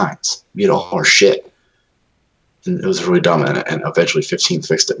in M9s. We had all our shit. And it was really dumb, and eventually 15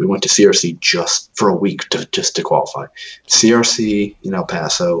 fixed it. We went to CRC just for a week just to qualify. CRC in El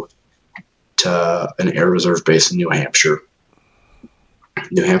Paso to an air reserve base in New Hampshire.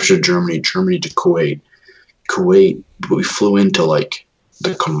 New Hampshire, Germany to Kuwait. But we flew into like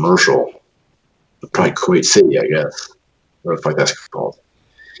the commercial, probably Kuwait City, I guess. What the fuck that's called.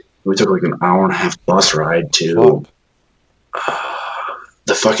 We took like an hour and a half bus ride to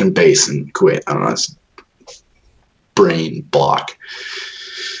the fucking base in Kuwait. I don't know, it's brain block.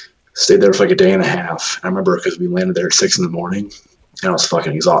 Stayed there for like a day and a half. I remember because we landed there at 6 in the morning, and I was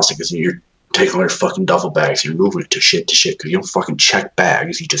fucking exhausted because you're taking all your fucking duffel bags, you're moving it to shit because you don't fucking check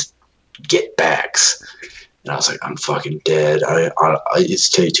bags, you just get bags. And I was like, I'm fucking dead. It's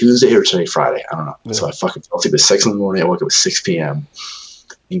today Tuesday or today Friday, I don't know. Yeah. So I fucking fell asleep at 6 in the morning. I woke up at 6 p.m.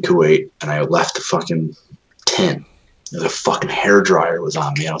 in Kuwait, and I left at fucking 10. The fucking hairdryer was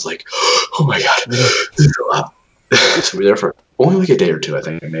on me. I was like, oh my god, this is a lot. So we were there for only like a day or two, I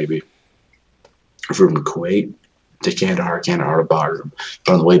think, maybe. We flew from Kuwait to Kandahar to Bagram.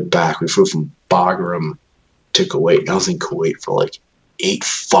 But on the way back, we flew from Bagram to Kuwait. And I was in Kuwait for like 8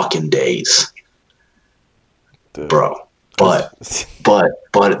 fucking days. Dude. Bro. But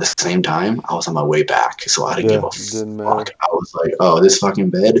at the same time, I was on my way back. So I didn't give a fuck. I was like, oh, this fucking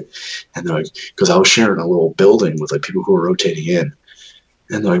bed. And they're like, because I was sharing a little building with like people who were rotating in.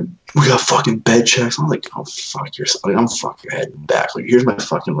 And they're like, we got fucking bed checks. I'm like, oh, fuck yourself. Like, I'm fucking heading back. Like, here's my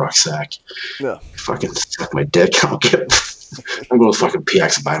fucking rucksack. Yeah. Fucking suck my dick. I'm going to fucking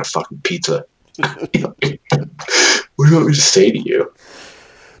PX and buying a fucking pizza. What do you want me to say to you?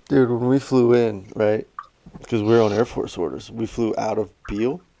 Dude, when we flew in, right, because we were on Air Force orders, we flew out of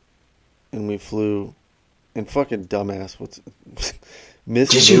Beale, and we flew, and fucking dumbass,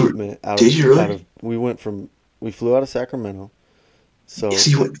 missed movement out of, we flew out of Sacramento. So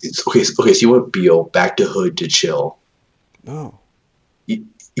you went, so you went Beale back to Hood to chill. No. You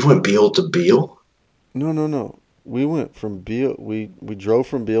went Beale to Beale? No. We went from Beale. We drove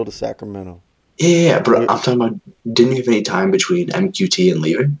from Beale to Sacramento. Yeah, but I'm talking about, didn't you have any time between MQT and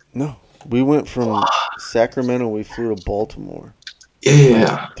leaving? No. We went from Sacramento, we flew to Baltimore.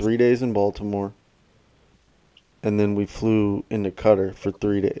 Yeah. 3 days in Baltimore. And then we flew into Qatar for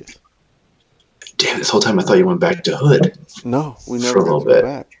 3 days. Damn, this whole time I thought you went back to Hood. No, we never got to go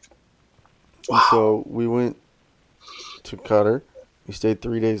back. Wow. So we went to Qatar. We stayed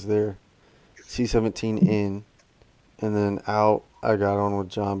 3 days there. C-17 in. And then out, I got on with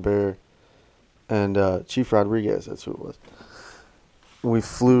John Bear and Chief Rodriguez. That's who it was. We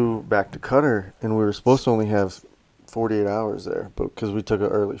flew back to Qatar, and we were supposed to only have 48 hours there. But because we took an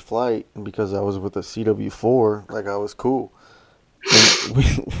early flight, and because I was with a CW4, like, I was cool.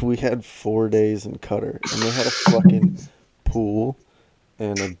 And we had 4 days in Qatar, and they had a fucking pool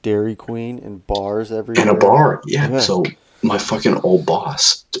and a Dairy Queen and bars everywhere. And a bar, yeah. So my fucking old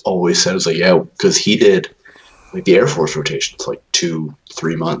boss always said, was like, yeah, because he did like the Air Force rotations, like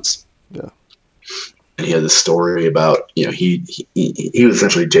 2-3 months. Yeah. And he had this story about, you know, he was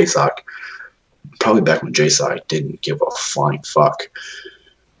essentially JSOC, probably back when JSOC didn't give a flying fuck.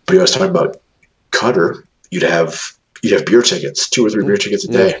 But he was talking about Qatar, you'd have beer tickets, 2 or 3 beer tickets a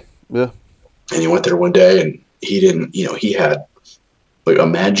day. Yeah. And he went there one day, and he didn't, you know, he had, like,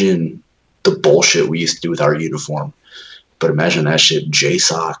 imagine the bullshit we used to do with our uniform. But imagine that shit,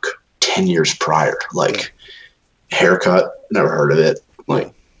 JSOC 10 years prior. Like, haircut, never heard of it.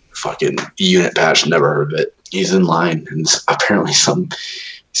 Like, fucking unit patch, never heard of it. He's in line, and apparently he's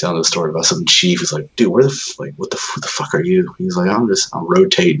telling a story about some chief. He's like, dude, what the fuck are you? He's like, I'm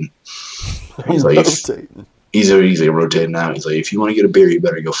rotating. He's like, rotating. He's rotating out. He's like, if you want to get a beer, you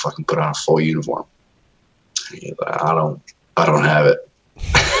better go fucking put on a full uniform. He's like, I don't have it.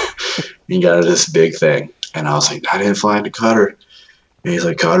 He got this big thing. And I was like, I didn't fly into Qatar. And he's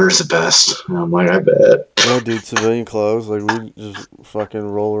like, Qatar's the best. And I'm like, I bet. Yeah, dude, civilian clothes. Like, we just fucking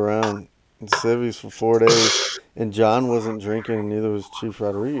roll around in civvies for 4 days. And John wasn't drinking, and neither was Chief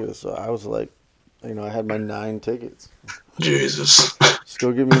Rodriguez. So I was like, you know, I had my 9 tickets. Jesus.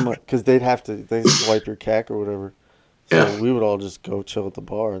 Still give me my, because they'd swipe your CAC or whatever. So we would all just go chill at the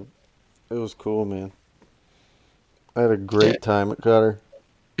bar. And it was cool, man. I had a great time at Qatar.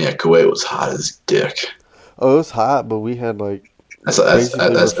 Yeah, Kuwait was hot as dick. Oh, it was hot, but we had like basically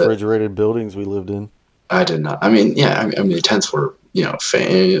refrigerated buildings we lived in. I did not. I mean, yeah, I mean the tents were, you know,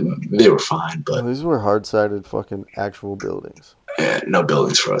 they were fine, but these were hard-sided fucking actual buildings. Yeah, no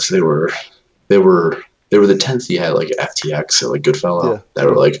buildings for us. They were the tents you had like FTX or like Goodfellow that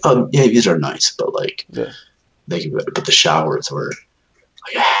were like, oh yeah, these are nice, but like but the showers were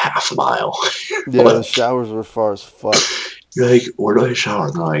like a half mile. Yeah, the showers were far as fuck. You're like, where do I shower?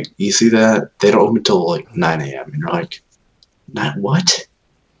 And they're like, you see that? They don't open until like 9 a.m. And you're like, what?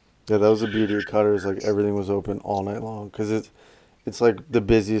 Yeah, that was the beauty of Qatar. Is like everything was open all night long because it's like the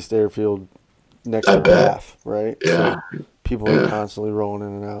busiest airfield next to Bath, right? Yeah. So people are constantly rolling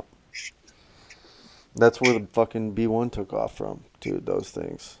in and out. That's where the fucking B-1 took off from, dude. Those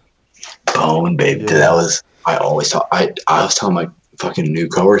things. bone, baby. Dude, Yeah. I always tell, I was telling my fucking new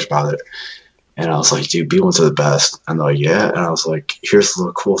coworkers about it. And I was like, dude, B1s are the best. And they're like, yeah. And I was like, here's the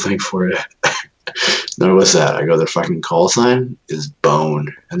little cool thing for you. No, what's that? I go, their fucking call sign is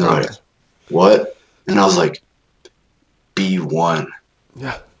bone. And they're like, what? And I was like, B1.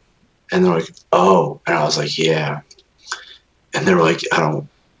 Yeah. And they're like, oh. And I was like, yeah. And they were like,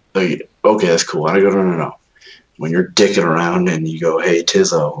 like, okay, that's cool. And I go, no. When you're dicking around and you go, hey,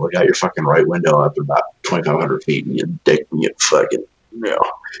 Tizzo, look out your fucking right window up about 2,500 feet and you dick and you fucking,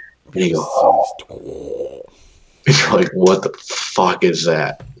 And you go, oh. And you're like, what the fuck is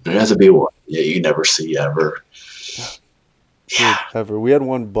that? And it has to be one. Yeah, you never see ever. Dude, ever. We had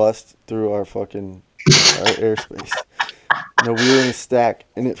one bust through our fucking our airspace. No, we were in a stack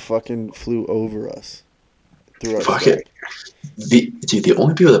and it fucking flew over us. Through our Fuck stack. it. The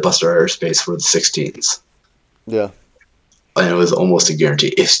only people that busted our airspace were the 16s. Yeah. And it was almost a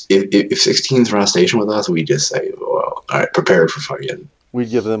guarantee. If 16s were on station with us, we just say, well, all right, prepared for fucking We'd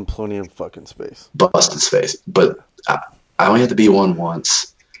give them plenty of fucking space. busting space. But I only had the B1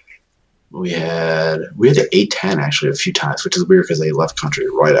 once. We had the A10 actually a few times, which is weird because they left country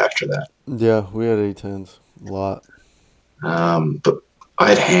right after that. Yeah, we had A10s. A lot. But I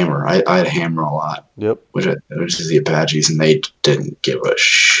had Hammer. I had Hammer a lot. Yep. Which is the Apaches, and they didn't give a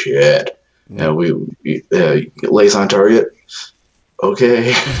shit. Yeah, we lays on target.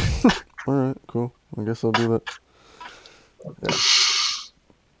 Okay. All right, cool. I guess I'll do that. Yeah.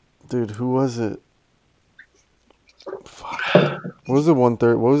 Dude, who was it? Fuck. What was it?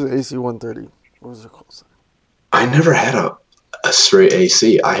 130? What was it? AC 130? What was it called? I never had a straight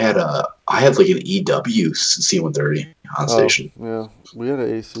AC. I had like an EW C-130 on station. Yeah, we had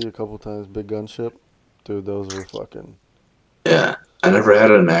an AC a couple times. Big gunship. Dude, those were fucking. Yeah, I never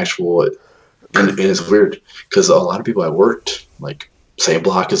had an actual. And it's weird because a lot of people I worked, like, same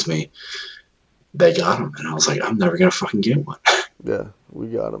block as me, they got them. And I was like, I'm never going to fucking get one. Yeah, we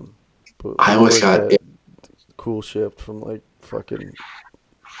got them. But I always got it. Cool shift from like fucking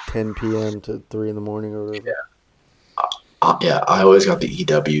 10 p.m. to 3 in the morning or whatever. Yeah, I always got the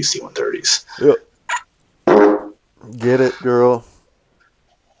EW C-130s. Yep. Get it, girl.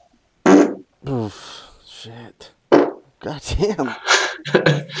 Oof. Shit. God damn.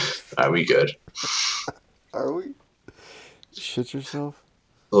 Are we good? Are we? Shit yourself?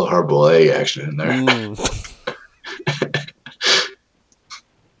 A little hard-boiled egg action in there.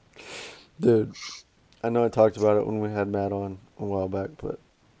 Dude, I know I talked about it when we had Matt on a while back, but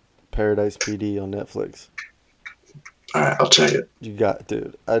Paradise PD on Netflix. All right, I'll check it. You got,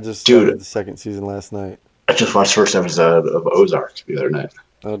 dude. I just started the second season last night. I just watched the first episode of Ozark the other night.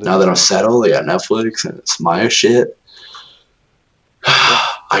 Oh, now that I'm settled, I got Netflix and it's my shit.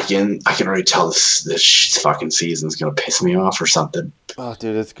 I can already tell this fucking season's gonna piss me off or something. Oh,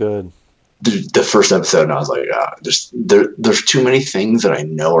 dude, it's good. Dude, the first episode, and I was like, there's too many things that I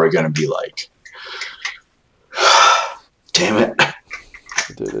know are gonna be like, damn it.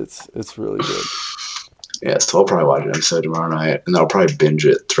 Dude, it's really good. Yeah, so I'll probably watch an episode tomorrow night, and I'll probably binge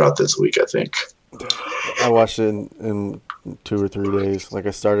it throughout this week, I think. I watched it in 2 or 3 days. Like,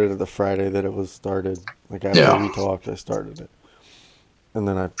 I started it the Friday that it was started. Like, after we talked, I started it. And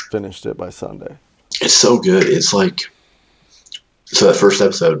then I finished it by Sunday. It's so good. It's like, so that first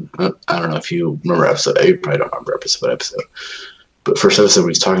episode, I don't know if you remember episode 8, you probably don't remember episode. But first episode,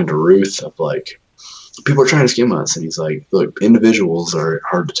 when he's talking to Ruth of like, people are trying to skim us. And he's like, look, individuals are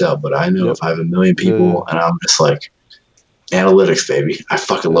hard to tell, but I know if I have 1 million people and I'm just like, analytics, baby. I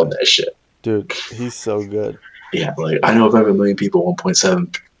fucking love that shit. Dude, he's so good. Yeah, like, I know if I have 1 million people,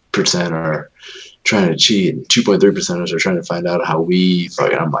 1.7% are trying to cheat, and 2.3% are trying to find out how we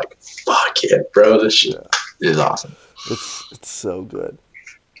fucking, I'm like, fuck yeah, bro, this shit is awesome. It's so good.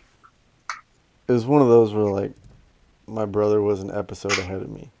 It was one of those where, like, my brother was an episode ahead of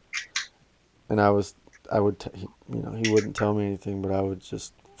me. And he wouldn't tell me anything, but I would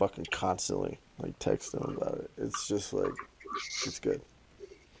just fucking constantly, like, text him about it. It's just, like, it's good.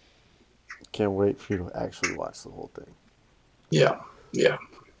 Can't wait for you to actually watch the whole thing. Yeah. Yeah.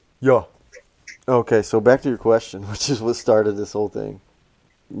 Okay, so back to your question, which is what started this whole thing.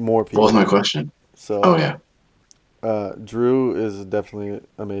 More people. What was my question? So, Drew is definitely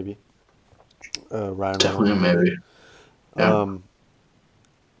a maybe. Ryan definitely a maybe. Yeah.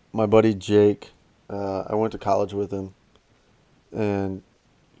 My buddy Jake, I went to college with him, and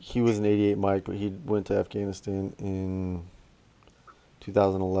he was an 88 Mike, but he went to Afghanistan in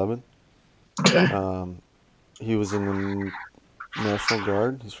 2011. Okay. He was in the National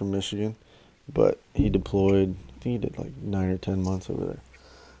Guard. He's from Michigan, but he deployed. I think he did like 9 or 10 months over there.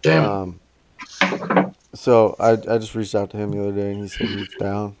 Damn. So I just reached out to him the other day, and he said he's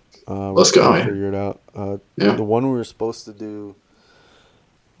down. We're Let's go, trying to yeah. figure it out. Yeah. The one we were supposed to do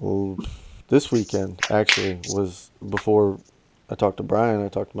this weekend, actually, was before I talked to Brian. I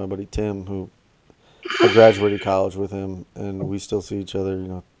talked to my buddy Tim, who I graduated college with him, and we still see each other. You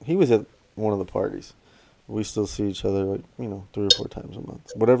know, he was at one of the parties. We still see each other, like, you know, 3 or 4 times a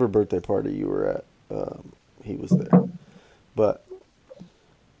month. Whatever birthday party you were at, he was there. But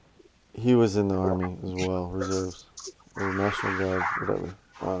he was in the Army as well, reserves, or National Guard, whatever.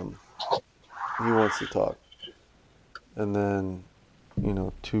 He wants to talk. And then, you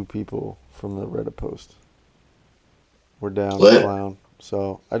know, 2 people from the Reddit post were down to Lit. clown.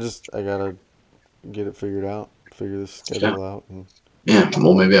 So I gotta get it figured out, figure this schedule out, and Yeah,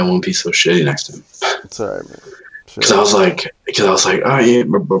 well, maybe I won't be so shitty next time. it's all right, man. Sure. Because I was like, all right, yeah,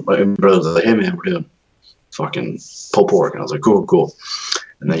 my brother was like, hey, man, we're doing fucking pulled pork. And I was like, cool.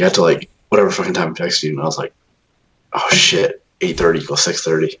 And they got to, like, whatever fucking time I texted you, and I was like, oh, shit, 8:30 equals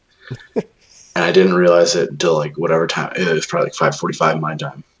 6:30. And I didn't realize it until, like, whatever time. It was probably like 5:45 my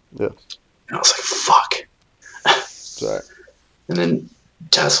time. Yeah. And I was like, fuck. It's all right. And then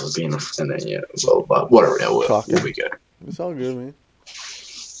Tess was being, and then, yeah, so, but whatever, yeah, we'll be good. It's all good, man.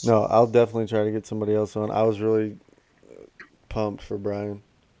 No, I'll definitely try to get somebody else on. I was really pumped for Brian.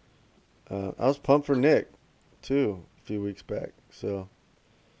 I was pumped for Nick, too, a few weeks back. So,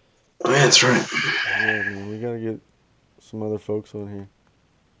 Oh, yeah, that's right. yeah, man, we got to get some other folks on here.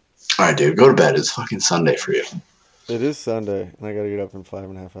 All right, dude, go to bed. It's fucking Sunday for you. It is Sunday, and I got to get up in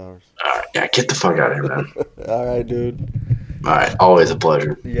 5.5 hours. All right, yeah, get the fuck out of here, man. All right, dude. All right, always a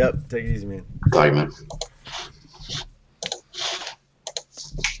pleasure. Yep, take it easy, man. Bye, man.